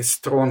very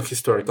strong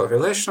historical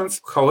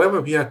relations.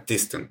 However, we are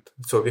distant.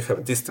 So we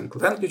have distant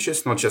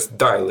languages, not just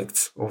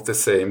dialects of the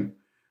same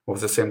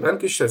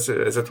language as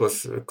it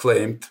was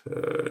claimed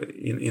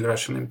in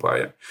Russian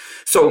Empire.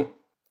 So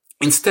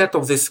instead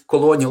of this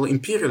colonial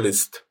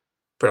imperialist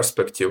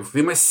perspective,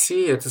 we must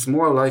see it as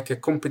more like a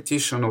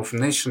competition of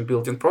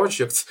nation-building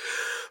projects.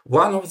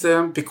 One of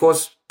them,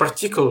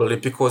 particularly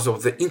because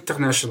of the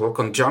international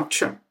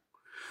conjuncture,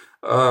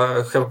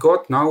 have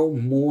got now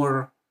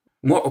more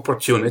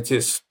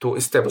opportunities to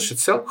establish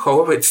itself.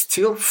 However, it's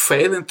still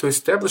failing to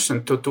establish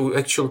and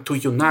to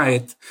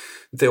unite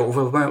the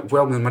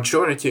overwhelming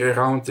majority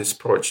around this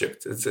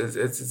project.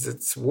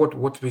 It's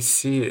what we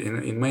see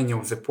in many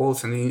of the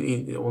polls and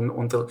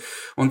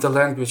on the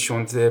language,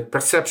 on the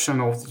perception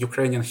of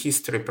Ukrainian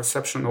history,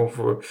 perception of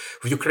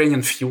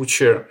Ukrainian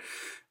future.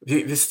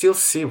 We still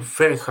see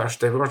very harsh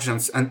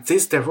divergence, and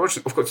this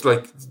divergence, of course,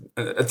 like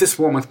at this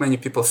moment, many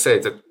people say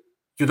that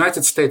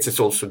United States is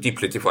also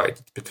deeply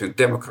divided between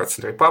Democrats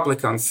and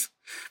Republicans,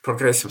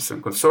 progressives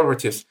and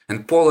conservatives,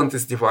 and Poland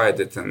is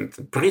divided,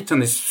 and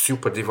Britain is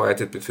super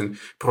divided between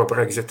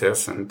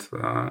pro-Brexiters and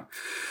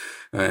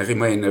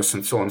Remainers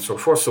and so on and so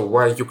forth. So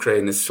why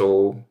Ukraine is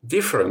so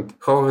different?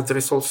 However, there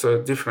is also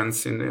a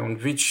difference on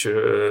which,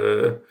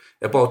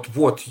 about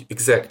what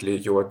exactly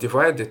you are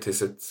divided.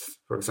 Is it,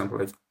 for example,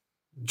 like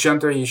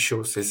gender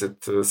issues? Is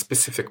it a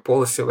specific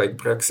policy like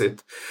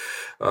Brexit?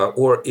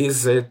 Or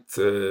is it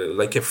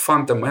like a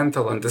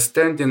fundamental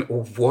understanding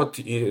of what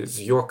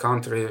is your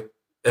country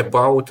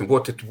about,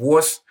 what it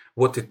was,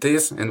 what it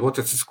is, and what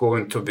it is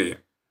going to be?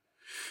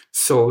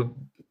 So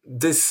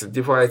this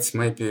divides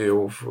may be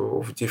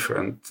of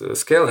different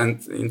scale, and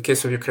in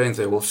case of Ukraine,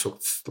 they also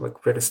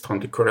like very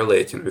strongly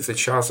correlating with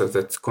each other.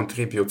 That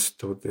contributes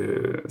to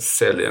the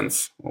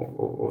salience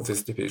of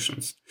these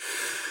divisions.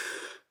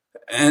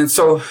 And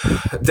so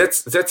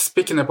that's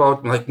speaking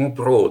about like more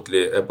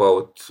broadly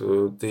about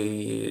the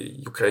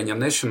Ukrainian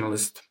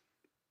nationalist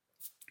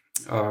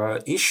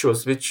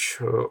issues, which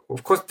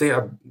of course they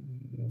are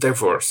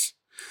diverse.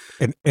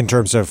 In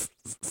terms of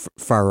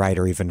far right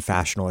or even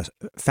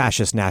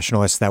fascist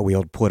nationalists that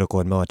wield political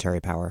and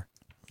military power.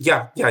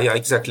 Yeah,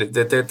 exactly.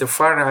 The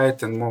far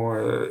right and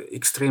more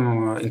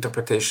extreme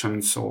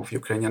interpretations of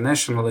Ukrainian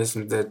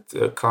nationalism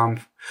that come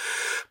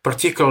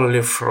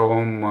particularly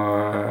from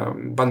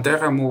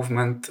Bandera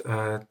movement,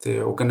 the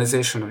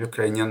organization of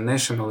Ukrainian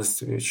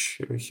nationalists,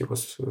 which he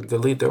was the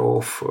leader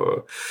of.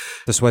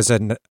 This was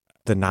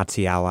the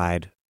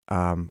Nazi-allied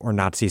or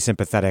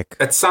Nazi-sympathetic.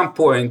 At some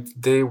point,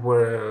 they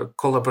were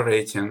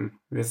collaborating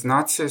with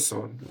Nazis.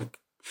 Or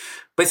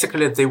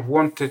basically, they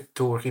wanted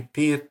to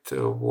repeat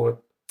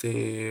what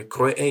the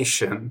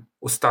Croatian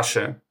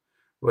Ustaše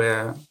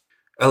were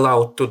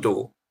allowed to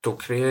do, to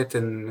create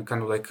an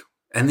kind of like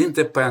an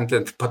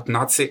independent but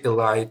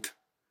Nazi-allied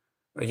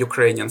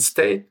Ukrainian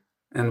state.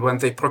 And when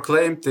they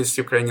proclaimed this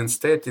Ukrainian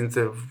state in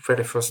the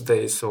very first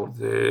days of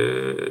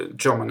the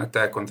German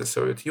attack on the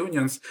Soviet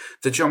Union,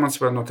 the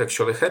Germans were not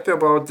actually happy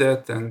about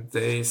that, and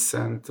they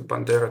sent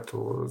Bandera to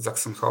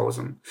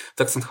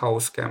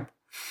Sachsenhausen camp.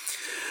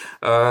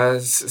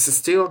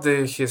 Still,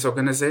 his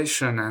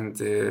organization and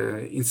the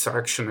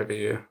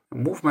insurrectionary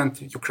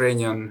movement,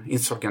 Ukrainian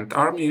Insurgent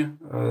Army,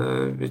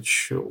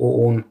 which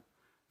own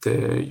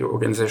the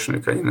organization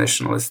Ukrainian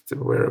nationalists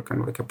were kind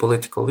of like a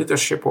political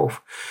leadership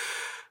of,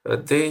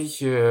 they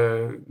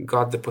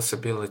got the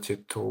possibility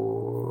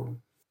to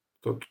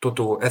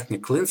do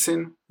ethnic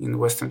cleansing in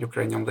Western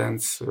Ukrainian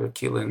lands,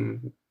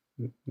 killing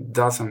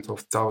dozens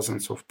of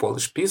thousands of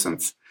Polish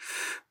peasants.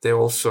 They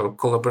also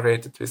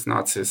collaborated with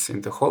Nazis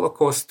in the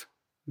Holocaust,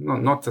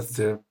 not as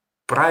the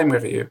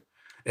primary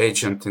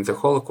agent in the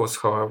Holocaust,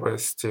 however,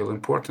 is still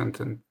important.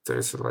 And there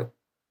is a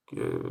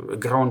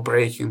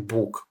groundbreaking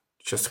book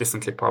just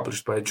recently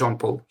published by John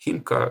Paul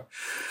Himka,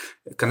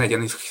 a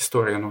Canadian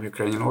historian of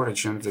Ukrainian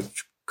origin, that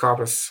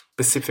covers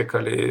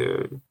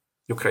specifically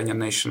Ukrainian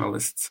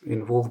nationalists'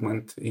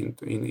 involvement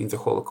in the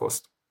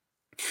Holocaust.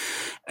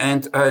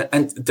 And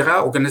there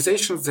are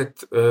organizations that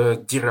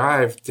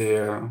derive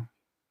their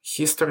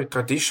history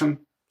tradition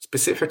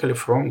specifically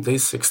from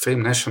this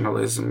extreme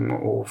nationalism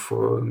of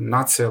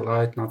Nazi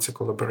allied, Nazi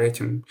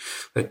collaborating,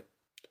 like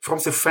from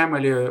the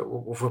family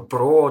of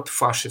broad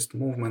fascist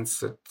movements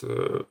that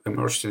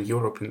emerged in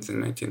Europe in the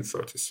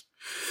 1930s.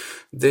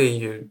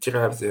 They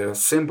derive their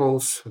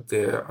symbols,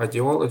 their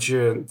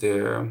ideology,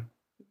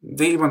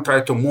 they even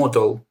try to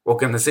model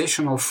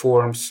organizational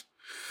forms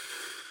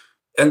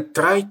and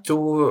try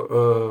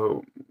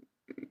to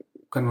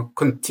kind of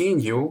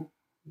continue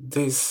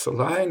this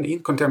line in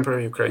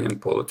contemporary Ukrainian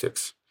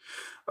politics.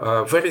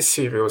 Very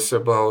serious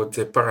about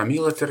the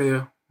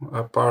paramilitary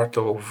part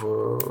of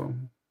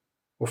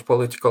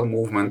political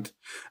movement,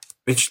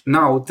 which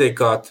now they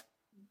got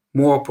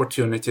more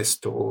opportunities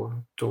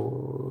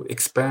to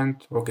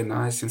expand,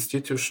 organize,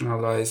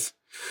 institutionalize,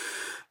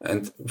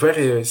 and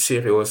very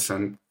serious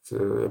and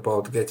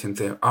about getting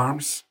their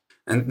arms.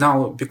 And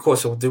now,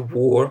 because of the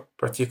war,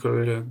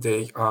 particularly,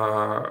 they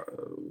are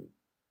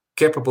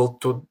capable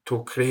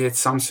to create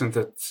something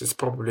that is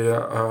probably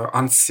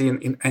unseen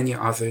in any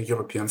other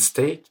European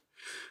state.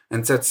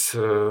 And that's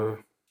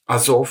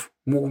Azov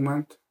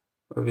movement,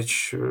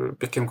 which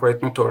became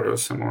quite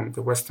notorious among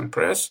the Western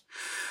press,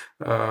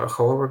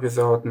 however,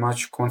 without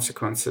much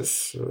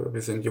consequences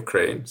within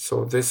Ukraine.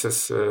 So this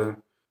is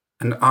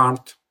an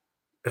armed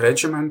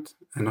regiment,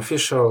 an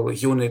official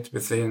unit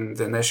within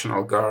the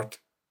National Guard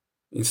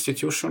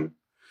institution,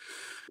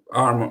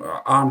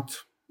 armed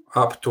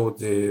up to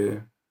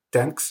the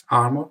tanks,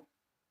 armor.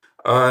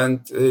 And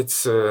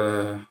it's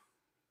a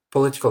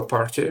political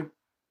party,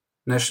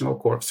 National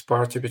Corps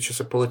Party, which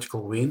is a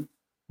political wing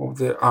of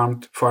the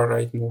armed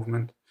far-right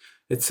movement.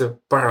 It's a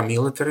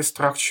paramilitary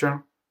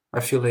structure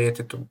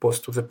affiliated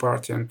both to the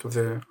party and to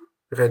the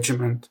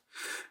regiment.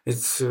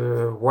 It's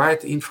a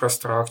wide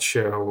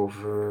infrastructure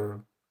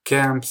of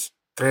camps,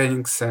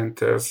 training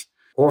centers,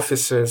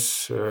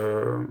 offices,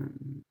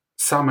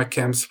 summer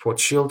camps for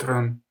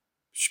children,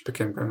 which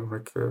became kind of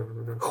like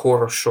a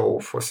horror show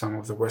for some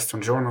of the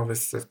Western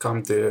journalists that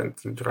come there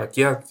and write,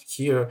 yeah,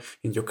 here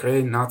in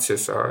Ukraine,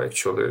 Nazis are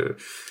actually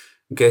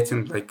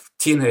getting like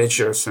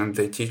teenagers and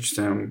they teach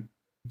them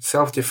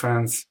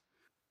self-defense,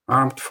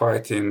 armed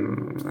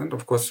fighting, and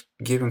of course,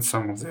 given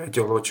some of the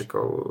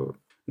ideological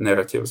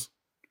narratives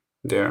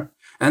there.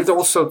 And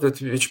also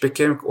that which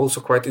became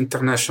also quite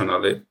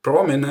internationally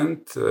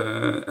prominent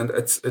and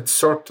at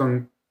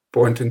certain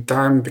point in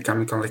time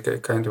becoming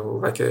kind of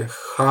like a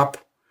hub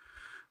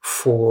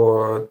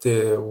for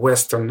the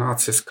Western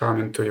Nazis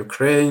coming to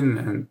Ukraine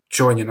and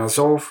joining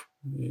Azov.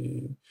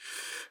 In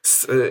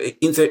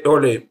the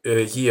early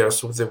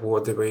years of the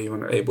war, they were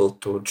even able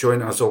to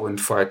join Azov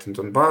and fight in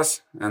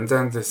Donbass. And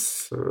then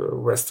this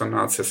Western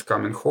Nazis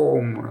coming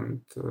home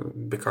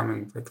and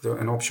becoming like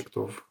an object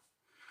of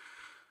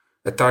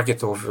a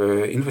target of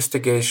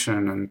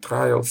investigation and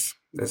trials,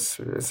 as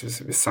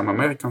with some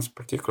Americans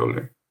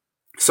particularly.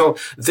 So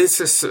this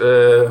is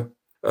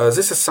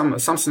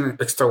something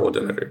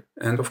extraordinary,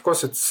 and of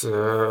course it's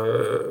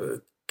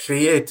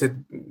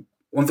created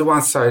on the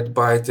one side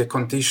by the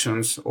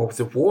conditions of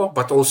the war,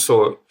 but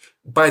also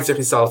by the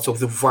results of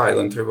the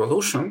violent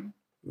revolution,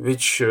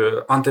 which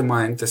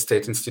undermined the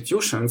state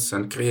institutions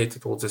and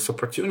created all these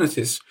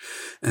opportunities,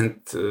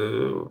 and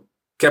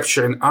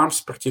capturing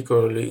arms,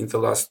 particularly in the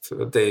last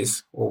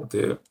days of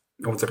the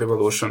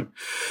revolution.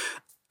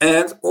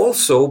 And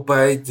also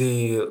by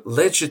the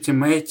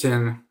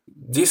legitimating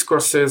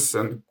discourses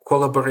and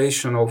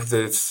collaboration of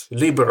this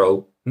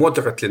liberal,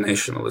 moderately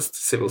nationalist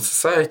civil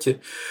society,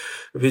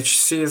 which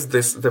sees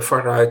the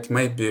far right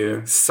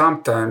maybe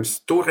sometimes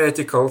too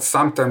radical,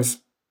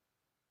 sometimes,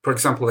 for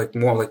example, like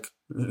more like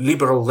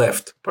liberal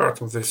left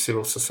part of the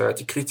civil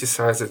society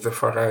criticizes the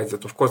far right.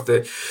 That of course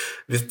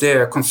with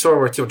their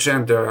conservative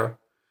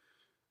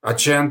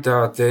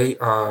agenda, they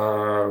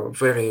are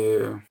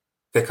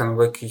they kind of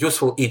like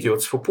useful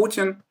idiots for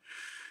Putin,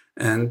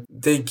 and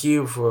they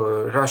give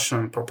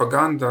Russian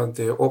propaganda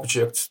the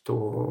objects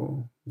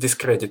to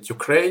discredit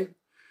Ukraine,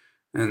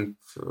 and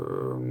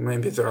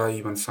maybe there are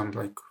even some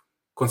like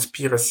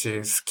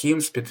conspiracy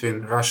schemes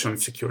between Russian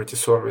security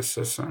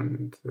services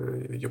and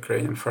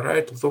Ukrainian far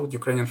right. Although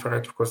Ukrainian far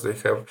right, of course, they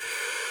have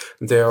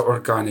their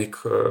organic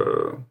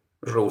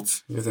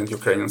roots within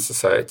Ukrainian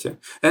society,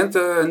 and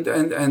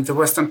the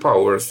Western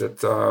powers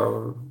that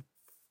are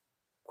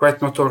quite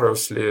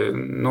notoriously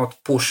not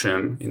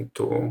pushing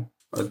into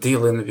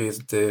dealing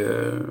with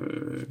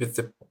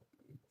the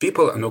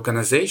people and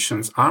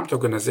organizations, armed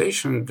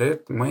organizations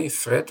that may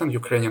threaten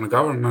Ukrainian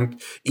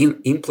government in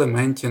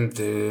implementing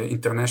the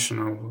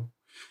international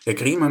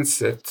agreements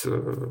that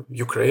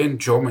Ukraine,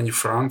 Germany,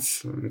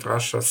 France, and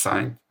Russia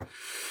signed.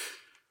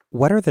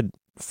 What are the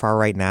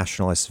far-right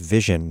nationalists'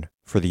 vision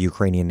for the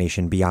Ukrainian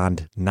nation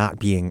beyond not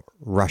being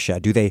Russia?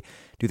 Do they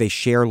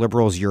share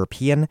liberals'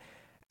 European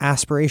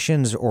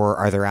aspirations, or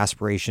are their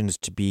aspirations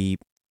to be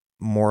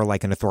more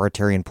like an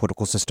authoritarian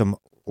political system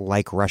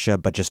like Russia,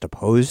 but just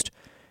opposed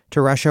to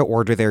Russia?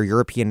 Or do their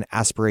European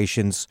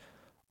aspirations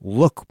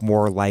look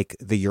more like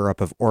the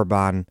Europe of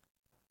Orban,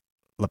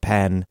 Le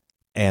Pen,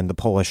 and the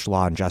Polish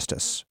Law and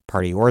Justice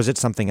Party? Or is it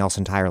something else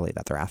entirely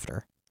that they're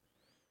after?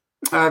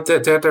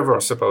 They're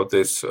diverse about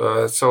this.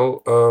 For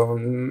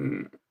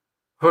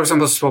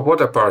example,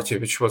 Svoboda Party,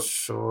 which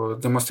was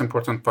the most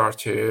important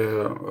party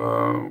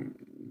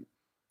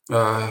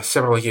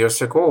several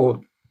years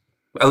ago,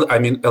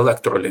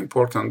 electorally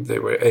important, they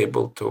were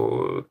able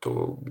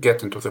to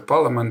get into the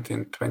parliament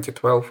in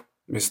 2012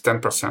 with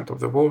 10% of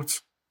the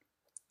votes.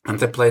 And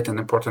they played an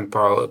important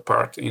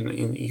part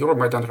in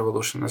Euromaidan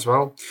revolution as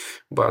well.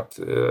 But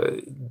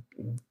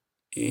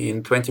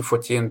in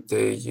 2014,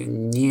 they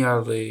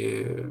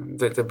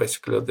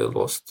basically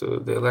lost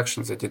the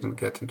elections. They didn't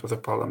get into the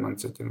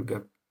parliament. They didn't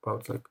get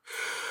about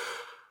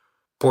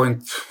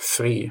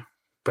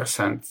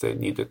 0.3% they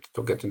needed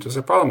to get into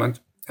the parliament.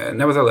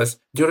 Nevertheless,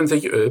 during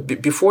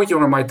before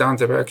Euromaidan,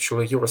 they were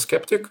actually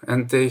Eurosceptic,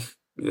 and they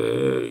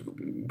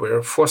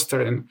were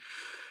fostering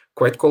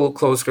quite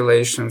close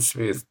relations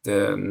with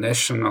the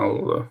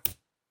National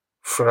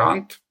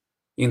Front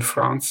in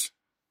France.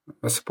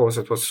 I suppose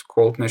it was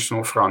called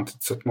National Front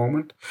at that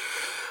moment,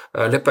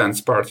 Le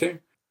Pen's party.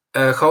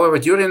 However,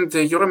 during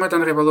the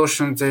Euromaidan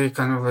revolution, they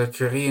kind of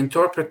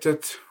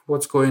reinterpreted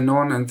what's going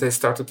on, and they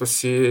started to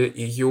see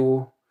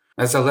EU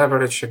as a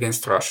leverage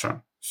against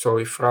Russia. So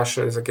if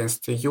Russia is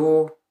against the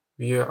EU,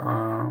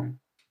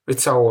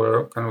 it's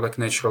our kind of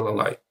natural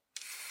ally.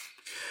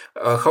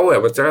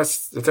 However, there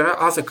are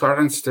other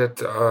currents that,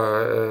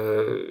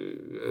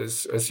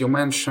 as you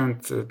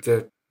mentioned,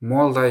 that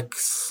more like,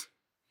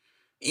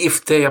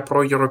 if they are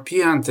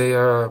pro-European, they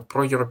are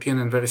pro-European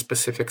in very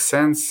specific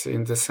sense,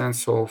 in the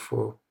sense of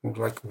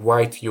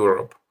white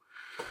Europe,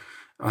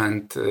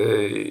 and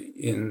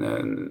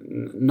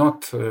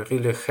not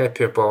really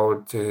happy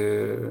about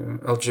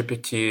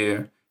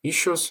LGBT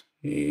issues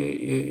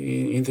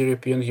in the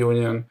European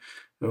Union,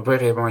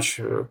 very much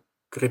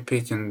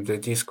repeating the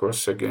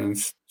discourse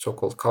against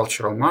so-called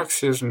cultural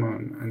Marxism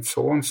and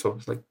so on. So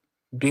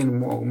being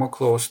more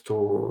close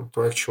to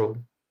actual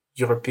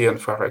European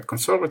far-right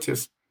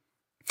conservatives,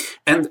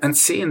 and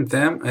seeing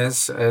them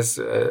as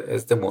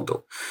the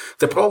model.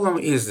 The problem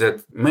is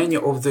that many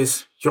of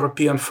these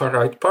European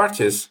far-right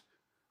parties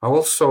are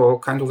also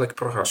kind of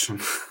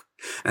pro-Russian.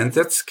 And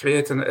that's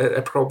creating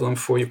a problem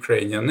for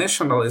Ukrainian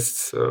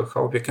nationalists,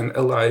 how we can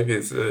ally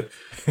with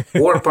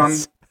Orban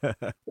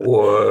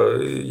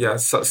or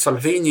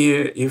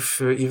Salvini if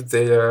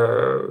they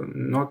are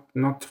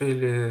not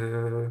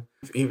really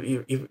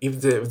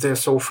if they're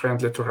so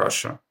friendly to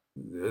Russia.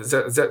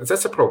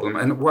 That's a problem.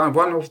 And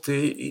one of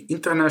the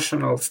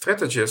international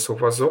strategies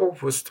of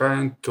Azov was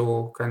trying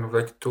to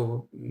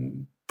to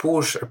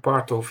push a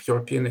part of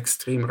European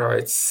extreme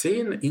right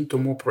scene into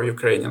more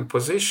pro-Ukrainian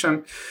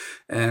position,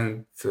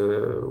 and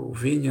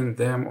winning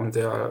them on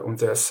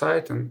their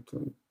side. And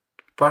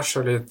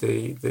partially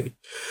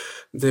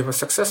they were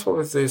successful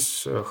with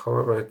this.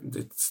 However,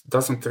 it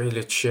doesn't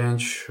really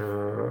change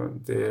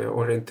the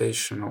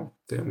orientation of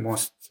the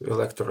most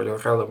electorally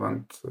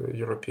relevant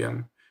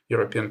European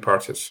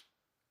parties.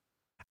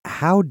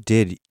 How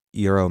did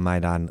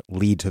Euromaidan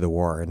lead to the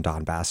war in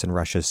Donbass and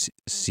Russia's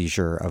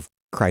seizure of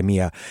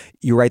Crimea?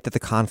 You write that the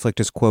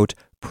conflict is, quote,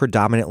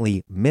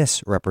 predominantly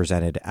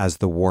misrepresented as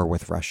the war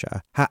with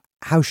Russia.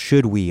 How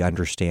should we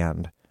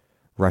understand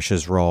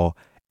Russia's role,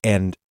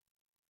 and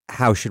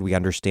how should we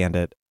understand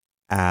it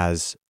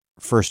as,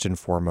 first and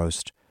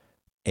foremost,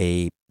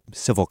 a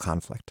civil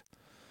conflict?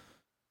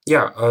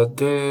 Yeah,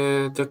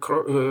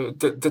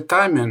 the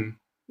timing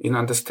in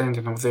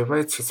understanding of the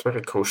events is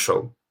very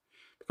crucial,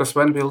 because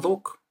when we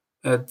look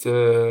at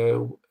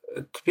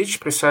which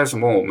precise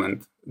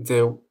moment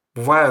the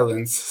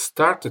violence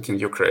started in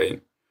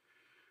Ukraine,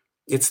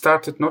 it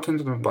started not in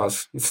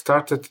Donbass, it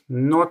started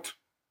not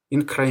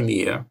in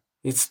Crimea,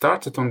 it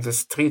started on the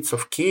streets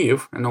of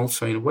Kyiv and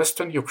also in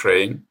Western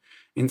Ukraine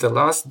in the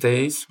last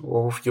days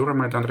of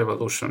Euromaidan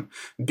revolution,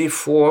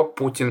 before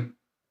Putin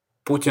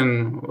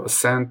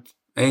sent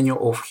any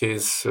of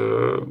his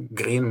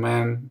green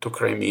men to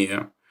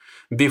Crimea,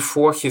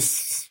 before he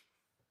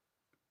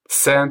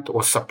sent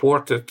or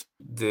supported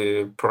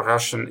the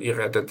pro-Russian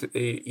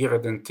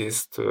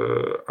irredentist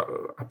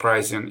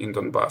uprising in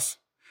Donbass.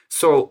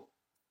 So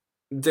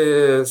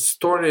the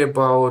story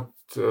about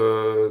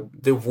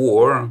the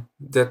war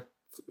that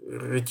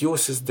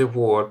reduces the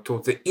war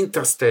to the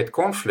interstate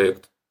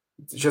conflict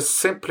just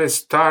simply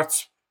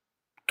starts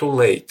too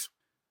late.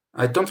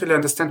 I don't really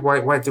understand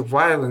why the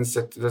violence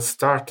that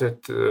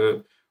started,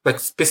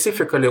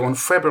 specifically on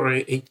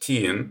February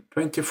 18,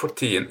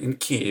 2014 in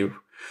Kyiv,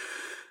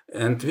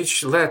 and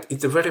which led in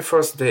the very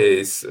first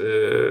days,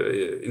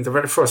 the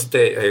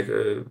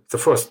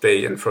first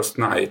day and first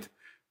night,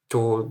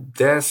 to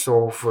deaths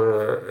of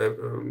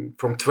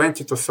from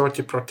 20 to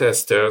 30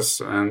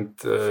 protesters and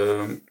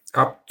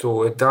up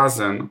to a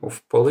dozen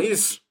of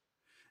police,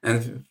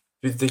 and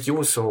with the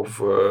use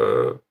of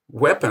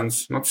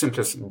weapons, not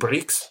simply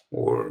bricks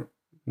or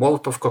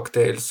Molotov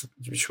cocktails,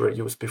 which were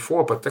used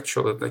before, but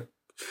actually like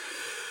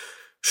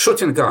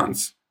shooting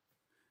guns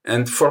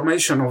and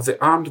formation of the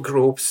armed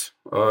groups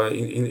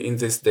in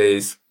these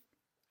days,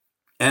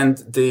 and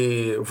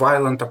the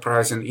violent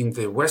uprising in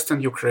the Western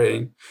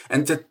Ukraine,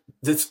 and that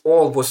this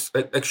all was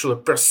actually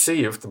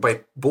perceived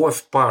by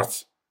both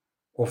parts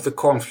of the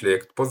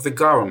conflict, both the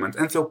government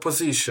and the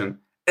opposition,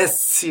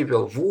 as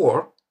civil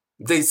war.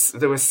 They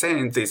were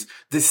saying this: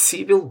 the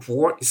civil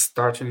war is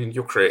starting in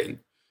Ukraine.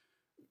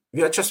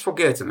 We are just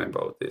forgetting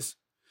about this.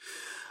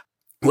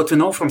 What we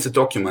know from the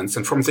documents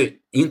and from the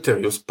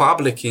interviews,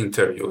 public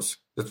interviews,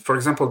 that, for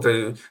example,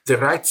 the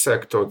right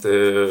sector,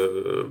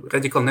 the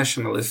radical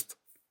nationalist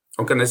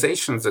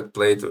organizations that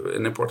played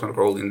an important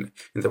role in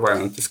the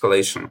violent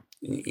escalation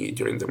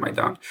during the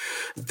Maidan,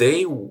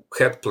 they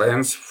had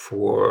plans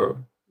for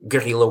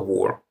guerrilla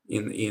war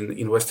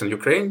in Western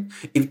Ukraine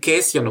in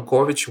case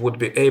Yanukovych would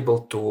be able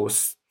to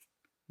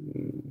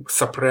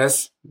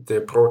suppress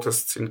the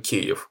protests in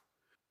Kiev.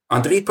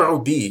 Andrei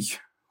Parubiy,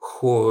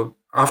 who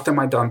after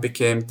Maidan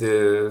became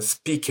the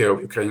Speaker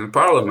of Ukrainian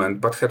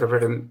Parliament, but had a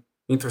very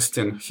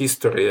interesting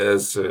history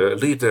as a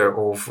leader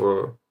of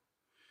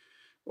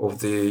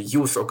the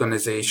youth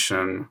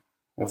organization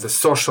of the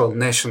Social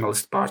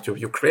Nationalist Party of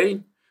Ukraine,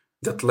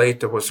 that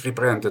later was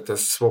rebranded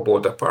as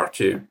Svoboda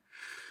Party.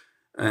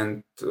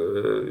 And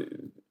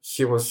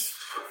he was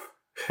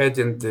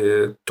heading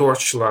the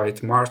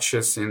torchlight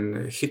marches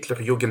in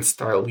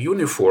Hitler-Jugend-style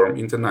uniform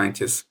in the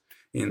 90s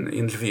in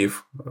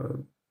Lviv,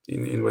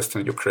 in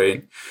Western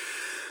Ukraine.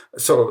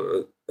 So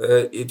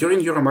during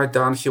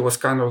Euromaidan, he was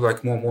kind of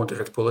like more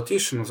moderate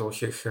politician, although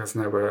he has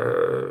never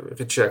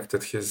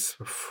rejected his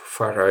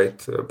far-right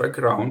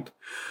background.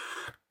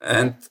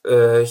 And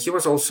he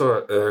was also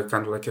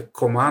kind of like a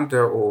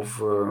commander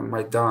of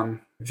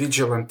Maidan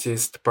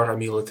vigilantist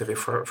paramilitary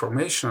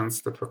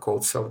formations that were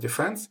called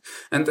self-defense.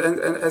 And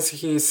as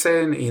he is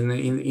saying in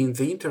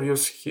the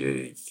interviews,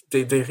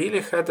 they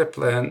really had a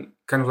plan,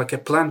 kind of like a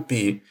plan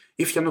B.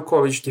 If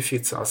Yanukovych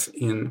defeats us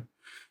in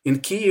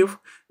Kiev,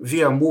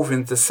 we are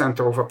moving the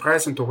center of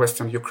uprising to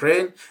Western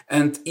Ukraine,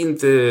 and in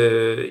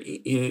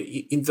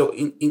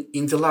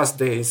the last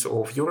days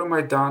of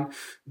Euromaidan,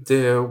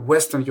 the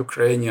Western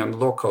Ukrainian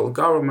local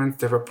government,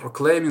 they were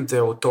proclaiming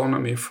their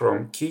autonomy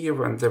from Kiev,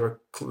 and they were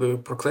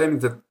proclaiming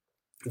that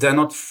they're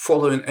not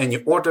following any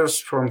orders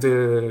from the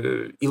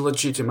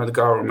illegitimate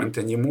government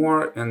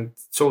anymore. And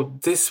so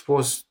this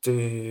was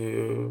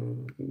the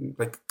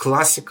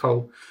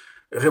classical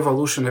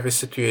revolutionary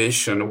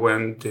situation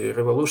when the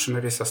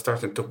revolutionaries are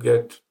starting to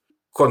get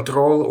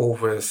control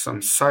over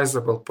some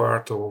sizable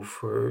part of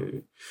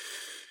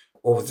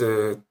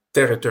the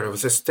territory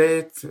of the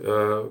state,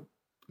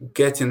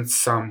 getting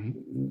some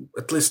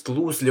at least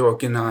loosely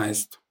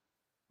organized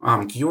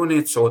armed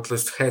units, or at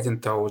least heading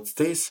towards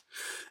this.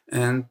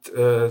 And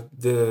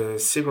the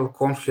civil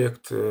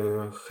conflict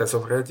has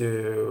already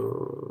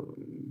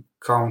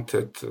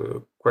counted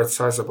quite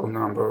sizable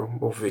number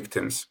of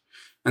victims.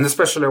 And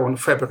especially on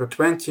February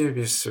 20,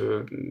 with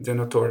the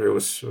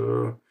notorious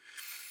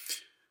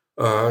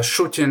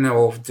shooting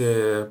of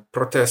the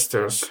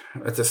protesters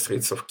at the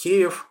streets of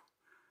Kiev,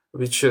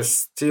 which is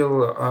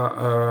still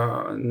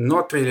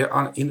not really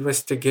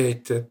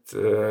investigated,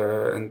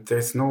 and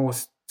there's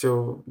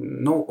still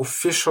no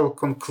official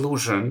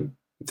conclusion.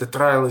 The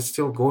trial is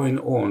still going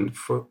on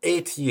for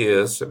 8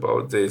 years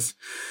about this.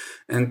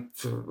 And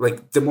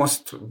the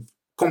most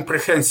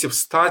comprehensive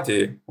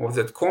study of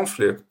that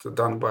conflict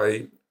done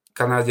by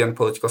Canadian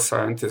political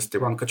scientist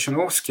Ivan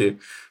Kachinovsky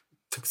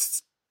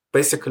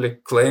basically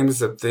claims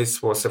that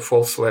this was a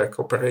false flag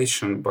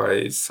operation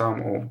by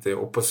some of the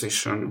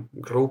opposition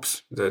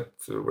groups that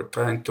were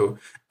trying to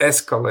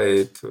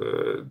escalate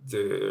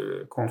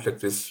the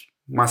conflict with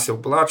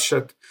massive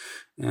bloodshed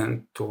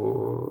and to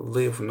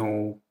leave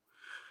no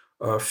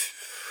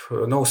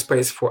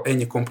space for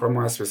any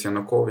compromise with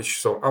Yanukovych.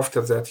 So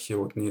after that, he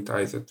would need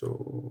either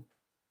to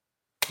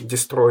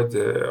destroy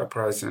the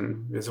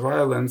uprising with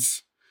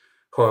violence.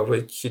 However,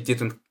 he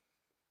didn't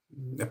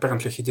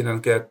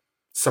get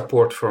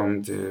support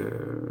from the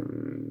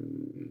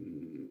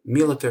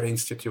military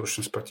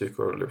institutions,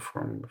 particularly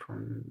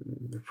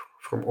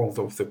from all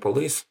of the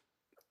police.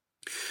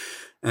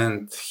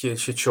 And he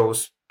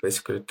chose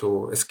basically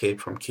to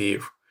escape from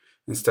Kiev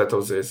instead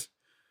of this.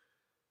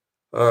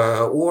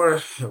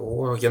 Or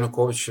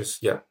Yanukovych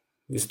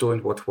is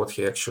doing what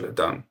he actually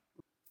done.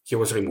 He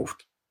was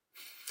removed.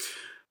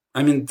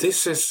 I mean,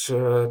 this is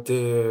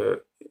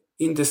the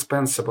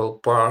indispensable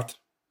part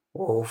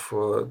of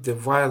the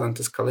violent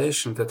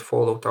escalation that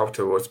followed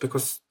afterwards,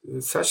 because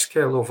such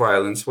scale of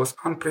violence was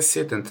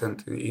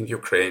unprecedented in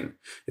Ukraine.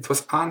 It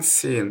was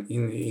unseen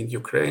in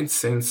Ukraine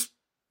since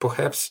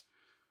perhaps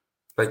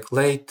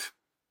late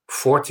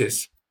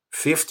 40s,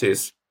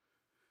 50s,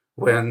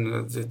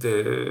 when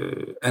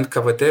the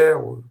NKVD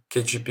or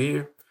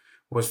KGB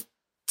was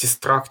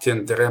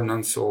destructing the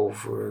remnants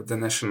of the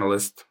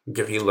nationalist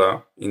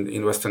guerrilla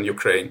in Western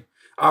Ukraine.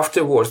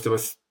 Afterwards, there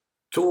was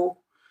 2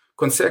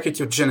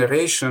 consecutive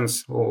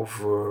generations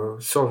of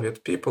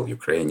Soviet people,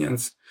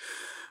 Ukrainians,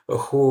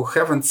 who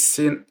haven't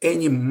seen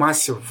any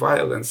massive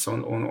violence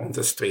on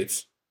the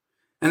streets.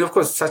 And of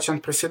course, such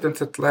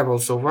unprecedented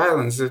levels of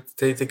violence, that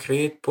they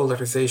create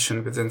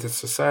polarization within the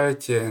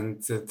society,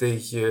 and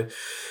they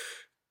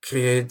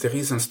create the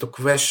reasons to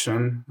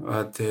question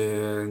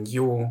the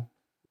new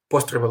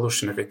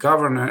post-revolutionary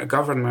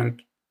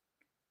government,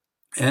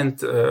 and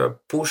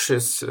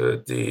pushes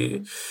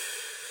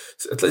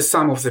at least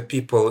some of the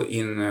people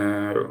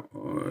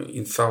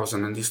in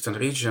southern and eastern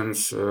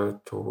regions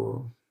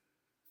to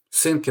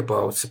think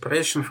about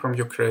separation from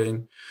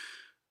Ukraine,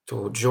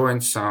 to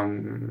join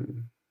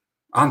some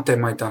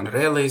anti-Maidan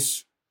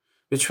rallies,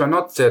 which were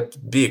not that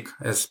big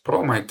as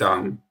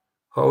pro-Maidan.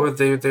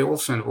 However, they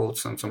also involved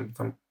some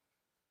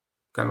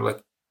kind of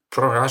like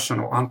pro-Russian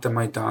or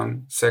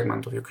anti-Maidan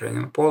segment of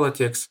Ukrainian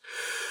politics,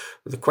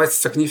 with a quite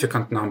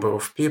significant number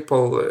of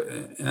people,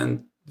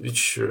 and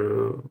which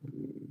in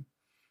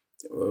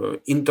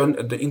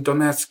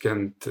Donetsk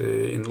and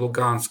in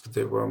Lugansk,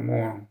 they were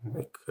more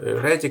like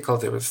radical.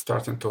 They were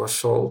starting to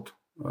assault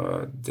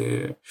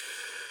the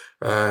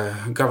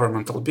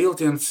governmental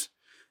buildings.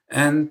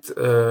 And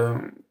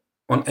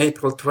on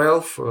April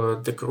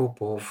 12, the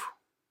group of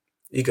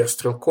Igor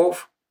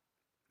Strelkov,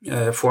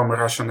 former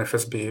Russian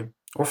FSB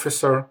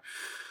officer,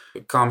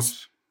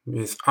 comes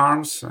with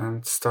arms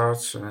and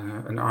starts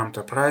an armed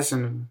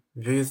uprising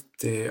with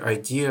the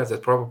idea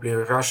that probably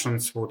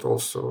Russians would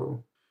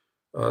also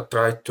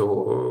try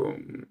to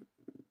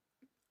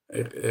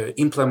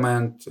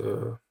implement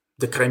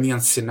the Crimean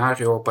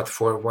scenario, but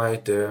for a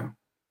wider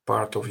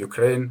part of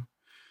Ukraine.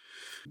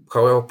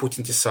 However,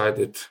 Putin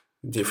decided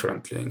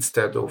differently.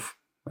 Instead of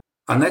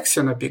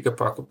annexing a bigger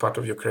part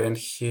of Ukraine,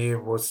 he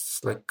was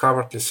like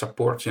covertly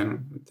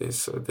supporting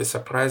this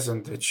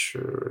uprising, which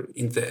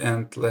in the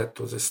end led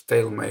to the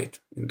stalemate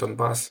in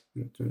Donbass,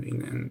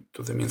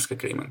 to the Minsk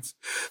agreements.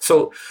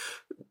 So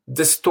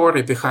the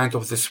story behind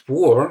of this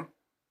war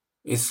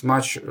is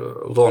much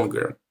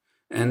longer,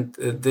 and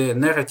the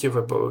narrative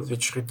about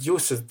which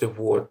reduces the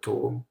war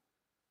to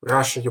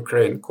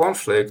Russia-Ukraine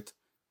conflict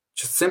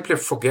just simply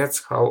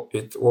forgets how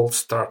it all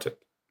started.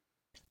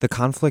 The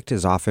conflict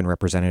is often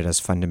represented as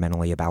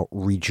fundamentally about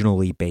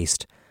regionally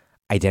based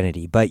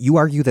identity, but you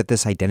argue that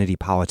this identity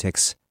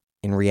politics,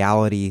 in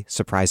reality,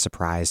 surprise,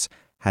 surprise,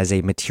 has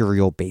a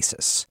material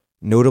basis.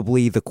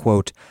 Notably, the,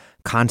 quote,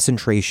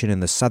 concentration in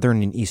the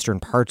southern and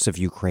eastern parts of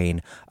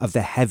Ukraine of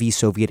the heavy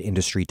Soviet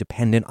industry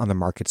dependent on the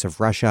markets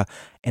of Russia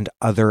and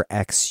other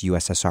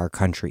ex-USSR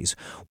countries.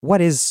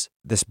 What is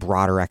this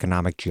broader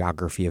economic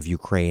geography of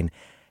Ukraine?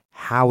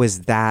 How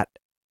has that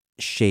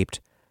shaped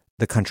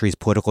the country's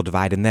political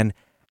divide? And then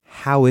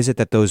how is it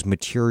that those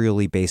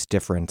materially based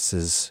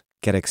differences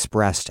get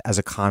expressed as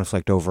a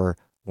conflict over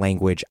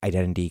language,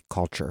 identity,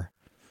 culture?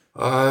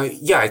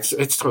 Yeah,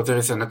 it's true. There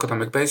is an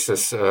economic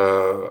basis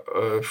for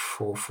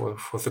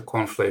the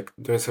conflict.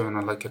 There is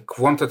even like a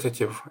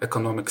quantitative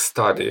economic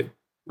study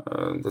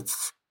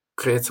that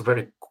creates a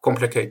very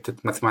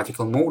complicated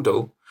mathematical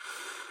model,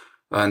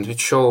 and which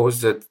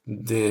shows that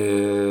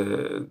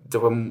there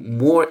were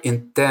more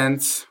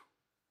intense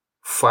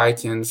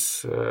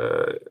fightings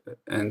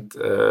and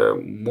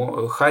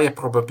more higher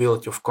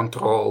probability of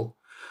control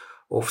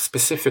of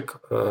specific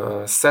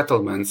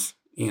settlements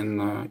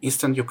in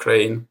eastern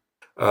Ukraine,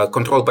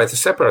 controlled by the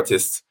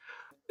separatists.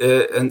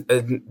 And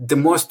the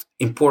most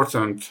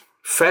important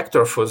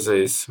factor for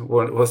this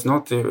was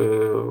not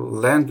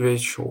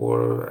language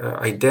or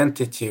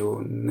identity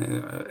or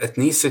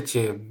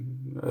ethnicity,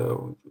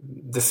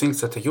 the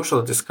things that are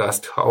usually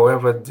discussed.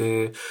 However,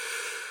 the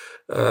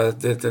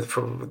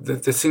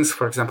things,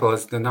 for example,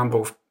 as the number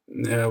of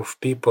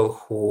people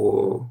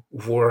who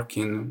work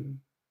in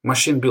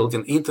machine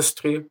building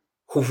industry,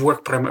 who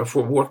worked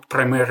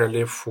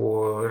primarily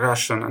for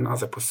Russian and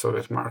other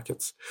post-Soviet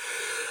markets,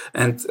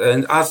 and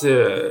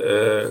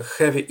other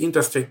heavy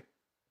industry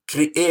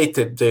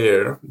created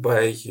there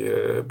by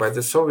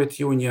the Soviet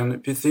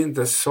Union within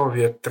the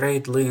Soviet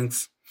trade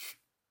links,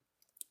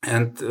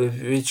 and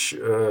which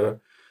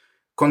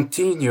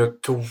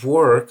continued to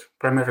work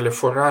primarily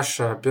for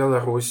Russia,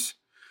 Belarus,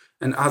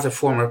 and other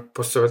former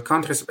post-Soviet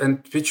countries,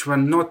 and which were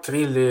not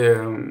really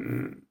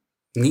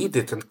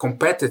needed and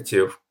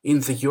competitive in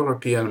the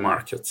European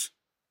markets.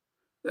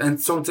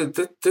 And so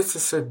this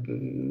is a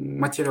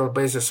material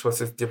basis for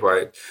this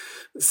divide.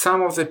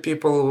 Some of the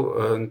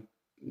people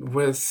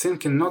were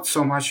thinking not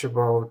so much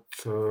about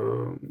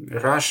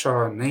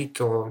Russia,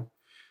 NATO,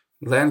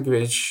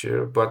 language,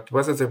 but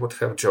whether they would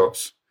have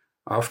jobs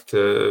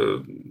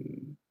after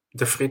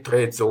the free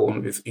trade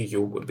zone with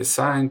EU would be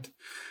signed,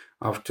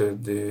 after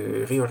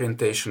the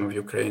reorientation of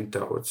Ukraine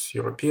towards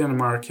European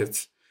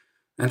markets.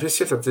 And we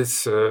see that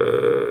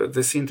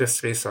these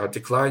industries are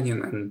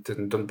declining, and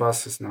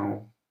Donbass is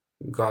now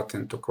got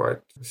into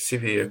quite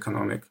severe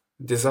economic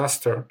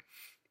disaster.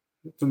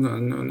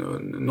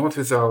 Not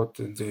without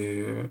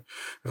the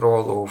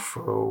role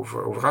of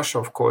Russia,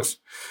 of course,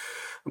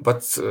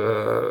 but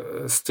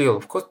still,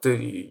 of course,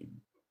 the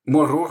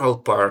more rural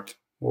part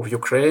of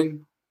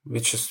Ukraine,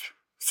 which is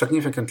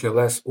significantly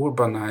less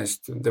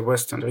urbanized, the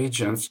western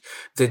regions,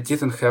 they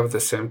didn't have the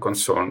same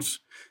concerns.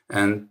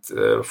 And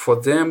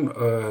for them,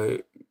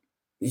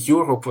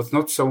 Europe was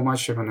not so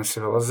much even a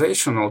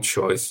civilizational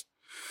choice.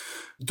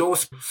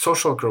 Those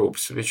social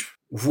groups which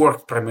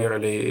worked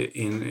primarily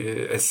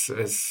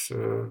as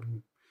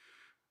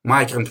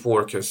migrant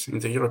workers in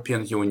the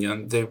European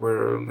Union, they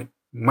were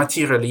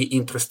materially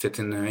interested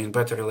in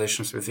better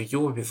relations with the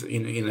EU,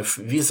 in a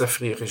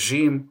visa-free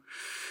regime,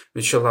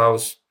 which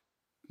allows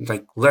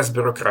less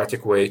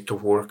bureaucratic way to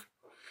work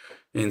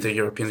in the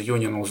European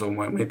Union, although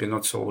maybe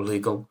not so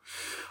legal.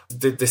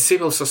 The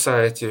civil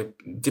society,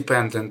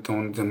 dependent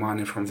on the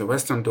money from the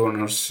Western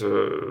donors,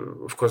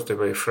 of course, they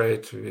were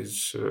afraid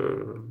with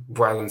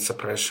violent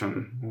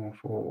suppression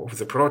of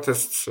the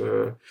protests,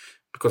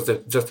 because they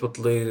just would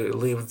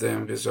leave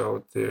them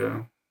without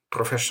their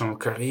professional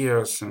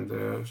careers and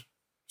the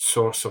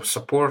source of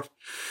support.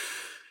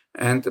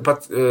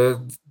 But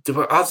there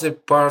were other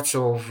parts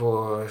of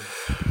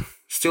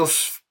still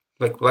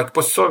like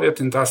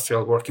post-Soviet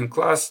industrial working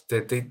class.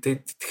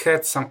 They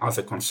had some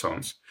other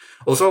concerns,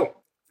 although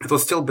it will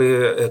still be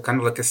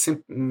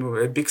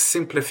a big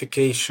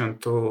simplification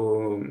to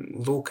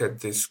look at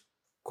this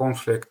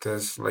conflict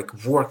as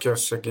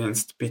workers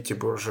against petty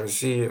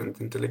bourgeoisie and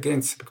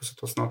intelligentsia, because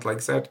it was not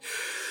like that.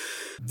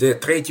 The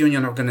trade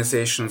union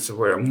organizations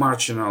were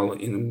marginal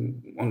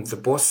on the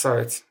both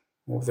sides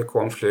of the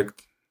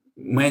conflict.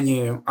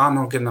 Many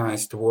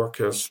unorganized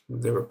workers,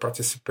 they were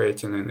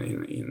participating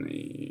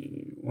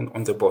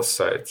on the both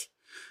sides.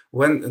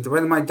 When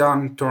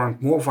Maidan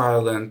turned more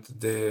violent,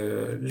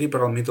 the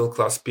liberal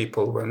middle-class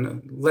people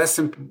were less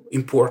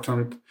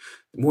important.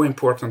 More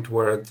important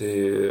were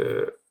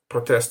the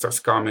protesters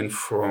coming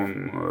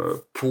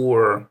from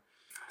poor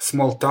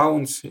small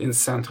towns in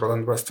central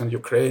and western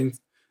Ukraine,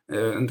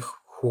 and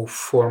who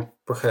formed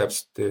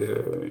perhaps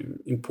the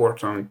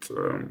important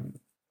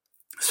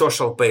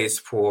social base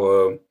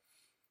for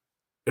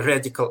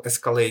radical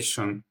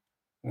escalation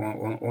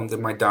on the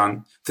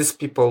Maidan. These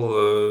people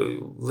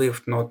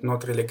lived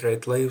not really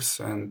great lives,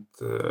 and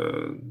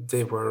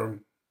they were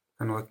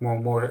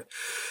more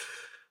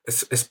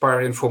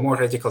aspiring for more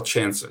radical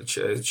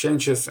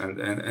changes,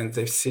 and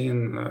they've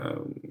seen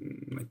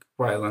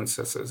violence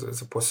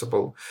as a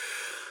possible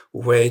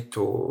way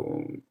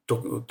to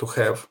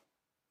have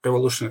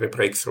revolutionary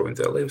breakthrough in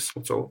their lives.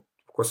 So,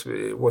 of course,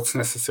 what's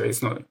necessary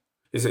is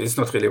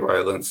not really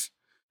violence.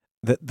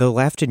 The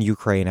left in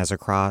Ukraine, as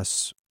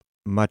across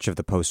much of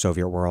the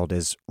post-Soviet world,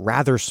 is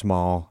rather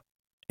small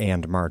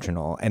and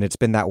marginal, and it's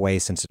been that way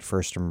since it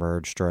first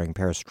emerged during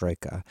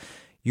Perestroika.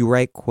 You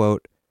write,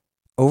 quote,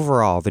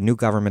 "Overall, the new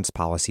government's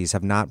policies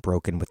have not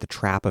broken with the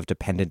trap of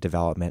dependent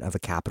development of a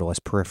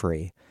capitalist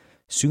periphery.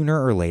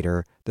 Sooner or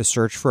later, the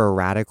search for a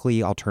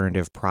radically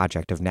alternative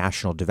project of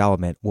national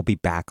development will be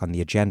back on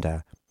the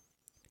agenda.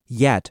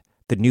 Yet,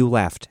 the new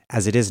left,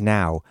 as it is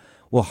now,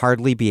 will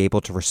hardly be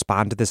able to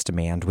respond to this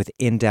demand with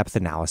in-depth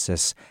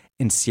analysis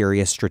and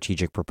serious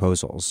strategic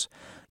proposals.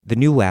 The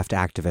new left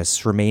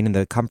activists remain in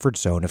the comfort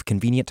zone of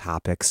convenient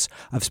topics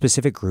of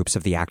specific groups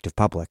of the active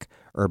public,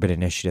 urban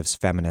initiatives,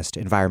 feminists,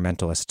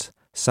 environmentalists,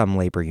 some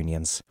labor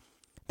unions.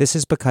 This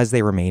is because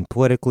they remain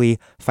politically,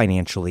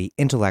 financially,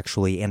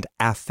 intellectually, and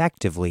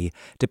affectively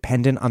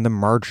dependent on the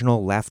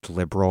marginal left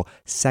liberal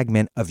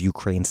segment of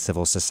Ukraine's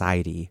civil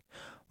society.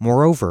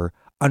 Moreover,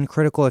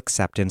 uncritical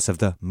acceptance of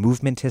the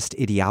movementist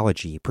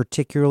ideology,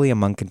 particularly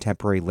among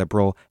contemporary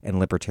liberal and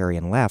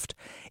libertarian left,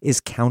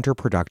 is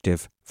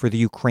counterproductive for the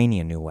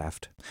Ukrainian New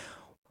Left.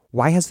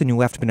 Why has the New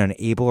Left been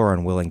unable or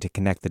unwilling to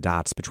connect the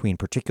dots between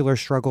particular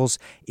struggles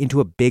into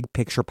a big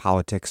picture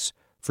politics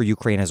for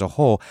Ukraine as a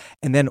whole?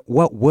 And then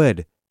what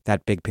would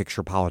that big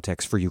picture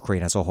politics for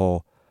Ukraine as a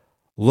whole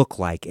look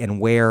like, and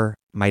where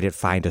might it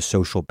find a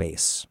social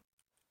base?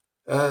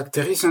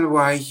 The reason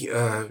why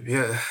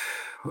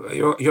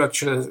you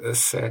actually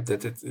said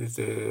that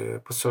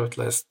the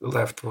post-Soviet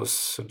left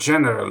was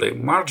generally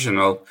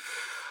marginal.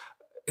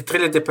 It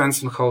really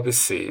depends on how we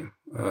see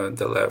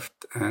the left.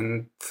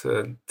 And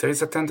there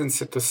is a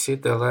tendency to see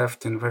the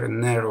left in very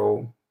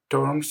narrow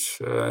terms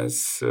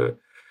as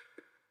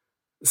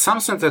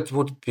something that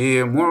would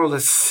be more or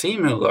less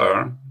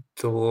similar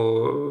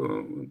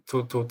to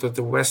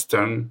the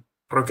Western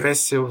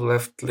progressive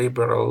left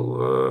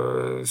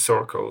liberal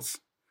circles.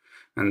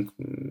 And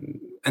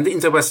in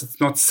the West,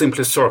 it's not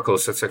simply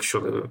circles, it's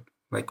actually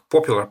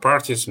popular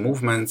parties,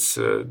 movements,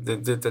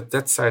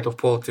 that side of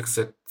politics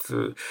that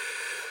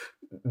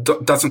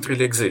doesn't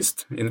really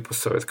exist in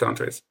post-Soviet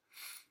countries.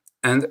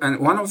 And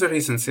one of the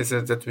reasons is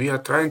that we are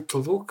trying to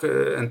look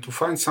and to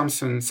find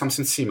something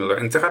similar.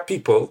 And there are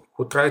people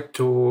who try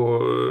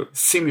to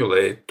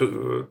simulate,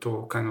 to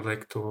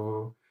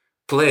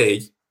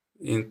play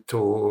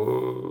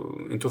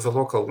into the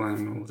local,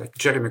 like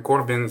Jeremy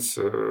Corbyn's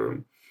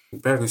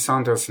Bernie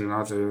Sanders and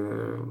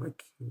other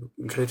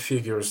great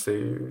figures,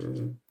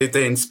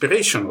 they're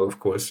inspirational, of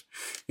course,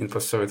 in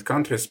post-Soviet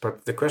countries.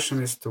 But the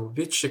question is to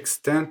which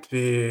extent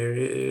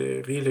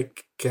we really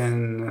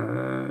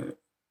can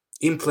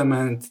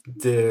implement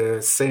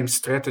the same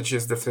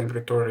strategies, the same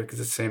rhetoric,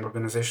 the same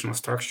organizational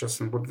structures,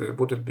 and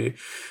would it be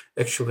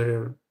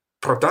actually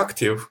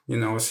productive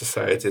in our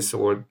societies,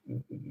 or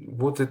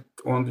would it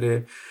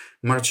only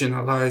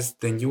marginalize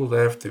the new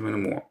left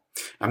even more?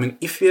 I mean,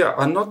 if we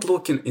are not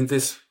looking in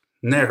this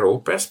narrow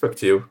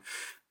perspective,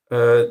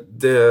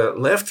 the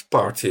left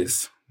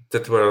parties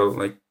that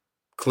were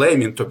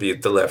claiming to be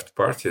the left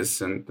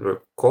parties and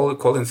were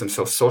calling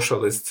themselves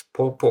socialists,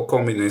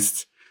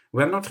 communists,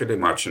 were not really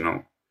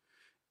marginal.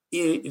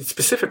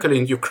 Specifically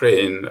in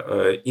Ukraine,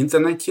 in the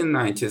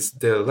 1990s,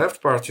 the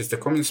left parties, the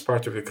Communist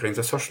Party of Ukraine,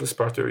 the Socialist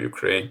Party of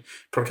Ukraine,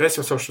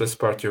 Progressive Socialist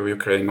Party of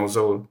Ukraine,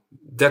 although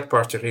that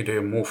party really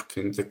moved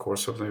in the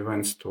course of the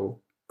events to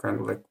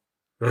kind of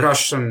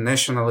Russian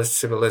nationalist,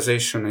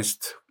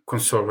 civilizationist,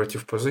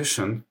 conservative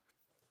position.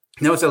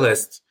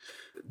 Nevertheless,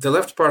 the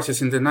left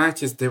parties in the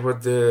 90s, they were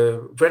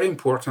the very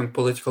important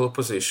political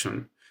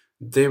opposition.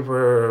 They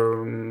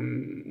were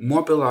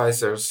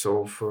mobilizers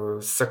of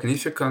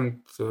significant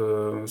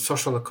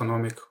social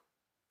economic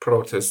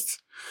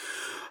protests.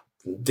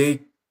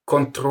 They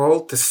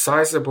controlled a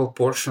sizable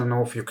portion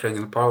of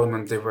Ukrainian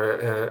parliament. They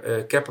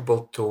were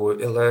capable to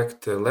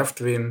elect a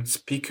left-wing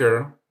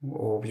speaker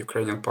of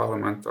Ukrainian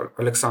parliament,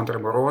 Alexander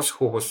Moroz,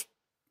 who was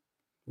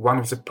one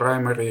of the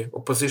primary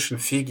opposition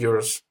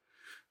figures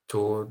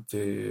to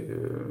the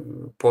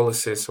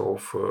policies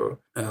of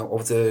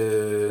the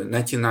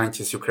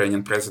 1990s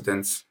Ukrainian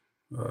presidents,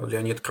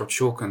 Leonid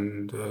Kravchuk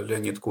and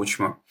Leonid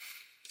Kuchma.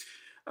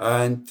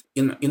 And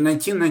in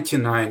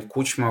 1999,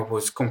 Kuchma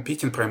was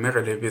competing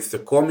primarily with the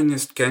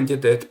communist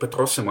candidate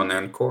Petro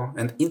Simonenko.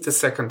 And in the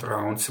second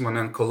round,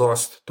 Simonenko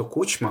lost to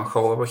Kuchma.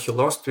 However, he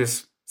lost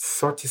with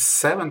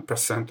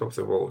 37% of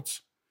the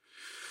votes.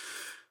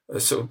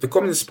 So the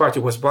Communist Party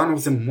was one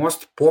of the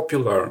most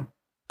popular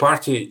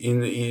party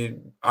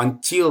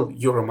until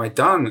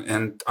Euromaidan,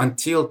 and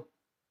until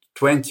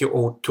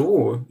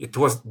 2002, it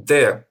was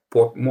the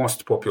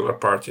most popular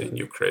party in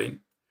Ukraine.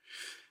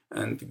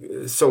 And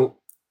so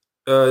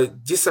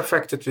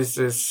disaffected with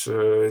this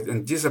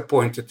and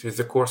disappointed with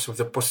the course of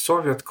the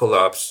post-Soviet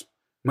collapse,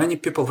 many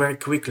people very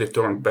quickly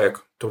turned back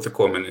to the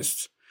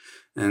communists,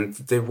 and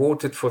they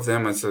voted for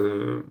them as a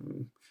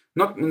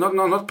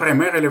not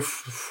primarily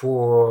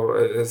for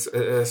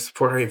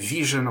a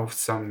vision of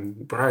some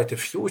brighter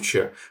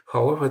future,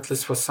 however, at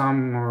least for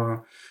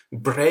some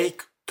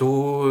break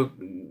to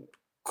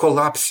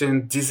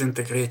collapsing,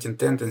 disintegrating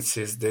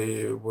tendencies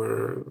they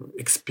were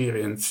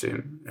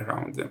experiencing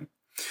around them.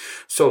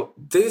 So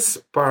this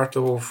part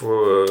of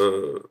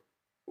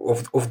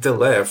the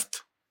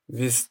left,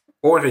 with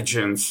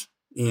origins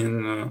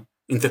in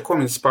the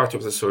Communist Party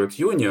of the Soviet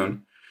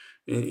Union,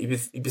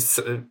 with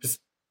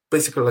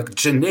basically like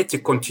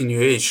genetic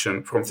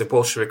continuation from the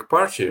Bolshevik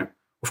Party,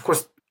 of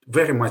course,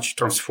 very much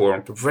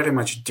transformed, very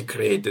much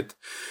degraded.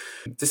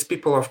 These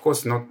people, of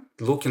course, not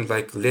looking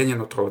like Lenin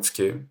or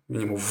Trotsky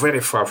anymore, very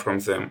far from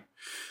them.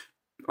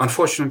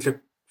 Unfortunately,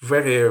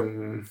 very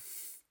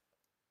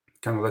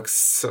kind of like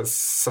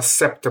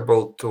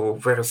susceptible to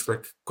various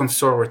like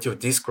conservative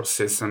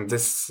discourses, and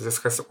this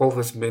has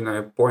always been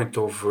a point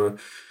of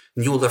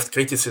new left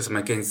criticism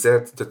against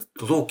that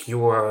look,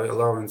 you are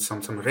allowing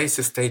some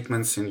racist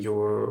statements in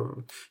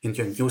your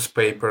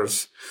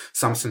newspapers,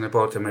 something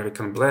about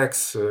American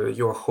blacks,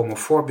 you are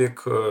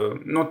homophobic,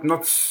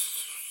 not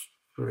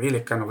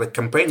really kind of like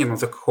campaigning on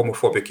the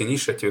homophobic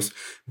initiatives,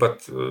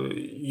 but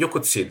you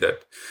could see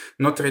that.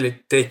 Not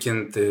really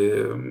taking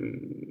the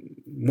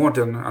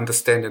modern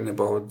understanding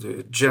about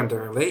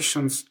gender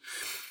relations.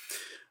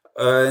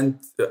 And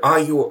are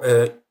you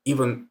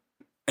even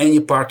any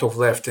part of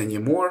left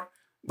anymore?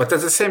 But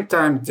at the same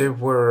time, they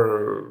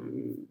were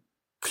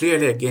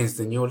clearly against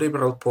the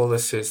neoliberal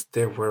policies.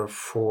 They were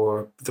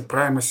for the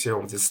primacy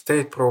of the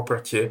state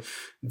property.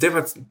 They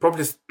were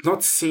probably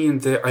not seeing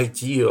the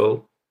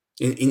ideal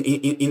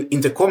in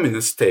the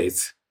communist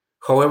states.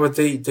 However,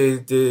 they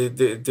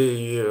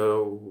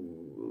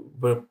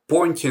were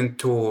pointing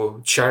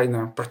to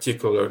China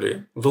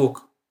particularly.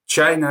 Look,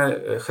 China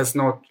has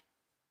not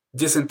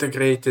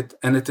disintegrated,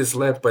 and it is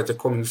led by the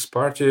Communist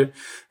Party,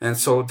 and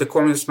so the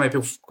communists might be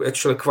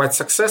actually quite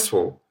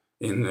successful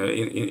in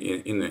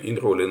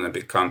ruling a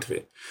big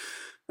country.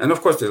 And of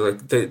course,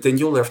 the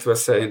new left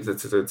was saying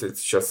that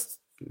it's just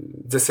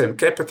the same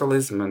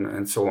capitalism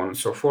and so on and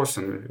so forth.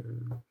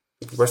 And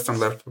Western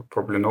left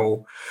probably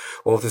know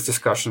all these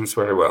discussions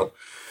very well.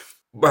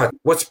 But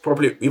what's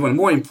probably even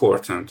more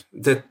important,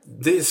 that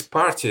these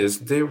parties,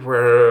 they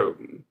were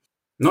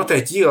not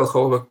ideal,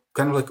 however,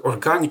 kind of like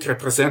organic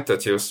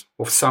representatives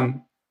of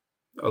some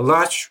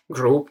large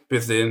group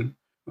within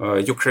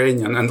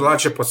Ukrainian and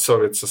larger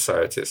post-Soviet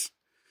societies.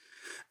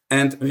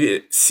 And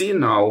we see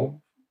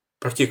now,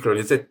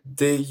 particularly, that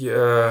they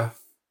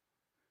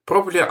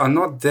probably are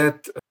not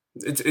that,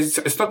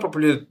 it's not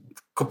probably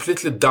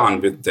completely done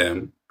with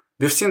them.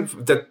 we've seen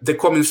that the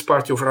Communist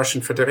Party of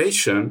Russian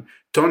Federation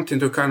turned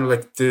into kind of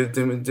like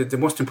the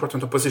most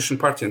important opposition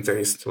party in the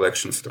recent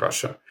elections in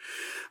Russia,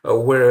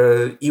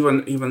 where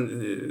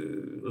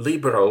even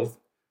liberal,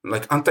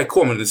 like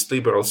anti-communist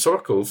liberal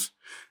circles,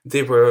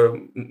 they were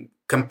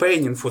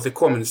campaigning for the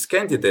communist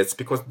candidates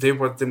because they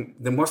were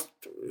the most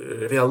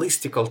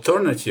realistic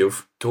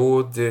alternative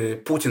to the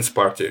Putin's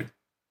party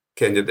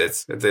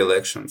candidates at the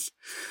elections.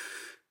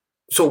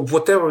 So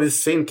whatever we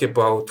think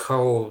about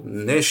how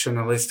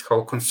nationalist,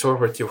 how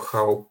conservative,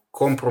 how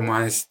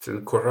compromised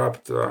and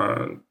corrupt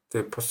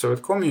the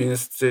post-Soviet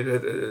communists,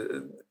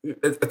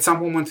 at some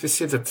moment we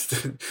see that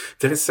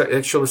there is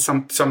actually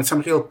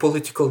some real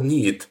political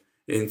need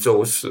in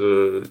those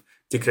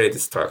degraded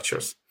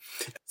structures.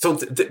 So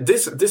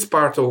this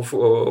part of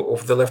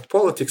the left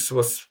politics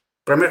was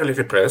primarily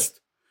repressed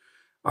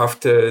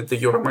after the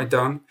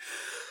Euromaidan.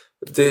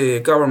 The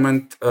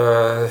government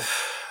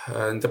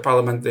and the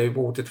parliament, they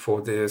voted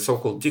for the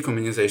so-called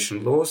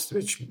decommunization laws,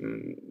 which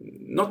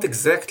not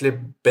exactly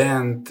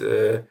banned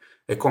a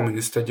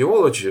communist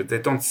ideology. They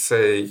don't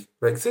say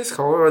like this.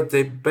 However,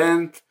 they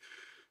banned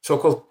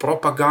so-called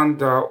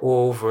propaganda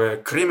of a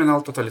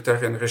criminal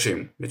totalitarian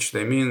regime, which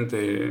they mean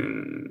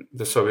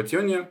the Soviet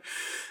Union,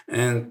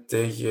 and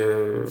they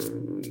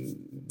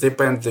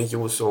banned the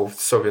use of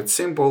Soviet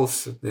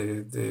symbols,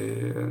 the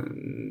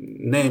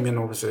naming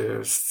of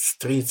the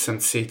streets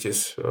and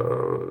cities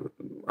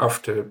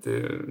after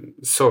the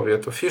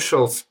Soviet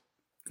officials.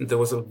 There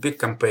was a big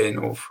campaign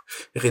of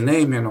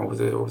renaming of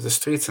the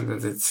streets, and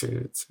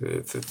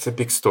it's a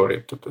big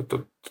story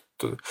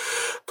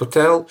to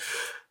tell.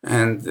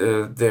 And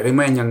the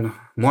Romanian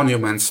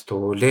monuments to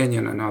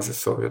Lenin and other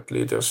Soviet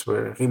leaders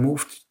were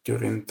removed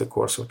during the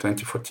course of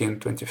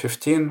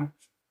 2014-2015,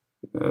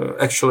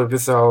 actually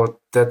without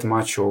that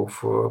much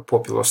of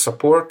popular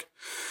support.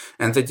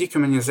 And the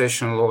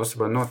decommunization laws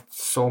were not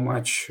so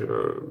much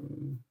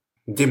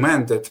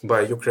demanded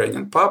by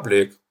Ukrainian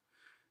public.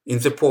 In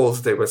the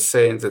polls, they were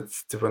saying that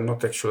they were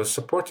not actually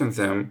supporting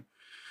them.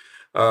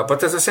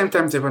 But at the same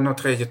time, they were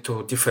not ready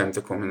to defend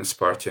the Communist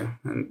Party,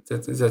 and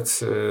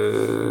that's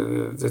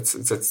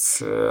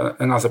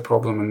another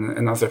problem and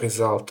another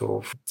result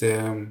of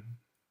the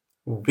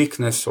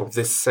weakness of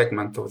this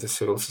segment of the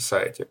civil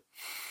society.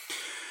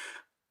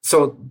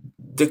 So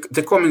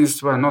the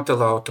communists were not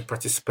allowed to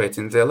participate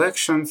in the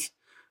elections.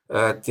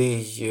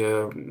 They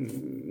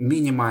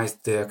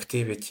minimized the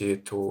activity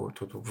to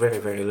very,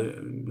 very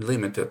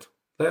limited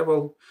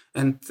level,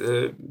 and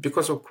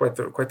because of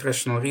quite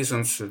rational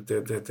reasons,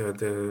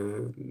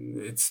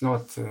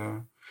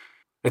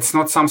 it's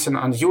not something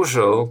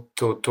unusual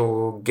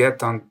to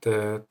get on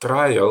the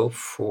trial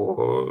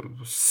for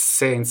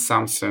saying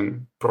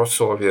something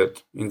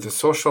pro-Soviet in the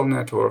social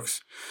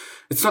networks.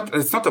 It's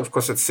not of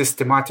course, it's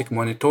systematic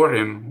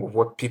monitoring of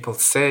what people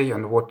say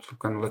and what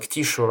kind of like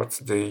T-shirts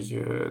they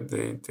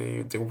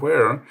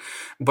wear.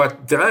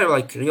 But there are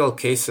like real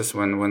cases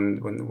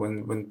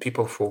when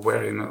people for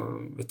wearing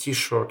a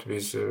T-shirt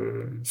with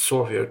a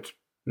Soviet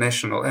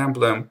national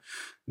emblem,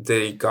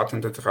 they got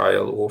on the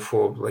trial, or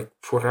for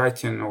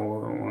writing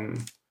or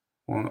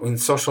in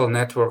social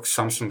networks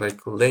something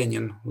like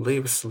Lenin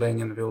lives,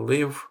 Lenin will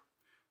live.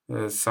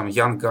 Some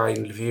young guy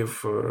in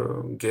Lviv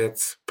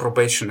gets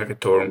probationary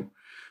term.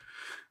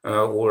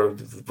 Or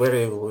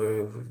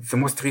the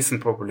most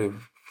recent, probably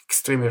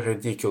extremely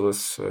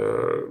ridiculous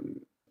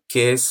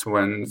case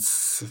when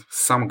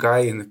some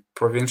guy in a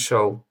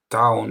provincial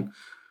town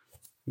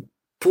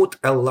put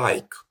a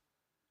like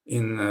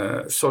in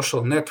a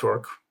social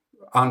network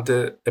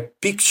under a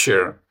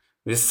picture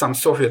with some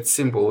Soviet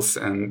symbols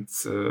and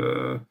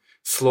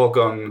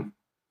slogan,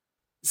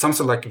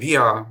 something like "We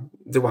are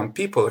the one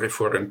people,"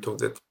 referring to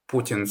that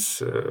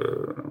Putin's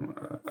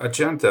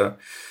agenda.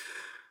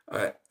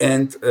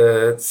 And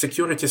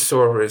security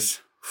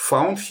service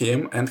found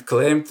him and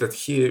claimed that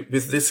he,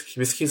 with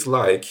his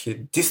like, he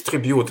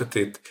distributed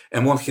it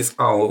among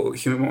all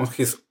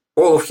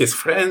of his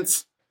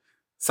friends,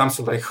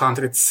 something like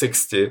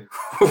 160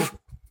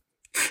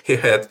 he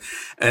had,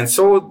 and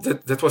so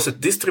that was a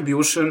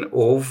distribution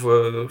of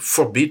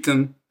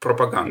forbidden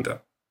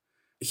propaganda.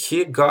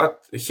 He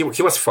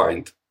was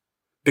fined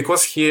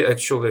because he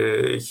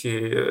actually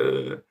he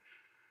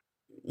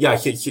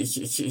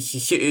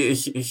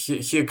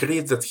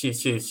agreed that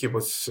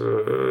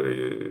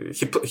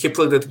he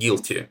pleaded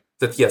guilty,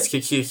 that yes,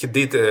 he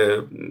did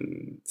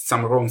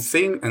some wrong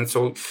thing, and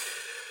so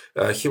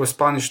he was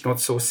punished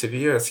not so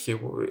severe as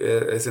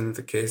in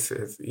the case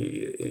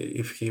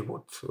if he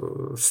would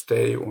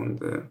stay on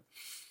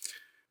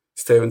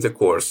the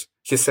course.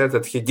 He said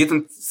that he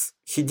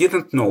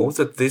didn't know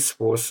that this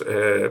was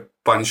a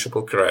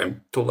punishable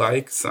crime to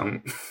like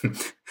some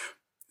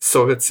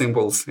Soviet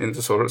symbols in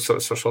the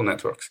social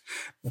networks.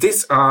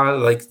 These are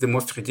like the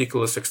most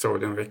ridiculous,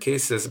 extraordinary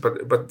cases,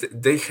 but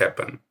they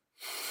happen.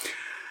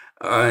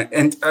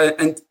 And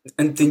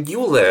the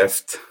new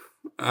left,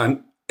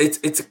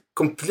 it's a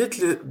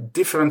completely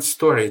different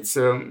story. It's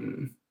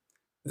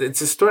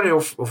a story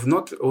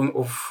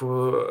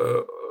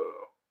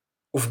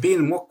of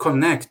being more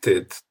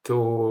connected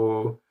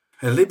to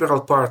a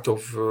liberal part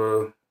of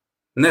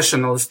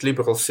nationalist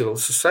liberal civil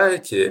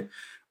society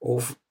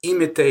of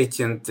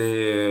imitating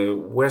the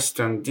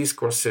Western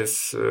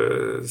discourses,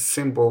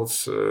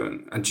 symbols,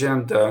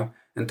 agenda,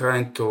 and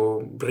trying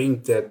to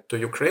bring that to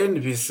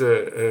Ukraine with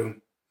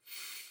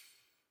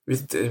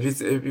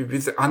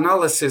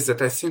analysis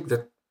that I think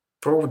that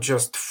proved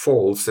just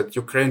false, that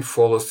Ukraine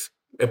follows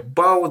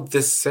about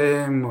the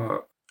same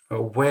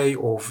way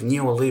of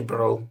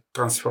neoliberal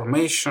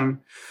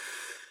transformation,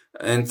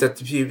 and that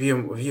we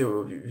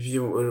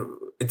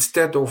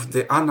instead of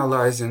the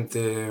analyzing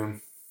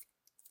the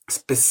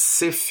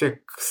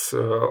specifics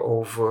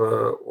of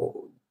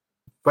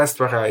vast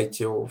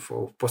variety of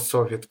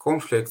post-Soviet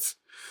conflicts,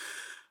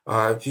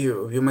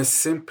 we must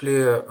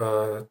simply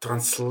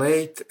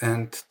translate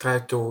and try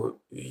to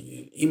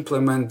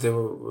implement the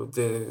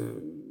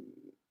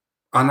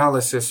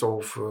analysis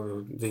of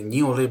the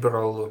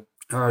neoliberal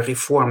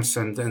reforms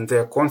and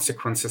their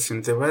consequences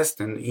in the West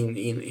and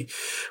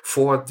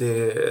for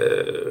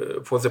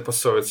the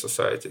post-Soviet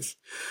societies.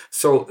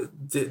 So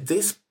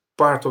this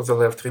part of the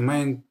left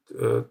remained.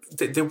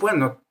 They were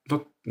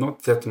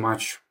not that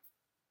much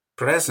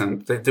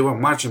present. They were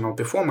marginal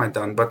before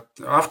Maidan, but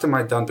after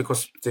Maidan,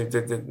 because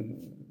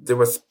they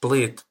were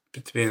split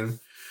between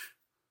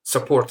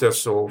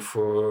supporters of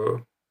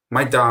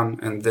Maidan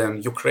and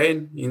then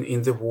Ukraine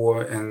in the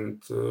war,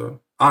 and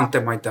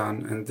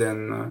anti-Maidan, and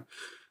then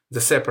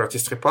the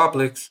separatist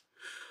republics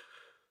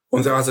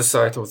on the other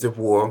side of the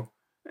war,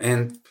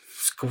 and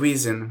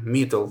squeezing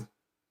middle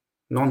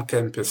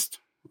non-campist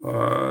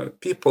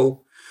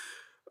people.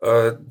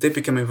 They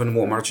became even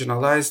more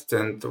marginalized,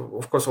 and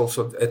of course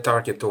also a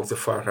target of the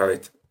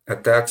far-right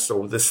attacks,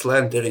 of the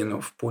slandering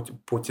of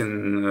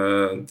putting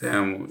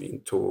them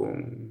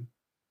into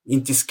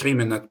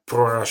indiscriminate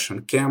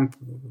pro-Russian camp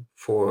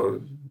for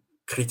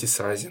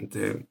criticizing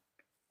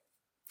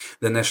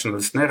the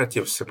nationalist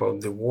narratives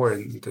about the war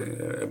and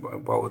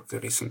about the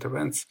recent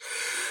events.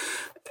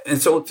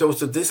 And so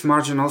these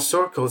marginal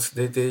circles,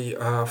 they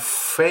are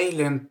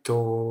failing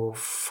to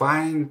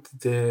find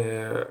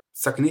the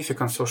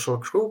significant social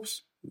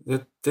groups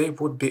that they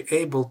would be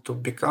able to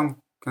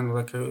become kind of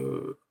like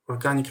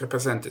organic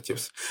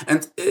representatives.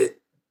 And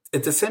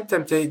at the same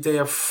time, they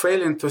are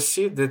failing to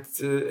see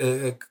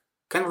that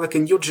kind of like a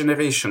new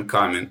generation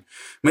coming,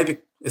 maybe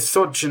a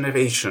third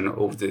generation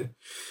of the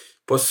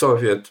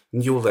post-Soviet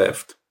new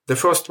left. The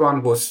first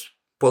one was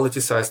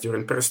politicized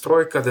during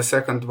Perestroika. The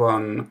second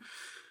one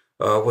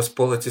was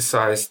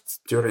politicized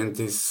during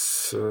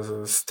these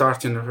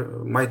starting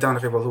Maidan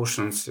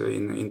revolutions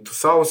in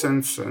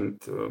 2000s, and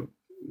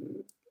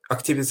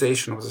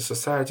activization of the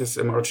societies,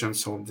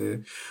 emergence of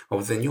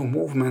the new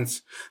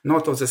movements,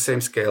 not of the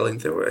same scale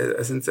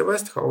as in the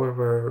West,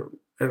 however,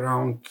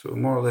 around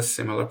more or less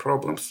similar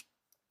problems.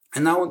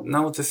 And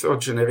now the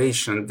third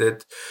generation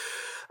that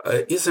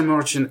is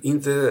emerging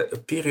in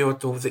the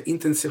period of the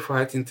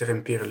intensified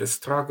inter-imperialist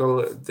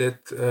struggle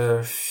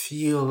that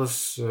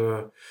feels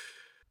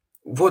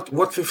what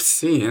we've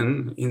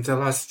seen in the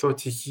last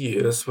 30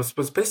 years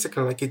was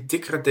basically like a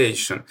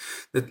degradation,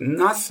 that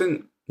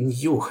nothing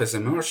new has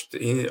emerged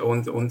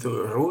on the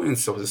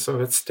ruins of the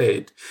Soviet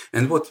state.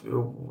 And what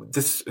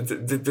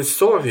the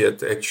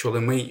Soviet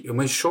actually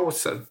may show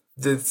us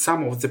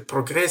some of the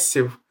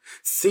progressive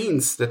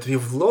things that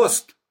we've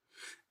lost,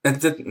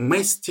 and that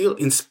may still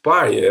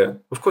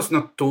inspire, of course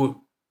not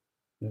to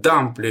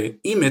dumbly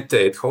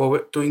imitate, however,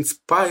 to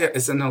inspire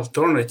as an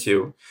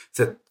alternative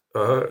that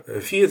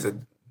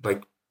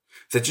like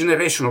the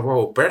generation of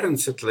our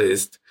parents at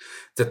least,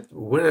 that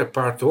we're a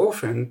part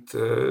of, and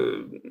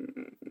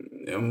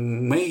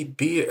may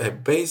be a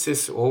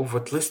basis of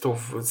at least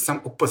of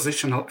some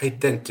oppositional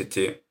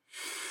identity.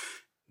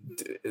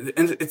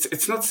 And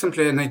it's not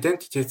simply an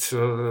identity, it's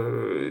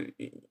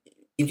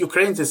in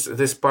Ukraine,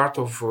 this part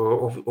of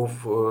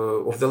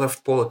the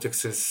left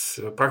politics is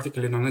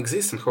practically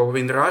non-existent. However,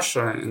 in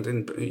Russia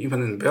and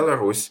even in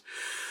Belarus,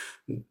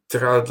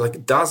 there are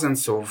like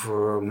dozens of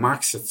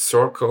Marxist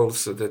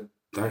circles that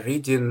are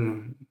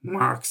reading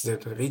Marx,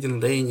 that are reading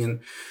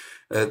Lenin,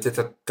 that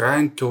are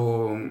trying to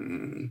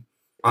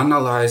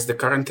analyze the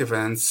current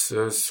events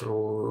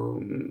through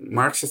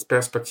Marxist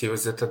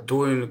perspectives, that are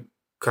doing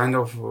kind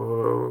of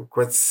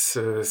quite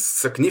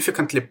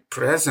significantly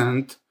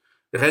present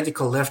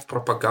radical left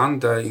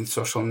propaganda in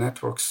social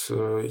networks.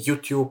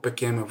 YouTube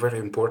became a very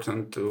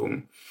important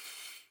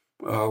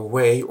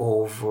way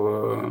of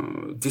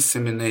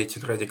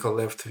disseminating radical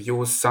left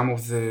views. Some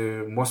of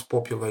the most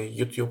popular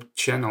YouTube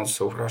channels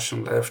of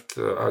Russian left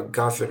are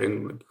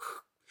gathering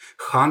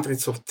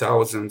hundreds of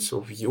thousands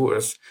of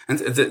viewers, and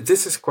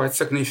this is quite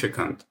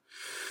significant.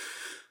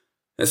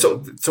 And so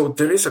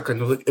there is a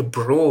kind of like a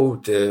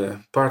broad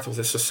part of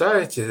the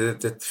society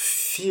that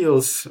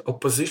feels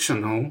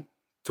oppositional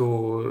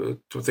to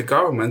the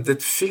government,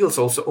 that feels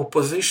also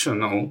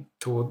oppositional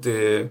to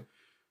the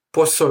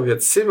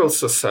post-Soviet civil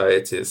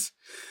societies,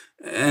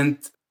 and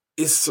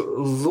is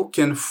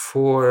looking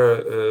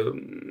for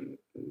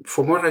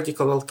more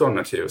radical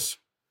alternatives.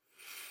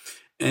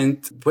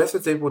 And whether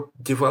they would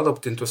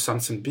develop into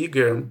something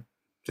bigger,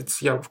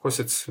 of course,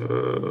 it's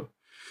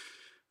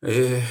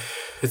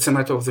a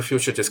matter of the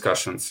future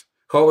discussions.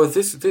 However,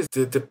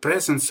 the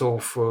presence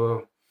of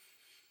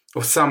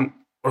some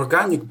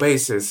organic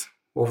basis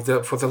for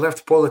the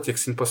left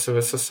politics in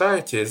post-Soviet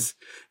societies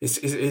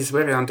is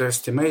very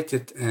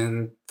underestimated,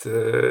 and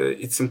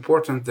it's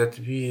important that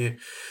we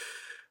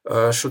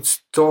should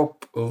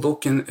stop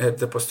looking at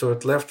the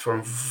post-Soviet left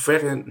from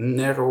very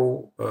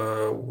narrow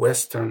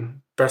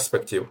Western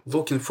perspective,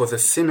 looking for the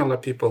similar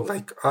people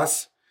like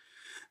us,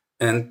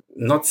 and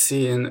not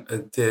seeing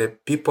the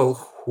people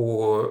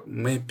who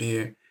may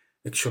be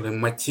actually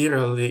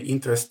materially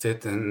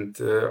interested and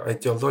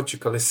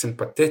ideologically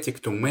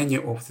sympathetic to many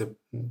of the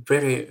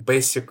very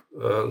basic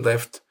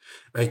left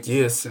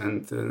ideas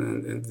and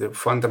the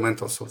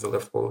fundamentals of the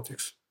left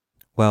politics.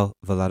 Well,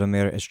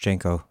 Volodymyr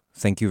Ishchenko,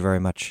 thank you very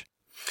much.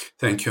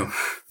 Thank you.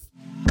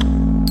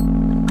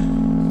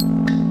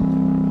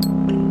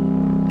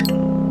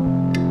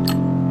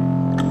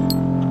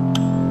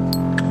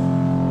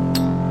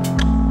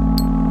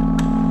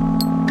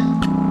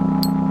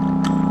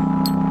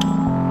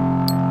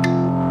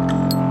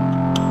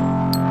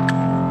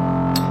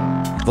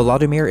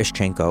 Volodymyr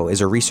Ishchenko is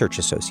a research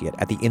associate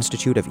at the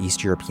Institute of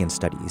East European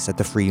Studies at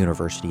the Free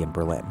University in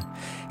Berlin.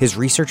 His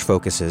research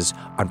focuses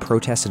on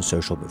protests and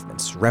social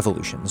movements,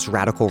 revolutions,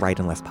 radical right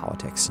and left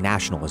politics,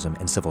 nationalism,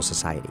 and civil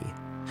society.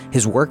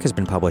 His work has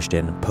been published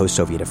in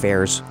Post-Soviet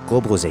Affairs,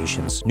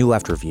 Globalizations, New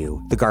Left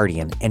Review, The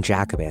Guardian, and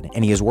Jacobin,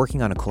 and he is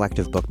working on a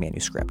collective book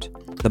manuscript,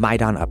 The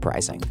Maidan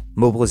Uprising,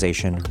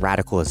 Mobilization,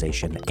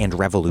 Radicalization, and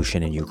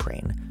Revolution in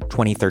Ukraine,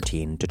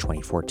 2013 to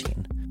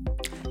 2014.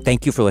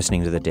 Thank you for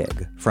listening to The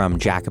Dig from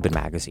Jacobin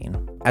Magazine.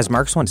 As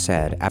Marx once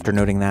said, after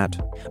noting that,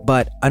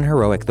 but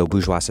unheroic though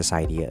bourgeois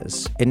society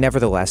is, it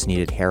nevertheless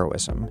needed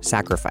heroism,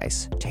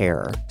 sacrifice,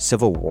 terror,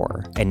 civil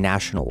war, and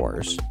national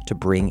wars to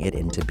bring it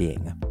into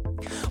being.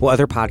 While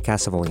other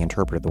podcasts have only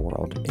interpreted the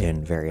world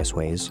in various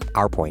ways,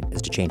 our point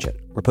is to change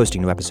it. We're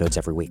posting new episodes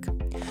every week.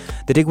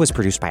 The Dig was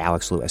produced by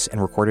Alex Lewis and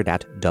recorded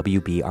at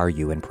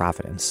WBRU in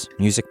Providence.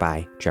 Music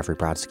by Jeffrey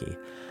Brodsky.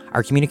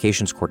 Our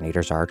communications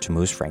coordinators are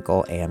Tamuz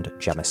Frankel and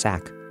Gemma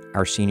Sack.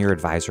 Our senior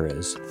advisor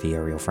is Thea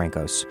Ariel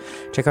Francos.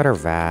 Check out our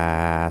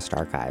vast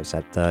archives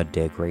at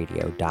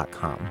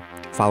thedigradio.com.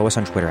 Follow us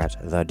on Twitter at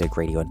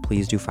thedigradio, and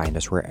please do find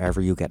us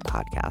wherever you get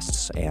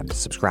podcasts and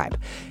subscribe.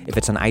 If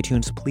it's on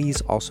iTunes,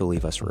 please also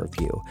leave us a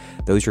review.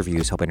 Those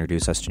reviews help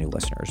introduce us to new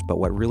listeners, but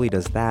what really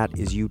does that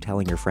is you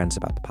telling your friends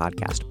about the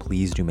podcast.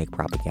 Please do make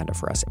propaganda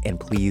for us,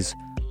 and please,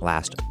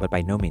 last but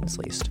by no means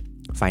least,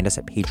 find us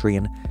at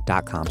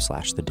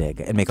patreon.com/thedig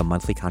and make a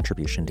monthly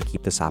contribution to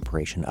keep this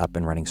operation up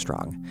and running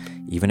strong.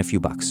 Even a few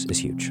bucks is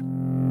huge.